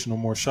rotation no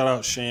more. Shout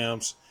out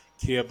Shams,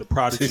 Kev the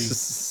Prodigy,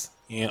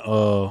 and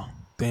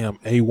damn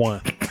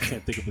A1. I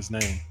can't think of his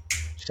name.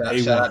 Shout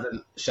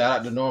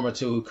out to Norma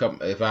too. Who come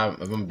if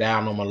I'm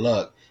down on my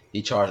luck,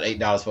 he charged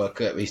 $8 for a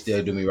cut, but he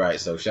still do me right.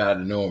 So shout out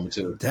to Norma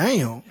too.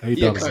 Damn,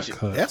 $8 a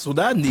cut. that's what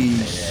I need.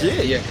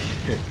 Shit, Yeah.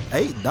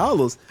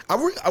 $8.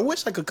 I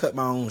wish I could cut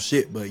my own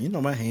shit, but you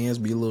know my hands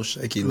be a little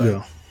shaky. Like,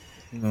 Yeah.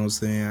 you know what I'm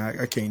saying?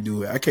 I can't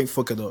do it. I can't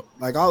fuck it up.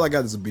 Like, all I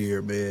got is a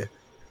beard, man.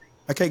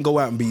 I can't go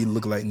out and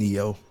look like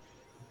Neo.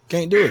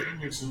 Can't do it.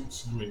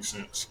 Makes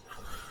sense.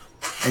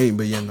 Hey,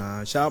 but yeah,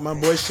 nah. Shout out my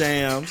boy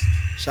Shams.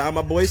 Shout out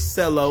my boy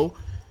Cello.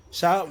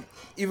 Shout out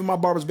even my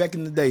barbers back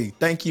in the day.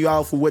 Thank you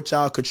all for what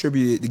y'all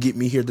contributed to get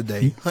me here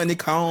today.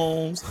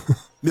 Honeycombs,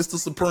 Mr.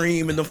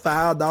 Supreme, and the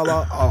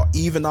 $5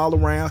 even all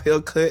around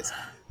haircuts.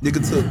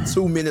 Nigga took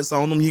 2 minutes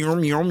on them.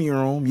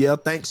 Yeah,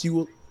 thanks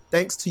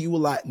to you a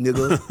lot,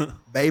 nigga.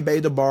 Bebe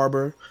the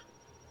barber.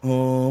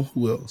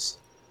 Who else?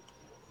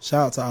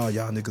 Shout out to all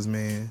y'all niggas,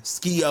 man.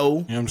 Skio. You know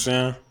what I'm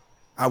saying?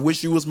 I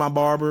wish you was my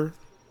barber,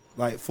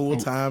 like full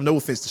time. No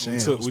offense to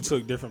Shams. We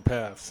took different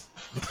paths.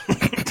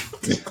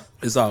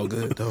 It's all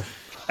good though.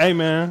 Hey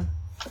man,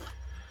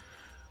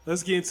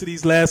 let's get into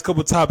these last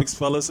couple topics,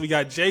 fellas. We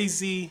got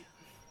Jay-Z.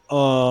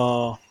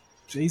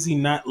 Jay-Z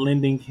not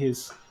lending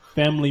his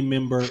family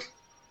member,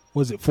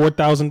 was it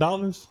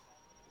 $4,000?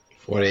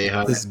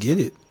 4,800. Let's get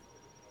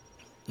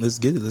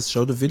it. Let's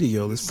show the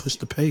video. Let's push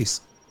the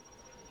pace.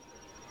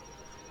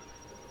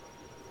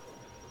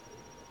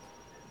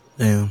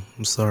 Damn,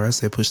 I'm sorry. I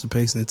said push the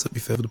pace, and it took me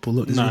forever to pull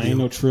up this Nah, video. ain't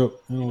no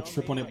trip. Ain't no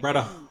trip on it,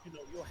 brother.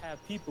 You'll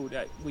have people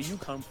that where you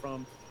come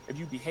from, if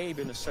you behave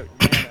in a certain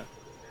manner,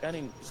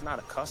 it's not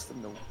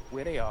accustomed to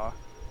where they are,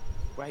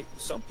 right?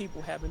 Some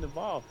people haven't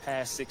evolved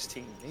past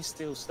 16. They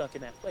still stuck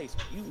in that place.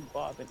 You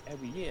evolving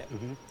every year.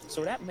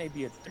 So that may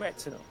be a threat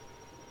to them.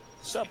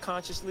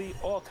 Subconsciously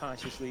or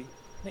consciously,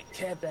 make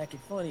Kev acting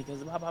funny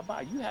because blah, blah, blah.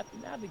 You have to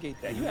navigate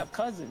that. You have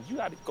cousins. You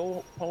got to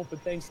go home for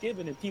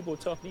Thanksgiving and people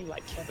talking to you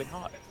like Kevin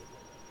Hart.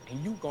 And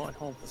you going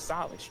home for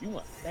solace. You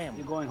want family.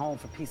 You're going home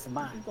for peace of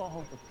mind. You're going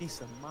home for peace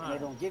of mind. They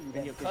don't give you that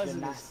and your because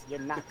cousins, you're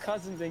not. the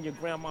cousins in your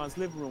grandma's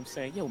living room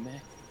saying, "Yo, man,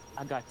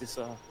 I got this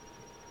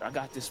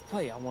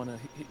play. I wanna,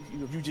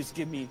 you just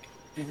give me,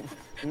 you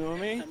know what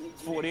I mean?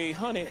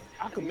 4,800.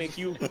 I could make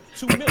you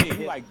 2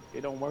 million. You like,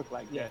 it don't work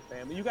like that,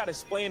 fam. You got to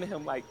explain to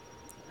him like,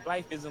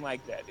 life isn't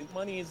like that.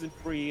 Money isn't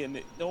free, and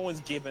no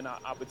one's giving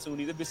out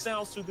opportunities. If it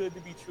sounds too good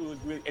to be true,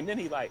 it's really. And then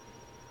he like,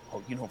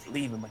 oh, you don't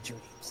believe in my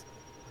dreams.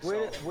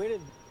 Where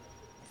did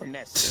from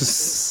that,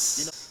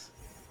 you know.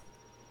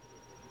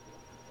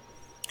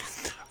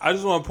 I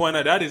just want to point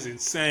out that is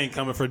insane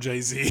coming from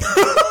Jay-Z.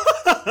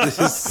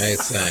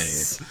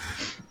 Insane.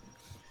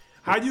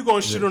 How you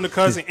gonna shit on the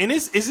cousin? And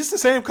is this the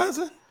same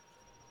cousin?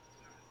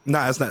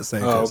 Nah, it's not the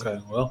same. Oh, cousin.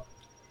 okay. Well,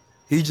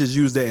 he just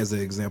used that as an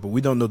example.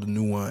 We don't know the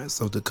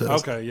nuance of the cousin.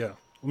 okay, yeah.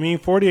 I mean,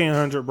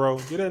 4,800, bro.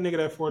 Get that nigga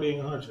that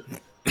 4,800.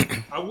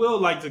 I will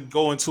like to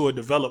go into a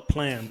developed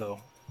plan though.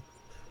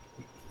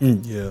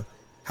 Yeah.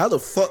 How the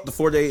fuck the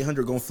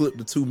 4,800 gonna flip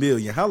to 2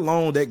 million? How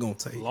long that gonna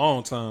take?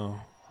 Long time.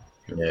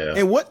 Yeah.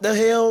 And what the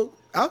hell?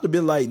 I would have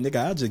been like, nigga,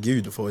 I'll just give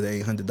you the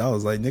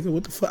 $4,800. Like, nigga,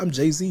 what the fuck? I'm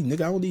Jay-Z, nigga.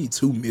 I don't need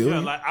 2 million. Yeah,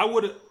 like I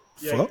would have.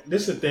 Yeah, Fuck.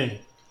 this is the thing.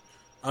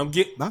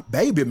 My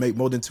baby make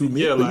more than 2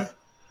 million. Yeah, like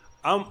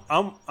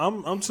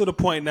I'm to the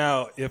point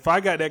now. If I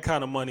got that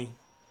kind of money,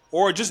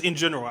 or just in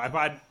general, if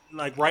I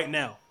like right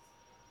now,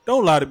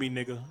 don't lie to me,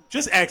 nigga.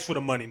 Just ask for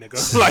the money,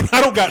 nigga. Like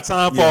I don't got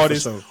time for all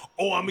this. Sure.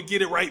 Oh, I'm gonna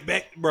get it right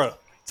back, bro.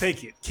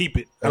 Take it, keep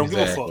it. I don't give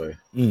a fuck.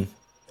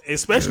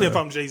 Especially if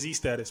I'm Jay-Z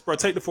status, bro.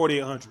 Take the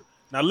 4,800.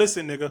 Now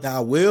listen, nigga. Now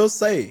I will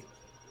say,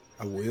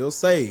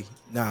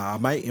 now I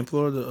might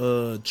employ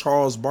the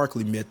Charles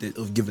Barkley method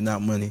of giving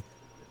out money.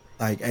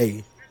 Like,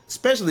 hey,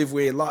 especially if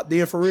we're locked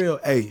in for real.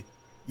 Hey,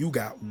 you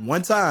got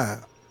one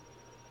time.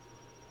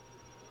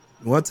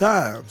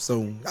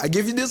 So I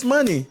give you this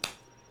money.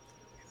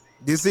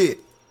 This it.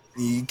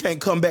 You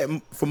can't come back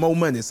for more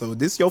money. So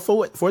this your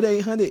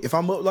 4,800. If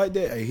I'm up like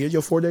that, hey, here's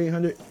your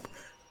 4,800.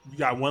 You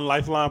got one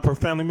lifeline per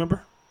family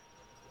member.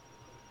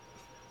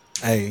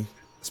 Hey,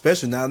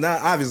 especially now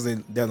obviously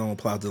that don't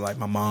apply to like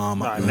my mom,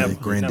 my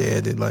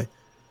granddad, and like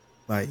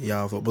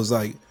y'all. But it's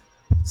like,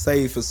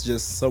 say if it's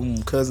just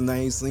some cousin I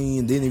ain't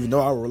seen, didn't even know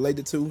I was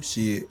related to.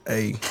 Shit,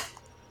 hey,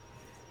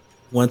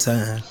 one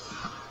time,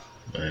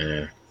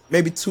 Man.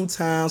 maybe 2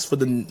 times for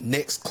the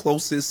next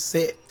closest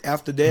set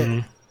after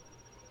that.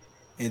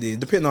 And then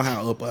depending on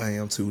how up I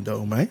am too,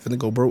 though, man, I ain't finna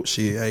go broke.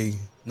 Shit, hey,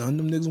 none of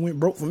them niggas went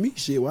broke for me.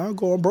 Shit, well, I'll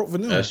go on broke for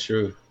them. That's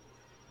true.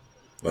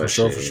 But For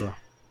sure.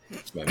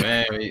 But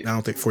man, I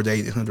don't think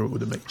 4,800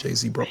 would have made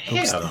Jay-Z broke.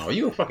 hell no,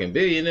 you a fucking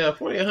billionaire.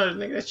 4,800,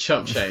 nigga, that's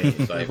chump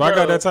change. Like, If I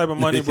got that type of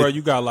money, bro,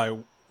 you got like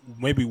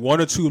maybe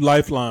 1 or 2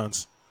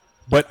 lifelines.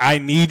 But I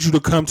need you to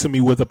come to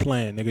me with a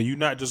plan, nigga. You're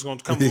not just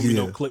gonna come with me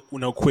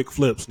with no quick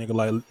flips, nigga.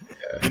 Like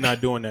you're not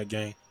doing that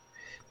game.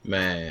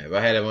 Man, if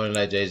I had that money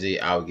like Jay-Z,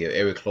 I would give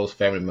every close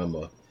family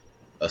member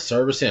a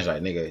service sense.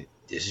 Like, nigga,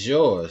 this is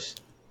yours.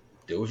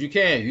 Do what you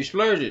can. You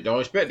splurge it. Don't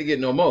expect to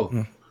get no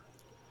more.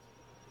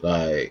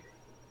 Like,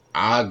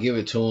 I'll give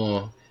it to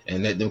them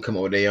and let them come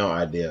up with their own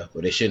idea,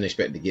 but they shouldn't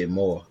expect to get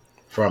more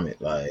from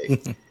it.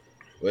 Like,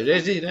 well,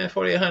 Jay-Z, that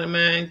 4,800,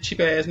 man, cheap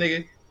ass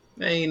nigga,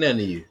 that ain't nothing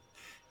to you.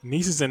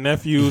 Nieces and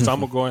nephews, I'm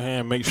gonna go ahead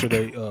and make sure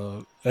they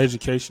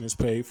education is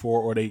paid for,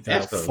 or they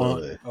got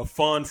a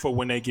fund for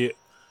when they get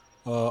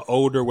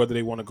older, whether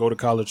they want to go to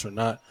college or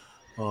not.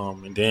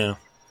 And then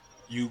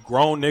you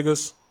grown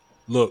niggas,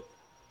 look,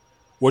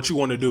 what you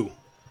want to do?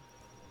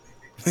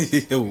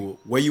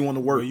 Where you want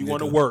to work? Where you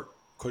want to work?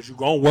 Cause you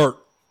gonna work.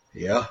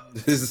 Yeah,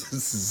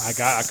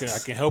 I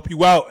can help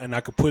you out, and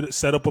I could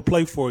set up a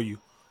play for you.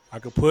 I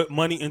could put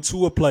money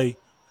into a play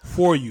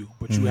for you,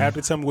 but you have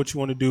to tell me what you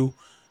want to do.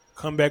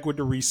 Come back with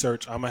the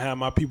research. I'm gonna have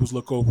my peoples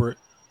look over it.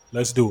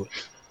 Let's do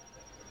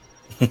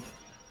it.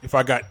 If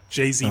I got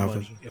Jay-Z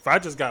money, if I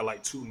just got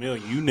like 2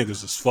 million, you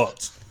niggas is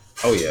fucked.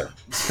 Oh yeah,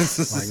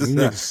 Like, you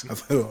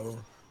niggas,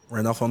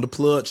 Ran off on the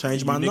plug,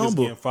 changed my niggas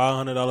number. getting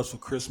 $500 for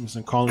Christmas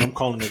and I'm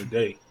calling it a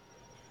day.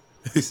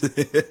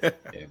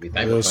 Yeah, be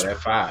thankful for that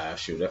 5.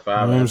 Shoot, that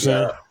 5. You know what I'm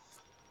saying?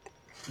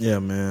 Yeah,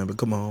 man, but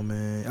come on,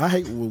 man. I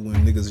hate when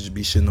niggas just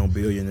be shitting on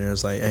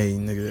billionaires. Like, hey,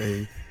 nigga,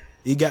 hey,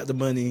 he got the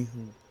money.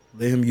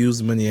 Let him use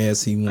the money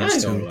as he I wants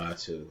ain't to. gonna lie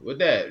to with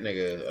that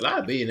nigga. A lot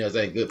of billionaires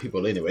ain't good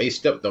people anyway. They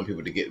stepped on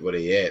people to get where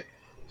they at.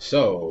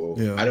 So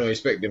Yeah. I don't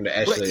expect them to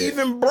But actually.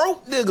 even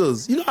broke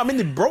niggas, you know how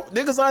many broke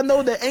niggas I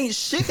know that ain't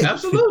shit.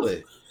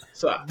 Absolutely.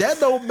 So That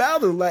don't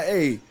matter. Like,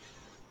 hey,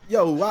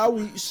 yo, why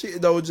we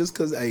shit though? Just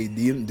cause, hey,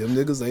 them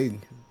niggas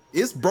ain't.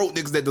 It's broke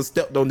niggas that done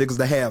stepped on niggas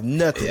that have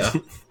nothing. yeah.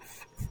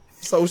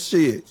 So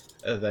shit.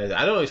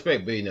 I don't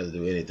expect billionaires to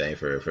do anything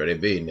for their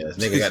billionaires.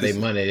 Nigga got their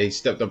money. They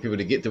stepped on people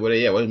to get to where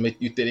they at. What make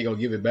you think they gonna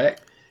give it back?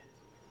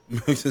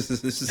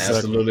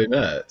 Absolutely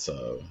not.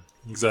 So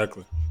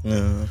Exactly.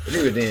 Yeah. but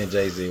even then,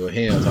 Jay-Z with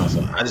him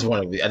also. I just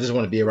want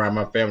to be around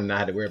my family and not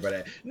have to worry about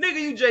that.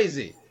 Nigga, you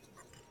Jay-Z.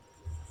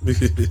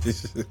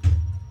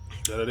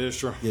 That is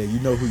true. Yeah, you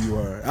know who you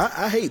are.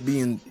 I hate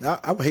being.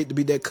 I would hate to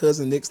be that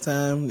cousin next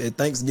time at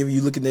Thanksgiving.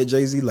 You looking at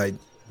Jay-Z like,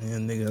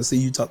 man, nigga, I see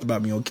you talked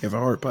about me on Kevin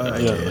Hart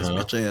podcast,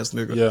 bitch ass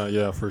nigga.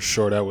 Yeah, for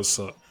sure. That would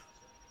suck.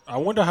 I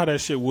wonder how that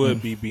shit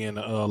would be being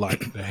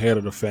like the head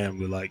of the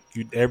family. Like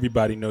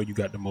everybody know you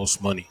got the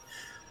most money.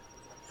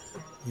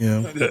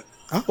 Yeah.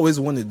 I always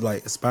wanted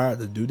like aspire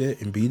to do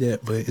that and be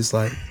that, but it's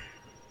like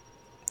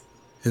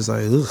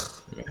ugh.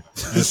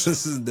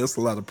 That's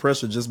a lot of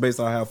pressure just based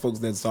on how folks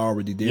that's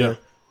already there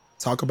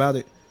talk about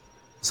it.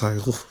 It's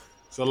like ugh.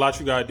 It's a lot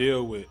you gotta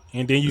deal with,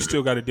 and then you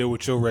still got to deal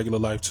with your regular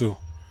life too.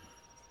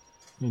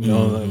 You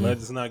know,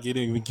 let's not get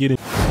in.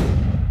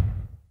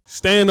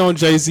 Staying on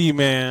Jay-Z,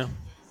 man.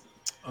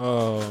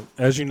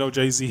 As you know,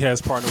 Jay-Z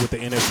has partnered with the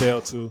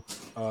NFL to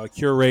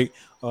curate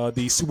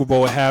the Super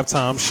Bowl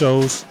halftime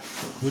shows,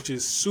 which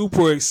is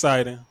super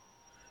exciting.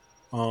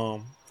 We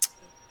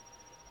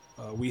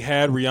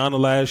had Rihanna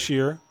last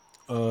year.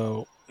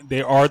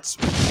 There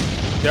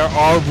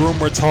are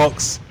rumor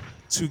talks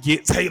to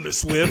get Taylor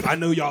Swift. I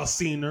know y'all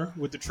seen her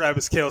with the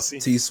Travis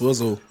Kelce.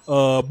 T-Swizzle.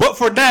 But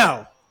for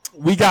now,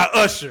 we got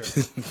Usher.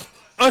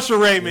 Usher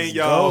Raymond,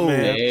 y'all, go.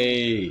 man.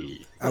 Hey.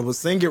 I was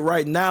singing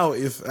right now.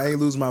 If I ain't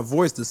lose my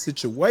voice, the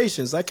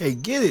situations I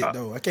can't get it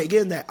though. I can't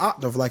get in that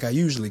octave like I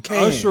usually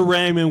can. Usher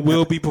Raymond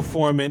will be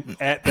performing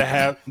at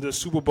the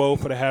Super Bowl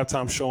for the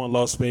halftime show in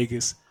Las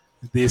Vegas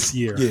this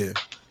year. Yeah.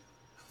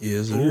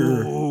 Yes,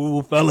 sir.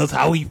 Ooh, fellas,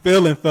 how we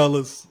feeling,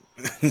 fellas?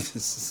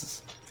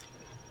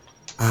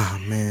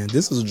 Man,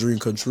 this was a dream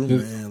come true,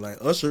 man. Like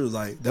Usher,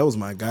 like that was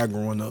my guy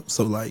growing up.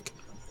 So like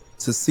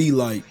to see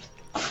like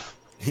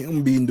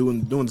him being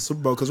doing the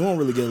Super Bowl, because we don't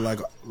really get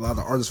like a lot of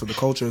artists for the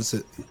culture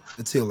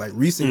until like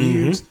recent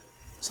years.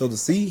 So to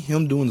see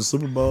him doing the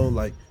Super Bowl,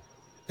 like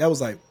that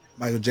was like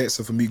Michael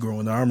Jackson for me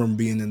growing up. I remember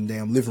being in the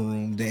damn living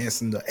room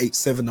dancing the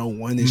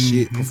 8701 and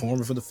shit,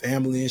 performing for the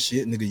family and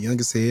shit. Nigga young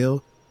as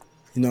hell.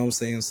 You know what I'm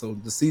saying? So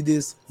to see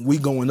this, we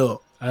going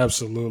up.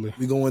 Absolutely.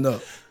 We going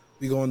up.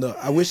 We going up.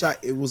 I wish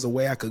it was a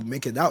way I could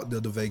make it out there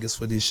to Vegas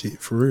for this shit,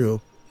 for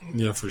real.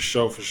 Yeah, for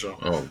sure.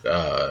 Oh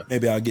God.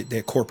 Maybe I'll get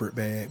that corporate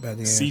bag by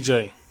then.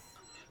 CJ.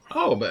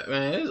 Oh, but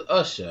man, it's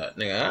Usher,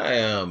 nigga. I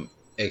am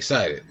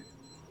excited.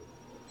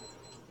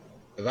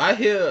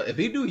 If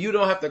he do, you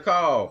don't have to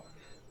call.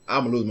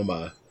 I'm gonna lose my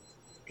mind.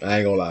 I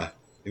ain't gonna lie.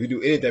 If you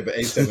do anything but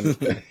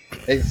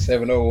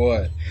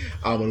 8701,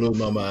 I'm gonna lose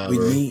my mind.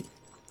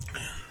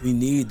 We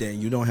need that.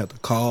 You don't have to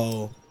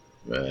call.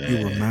 Man.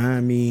 You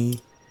remind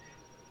me.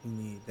 We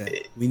need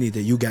that. We need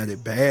that. You got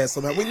it bad.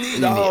 So now we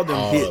need all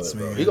them hits,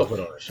 man. We gonna put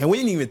on a show. And we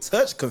didn't even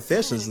touch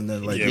Confessions and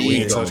nothing like that. we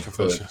ain't gonna touch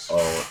Confessions. put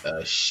on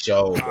a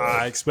show, bro.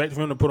 I expect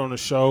him to put on a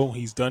show.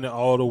 He's done it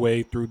all the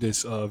way through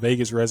this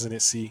Vegas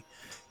residency,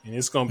 and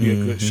it's gonna be a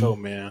good show,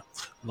 man.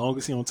 As long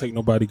as he don't take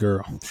nobody,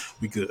 girl,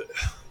 we good.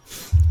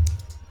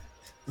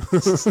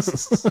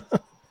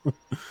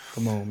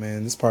 Come on,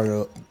 man. That's part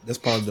of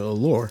the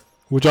allure.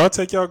 Would y'all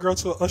take y'all girl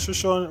to an Usher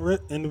show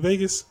in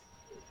Vegas?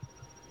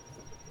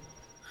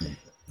 I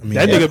mean,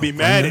 That nigga be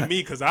mad at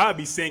me because I'd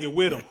be singing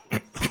with him.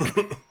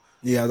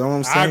 Yeah, that's what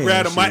I'm saying. I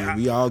grab him. Shit,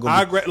 we all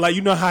gonna Like,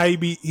 you know how he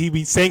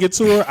be singing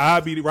to her.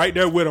 I'd be right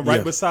there with him, right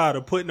Yeah. beside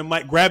her, putting the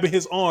mic, grabbing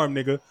his arm,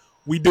 nigga.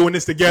 We doing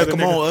this together.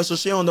 come nigga. on, Usher.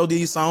 She don't know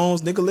these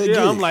songs, nigga. Let's get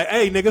Yeah, I'm it. like,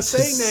 hey, nigga,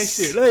 sing that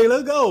shit. Hey,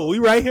 let's go. We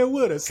right here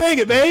with her. Sing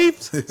it, babe.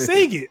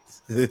 Sing it.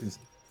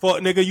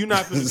 Fuck, nigga, you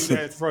not gonna do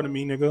that in front of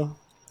me, nigga.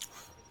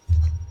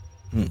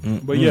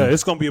 But yeah,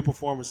 it's gonna be a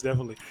performance,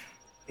 definitely.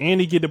 And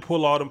he get to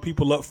pull all them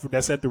people up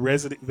that's at the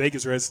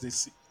Vegas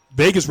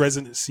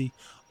residency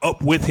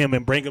up with him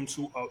and bring them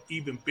to an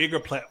even bigger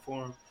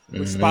platform,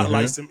 which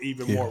spotlights them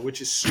even more, which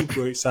is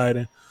super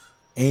exciting.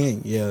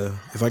 And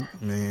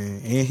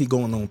and he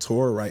going on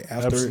tour right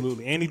after.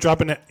 Absolutely, and he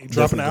dropping the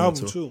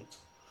album too.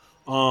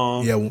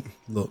 Yeah,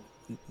 look.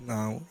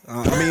 No,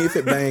 I mean if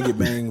it bang, it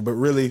bang. But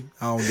really,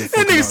 I don't give a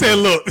fuck. That nigga about said,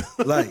 that.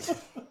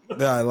 "Look,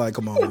 like,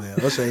 come on, man.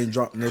 Usher ain't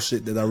dropped no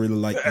shit that I really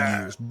like in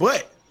years.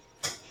 But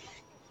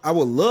I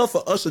would love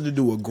for Usher to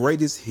do a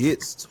greatest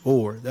hits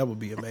tour. That would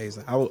be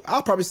amazing. I'll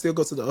probably still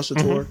go to the Usher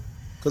tour,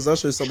 Because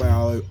Usher is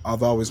somebody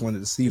I've always wanted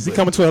to see. Is he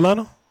coming to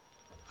Atlanta?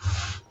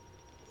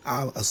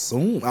 I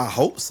assume. I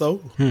hope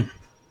so.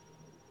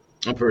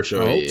 I'm pretty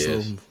sure he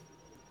is.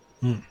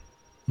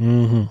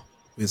 Mm-hmm.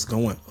 It's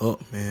going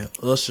up, man.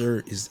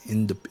 Usher is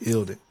in the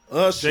building.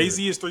 Usher.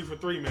 Jay-Z is 3 for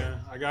 3,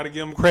 man. I got to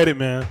give him credit,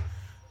 man.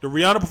 The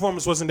Rihanna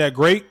performance wasn't that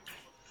great,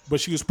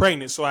 but she was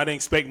pregnant, so I didn't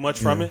expect much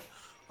from it.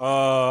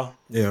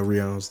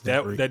 Rihanna's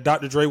great. That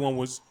Dr. Dre one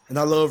was... And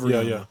I love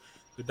Rihanna. Yeah.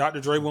 The Dr.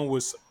 Dre one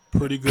was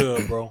pretty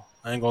good, bro.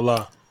 I ain't gonna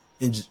lie.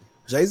 And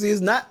Jay-Z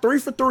is not 3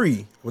 for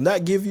 3. Will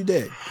not give you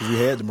that. Because we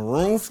had the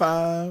Maroon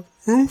 5.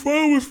 Maroon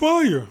 5 was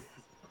fire.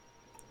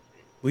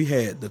 We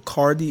had the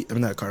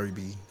not Cardi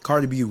B.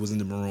 Cardi B was in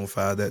the Maroon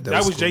 5. That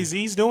was cool.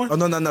 Jay-Z's doing? Oh,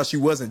 no. She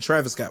wasn't.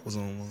 Travis Scott was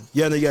on one.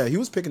 Yeah. He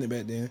was picking it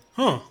back then.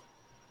 Huh.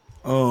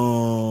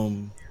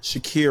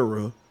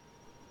 Shakira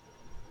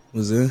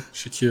was in.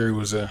 Shakira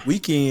was in.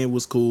 Weekend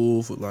was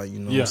cool for what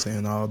I'm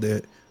saying, all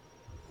that.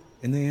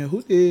 And then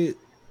who did?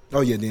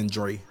 Oh, yeah, then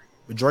Dre.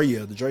 But Dre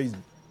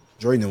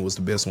was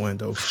the best one,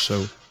 though, for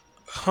sure.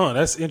 Huh,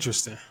 that's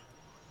interesting.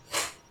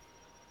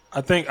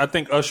 I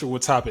think Usher will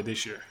top it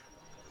this year.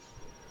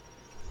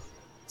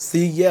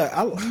 See, yeah,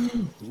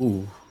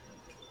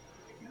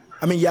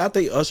 I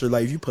think Usher,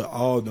 like, if you put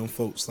all them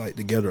folks like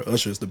together,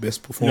 Usher is the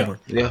best performer.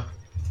 Yeah.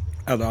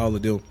 Out of all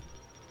of them.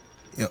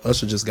 Yeah,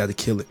 Usher just got to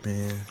kill it,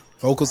 man.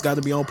 Vocals got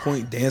to be on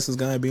point. Dancing's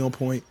got to be on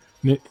point.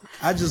 Yeah.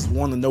 I just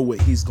want to know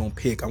what he's going to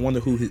pick. I wonder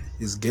who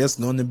his guest's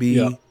going to be.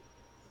 Yeah.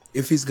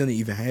 If he's going to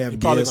even have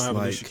probably guests. Probably going to have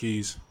Alicia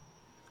Keys.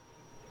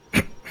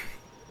 I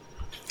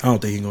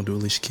don't think he's going to do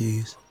Alicia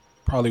Keys.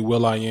 Probably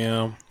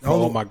Will.i.am.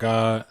 Oh, my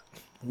God.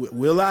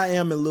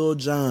 Will.i.am and Lil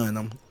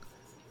Jon.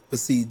 But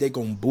see, they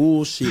going to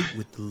bullshit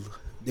with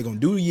they're going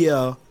to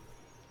do,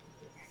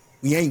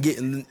 we ain't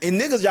getting, and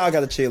niggas, y'all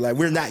got to chill. Like,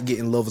 we're not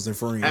getting Lovers and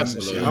Friends.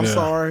 Absolutely. I'm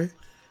sorry.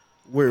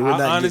 We're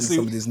not getting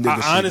some of this nigga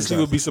shit. I honestly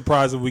would be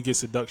surprised if we get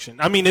Seduction.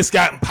 I mean, it's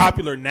gotten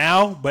popular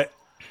now, but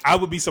I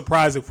would be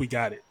surprised if we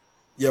got it.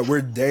 Yeah,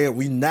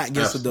 we not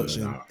getting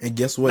Seduction. And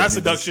guess what? Not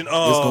Seduction. It's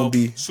going to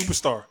be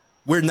Superstar.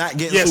 We're not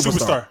getting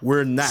Superstar.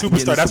 We're not Superstar.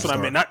 Getting That's Superstar. what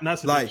I meant. Not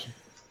Seduction. Like,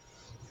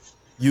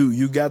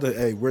 you got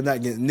to, we're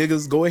not getting,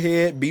 niggas, go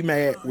ahead, be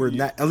mad. We're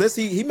not, unless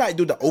he might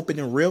do the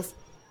opening riff.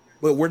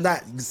 But we're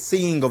not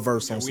seeing a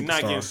verse on Superstar.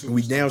 Not getting Superstar.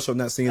 We damn sure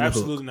not seeing the hook.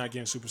 Absolutely not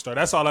getting Superstar.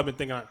 That's all I've been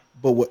thinking of.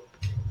 But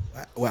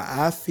what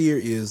I fear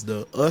is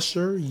the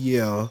Usher,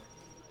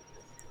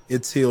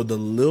 until the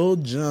Lil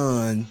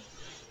Jon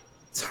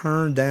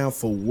turned down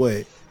for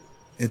what?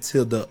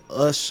 Until the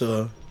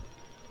Usher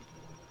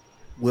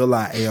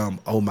Will.i.am,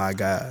 oh my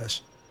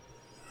gosh.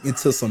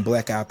 Into some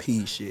Black Eyed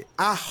Peas shit.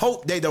 I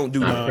hope they don't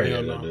do that. I pray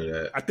they don't do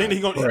that. I think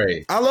he's going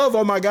to. I love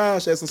Oh My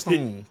Gosh as a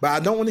song. But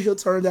I don't want to hear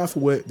Turn Down for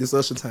What this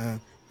Usher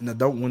time. And I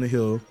don't want to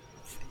hear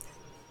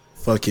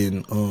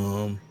fucking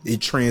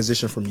it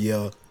transition from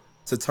to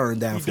Turn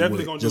Down for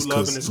What just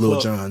because Lil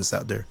Jon's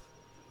out there.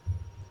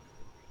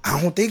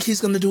 I don't think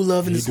he's gonna do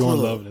Love in This Club.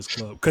 Love in This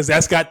Club because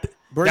that's got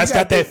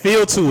that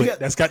feel to it.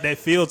 That's got that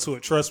feel to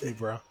it. Trust me,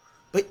 bro.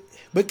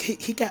 But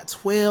he got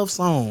 12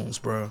 songs,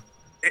 bro.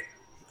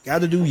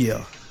 Got to do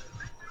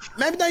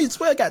Maybe not even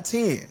 12. Got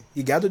 10.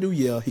 He got to do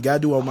He got to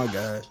do Oh My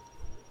Gosh.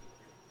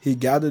 He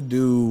got to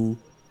do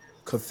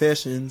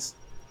Confessions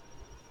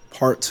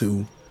Part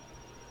 2.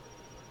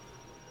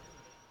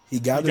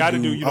 He got to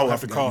do You Don't Have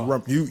to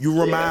Call.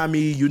 You remind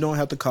me. You Don't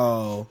Have to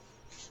Call.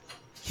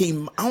 I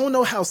don't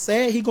know how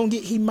sad he gonna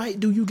get. He might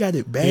do You Got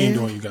It Bad. He ain't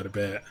doing You Got It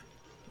Bad.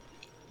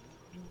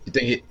 You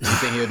think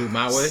he'll do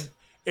My Way?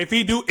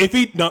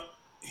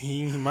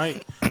 He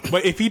might.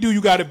 But if he do You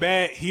Got It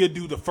Bad, he'll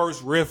do the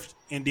first riff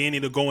and then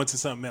it'll go into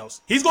something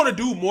else. He's gonna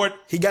do more.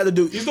 He got to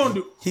do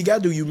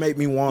You Make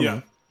Me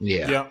Wanna.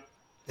 Yeah.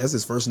 That's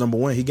his first number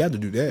one. He got to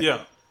do that.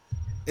 Yeah.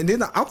 And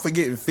then I'm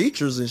forgetting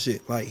features and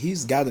shit. Like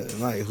he's got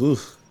to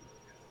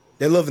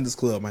They're Loving This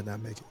Club might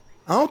not make it.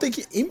 I don't think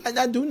he might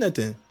not do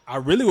nothing. I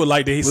really would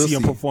like to see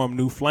him perform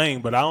New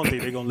Flame, but I don't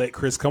think they're gonna let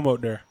Chris come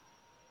up there.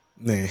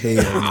 Man,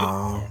 hell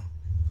no.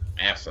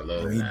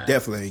 Absolutely. He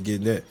definitely ain't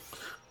getting that.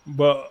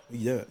 But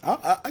yeah,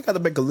 I gotta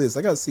make a list.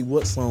 I gotta see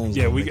what songs.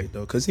 We get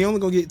though, because he only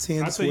gonna get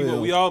 10. I tell you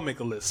what, we all make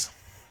a list.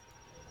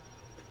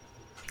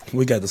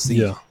 We got to see.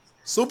 Yeah,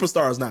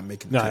 Superstar is not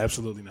making. No,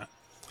 absolutely not.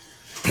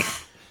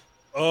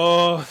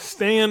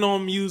 Staying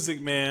on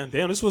music, man.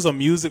 Damn, this was a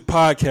music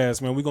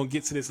podcast, man. We're gonna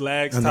get to this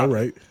lags. I know,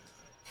 right?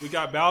 We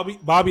got Bobby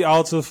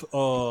Althoff,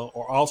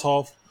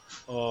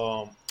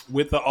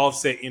 with the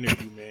Offset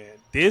interview, man.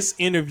 This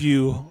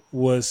interview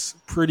was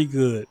pretty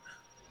good.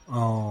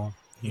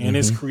 And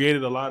it's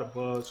created a lot of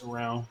buzz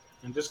around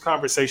and just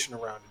conversation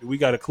around it. We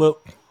got a clip?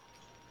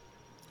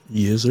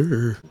 Yes,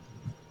 sir.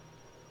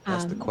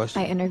 That's the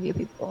question. I interview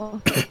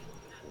people.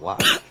 Why?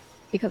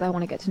 Because I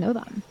want to get to know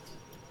them.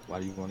 Why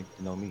do you want to get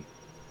to know me?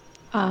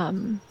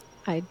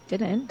 I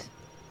didn't.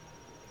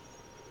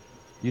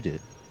 You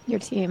did. Your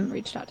team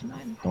reached out to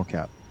mine. Don't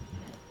cap.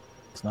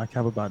 It's not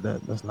cap about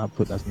that. That's not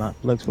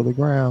flex for the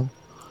ground.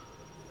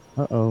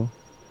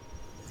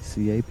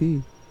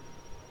 CAP.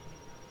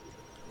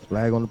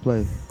 Flag on the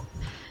play.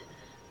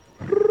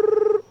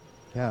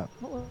 Cap.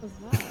 What was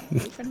that? Are you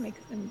trying to make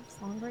a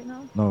song right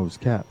now? No, it was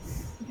Cap.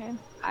 Okay.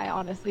 I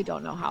honestly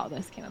don't know how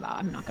this came about.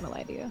 I'm not gonna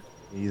lie to you.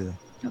 Me either.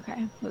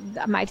 Okay.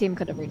 My team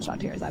could have reached out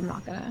to yours. I'm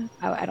not gonna.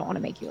 I don't want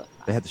to make you look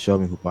bad. They had to show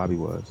me who Bobby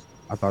was.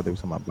 I thought they were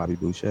talking about Bobby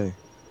Boucher.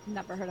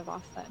 Never heard of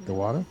Offset. The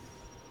water?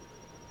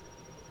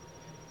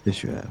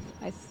 Yes, you have.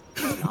 I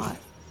still not.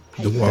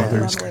 The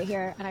water. On the way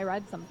here, and I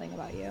read something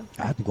about you.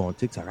 I had to go on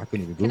TikTok. I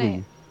couldn't even Google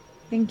you.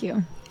 Thank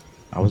you.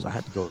 I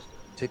had to go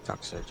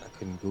TikTok search. I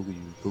couldn't Google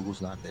you.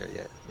 Google's not there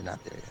yet. You're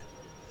not there yet.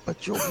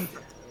 But you'll be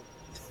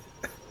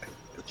there.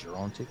 But you're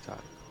on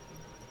TikTok.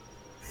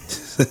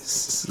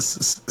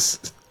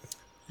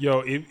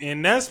 Yo,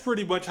 and that's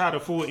pretty much how the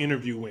full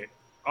interview went.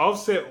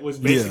 Offset was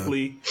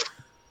basically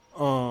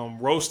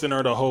roasting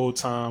her the whole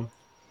time.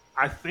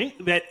 I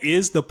think that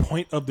is the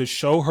point of the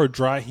show, her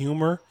dry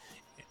humor.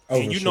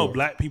 And you know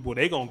black people,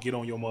 they gonna get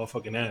on your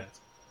motherfucking ass.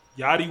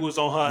 Yachty was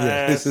on her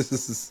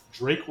ass.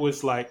 Drake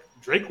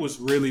was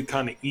really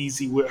kind of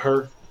easy with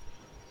her.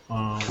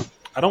 I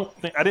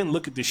didn't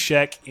look at the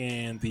Shaq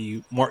and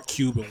the Mark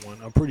Cuban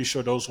one. I'm pretty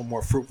sure those were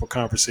more fruitful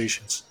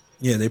conversations.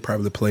 Yeah, they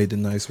probably played it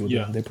nice with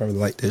them. They probably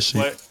like that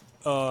shit.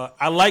 But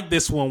I like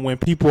this one when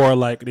people are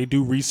like, they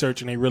do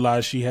research and they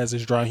realize she has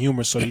this dry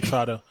humor, so they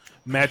try to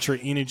match her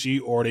energy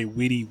or they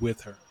witty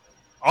with her.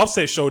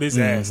 Offset showed his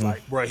ass,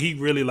 like, bro, he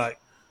really like.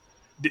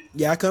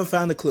 Yeah, I couldn't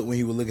find the clip when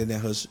he was looking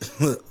at her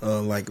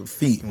like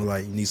feet and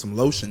like, you need some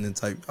lotion and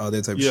all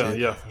that type of shit.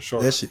 Yeah, for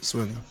sure. That shit's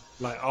funny.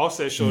 Like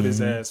Offset showed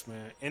his ass,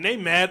 man. And they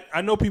mad.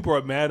 I know people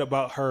are mad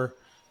about her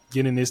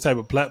getting this type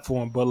of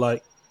platform, but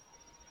like,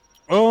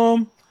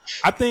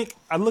 I think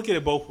I look at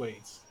it both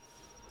ways.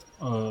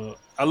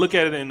 I look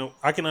at it and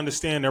I can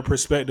understand their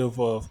perspective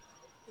of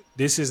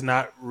this is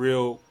not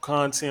real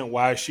content.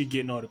 Why is she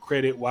getting all the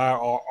credit? Why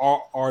are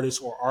our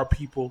artists or our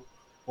people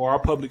or our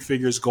public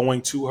figures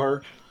going to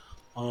her?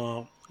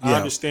 I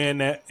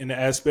understand that in the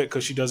aspect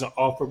because she doesn't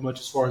offer much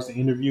as far as the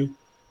interview.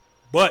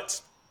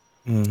 But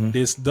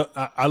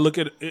I look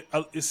at it,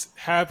 it's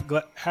half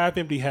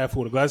empty, half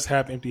full. The glass is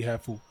half empty,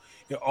 half full.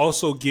 It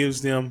also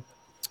gives them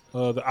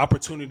the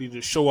opportunity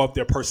to show off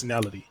their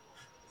personality.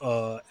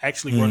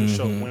 Actually run the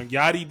show. When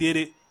Yachty did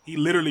it, he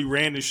literally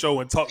ran the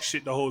show and talked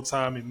shit the whole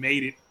time and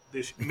made it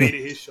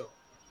his show.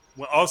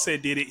 When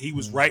Offset did it, he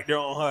was right there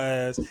on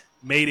her ass,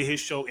 made it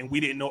his show, and we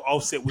didn't know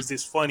Offset was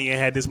this funny and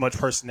had this much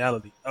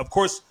personality. Of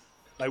course,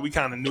 like we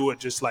kind of knew it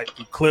just like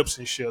through clips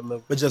and shit.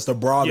 But just a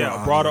broader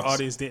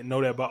audience didn't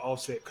know that about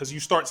Offset because you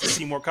start to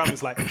see more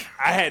comments like,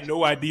 I had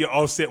no idea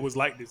Offset was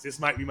like this. This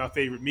might be my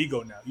favorite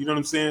Migo now. You know what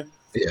I'm saying?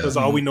 Because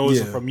all we know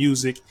is from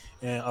music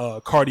and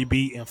Cardi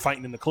B and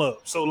fighting in the club.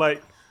 So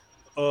like,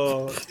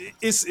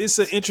 it's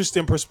an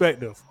interesting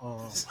perspective.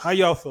 How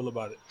y'all feel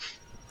about it?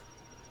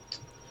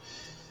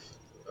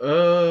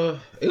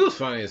 It was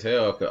funny as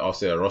hell because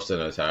Offset roasted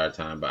the entire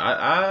time, but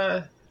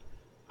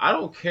I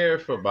don't care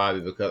for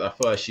Bobby because I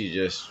feel like she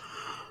just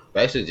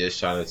basically just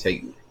trying to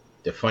take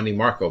the funny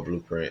Marco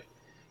blueprint,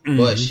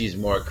 but she's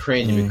more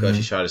cringe because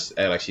she tries to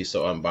act like she's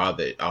so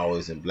unbothered,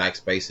 always in black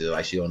spaces,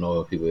 like she don't know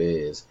who people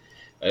is.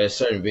 There's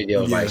certain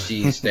videos like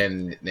she's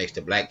standing next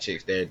to black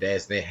chicks, they're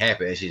dancing, they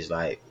happy, and she's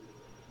like,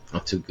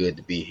 "I'm too good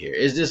to be here."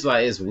 It's just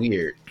like it's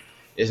weird.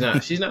 It's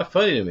not. She's not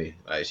funny to me.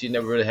 Like she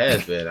never really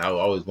has been. I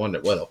always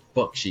wondered where the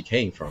fuck she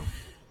came from.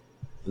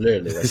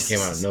 Literally, like she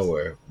came out of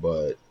nowhere.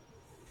 But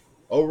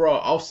overall,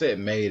 Offset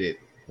made it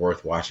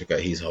worth watching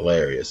because he's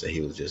hilarious and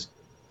he was just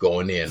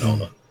going in on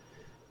her.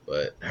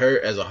 But her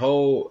as a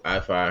whole,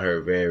 I find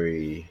her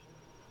very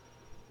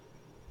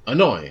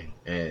annoying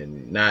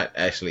and not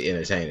actually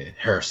entertaining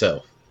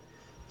herself.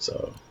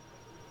 So,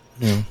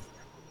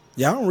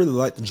 yeah, I don't really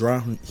like the dry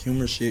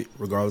humor shit.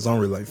 Regardless, I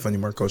don't really like funny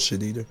Marco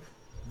shit either.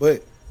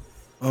 But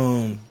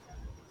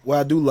what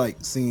I do like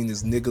seeing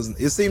is niggas.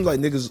 It seems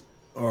like niggas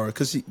are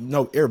because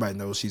everybody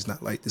knows she's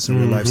not like this in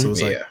real life. So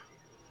it's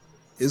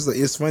like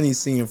it's funny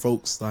seeing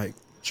folks like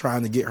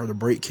trying to get her to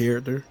break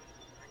character.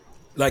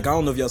 Like I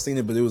don't know if y'all seen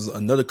it, but it was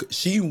another.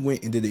 She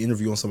went and did an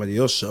interview on somebody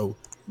else's show,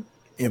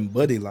 and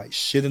Buddy like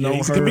shitting on her.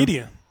 He's a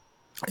comedian.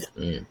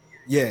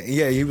 Yeah,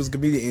 he was a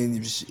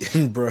comedian,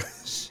 and bro,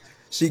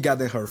 she got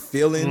in her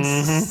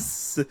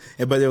feelings.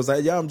 And but it was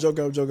like, yeah, I'm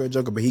joking.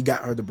 But he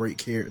got her to break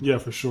character. Yeah,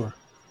 for sure.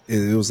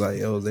 It was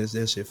like, oh,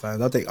 that shit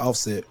fine. I think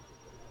Offset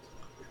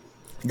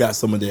got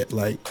some of that.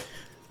 Like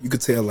you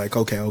could tell, like,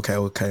 okay.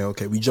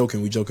 We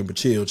joking, but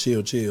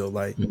chill.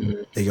 Like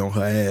they on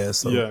her ass.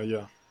 So,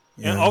 yeah.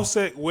 And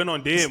Offset went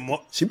on dead.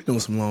 She been doing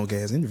some long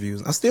ass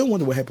interviews. I still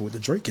wonder what happened with the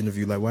Drake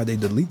interview. Like why they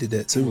deleted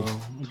that too.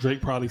 Well, Drake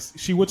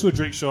she went to a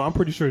Drake show. I'm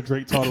pretty sure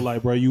Drake told her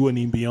like, bro, you wouldn't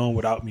even be on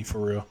without me for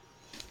real.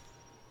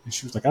 And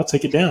she was like, I'll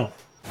take it down.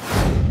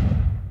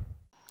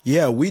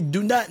 Yeah, we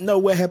do not know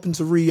what happened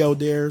to Rio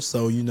there,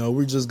 so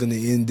we're just gonna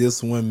end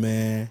this one,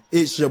 man.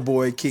 It's your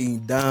boy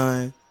King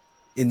Don,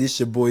 and it's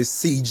your boy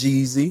C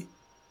Jeezy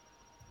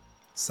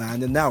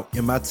signing out.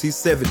 MIT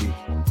 70.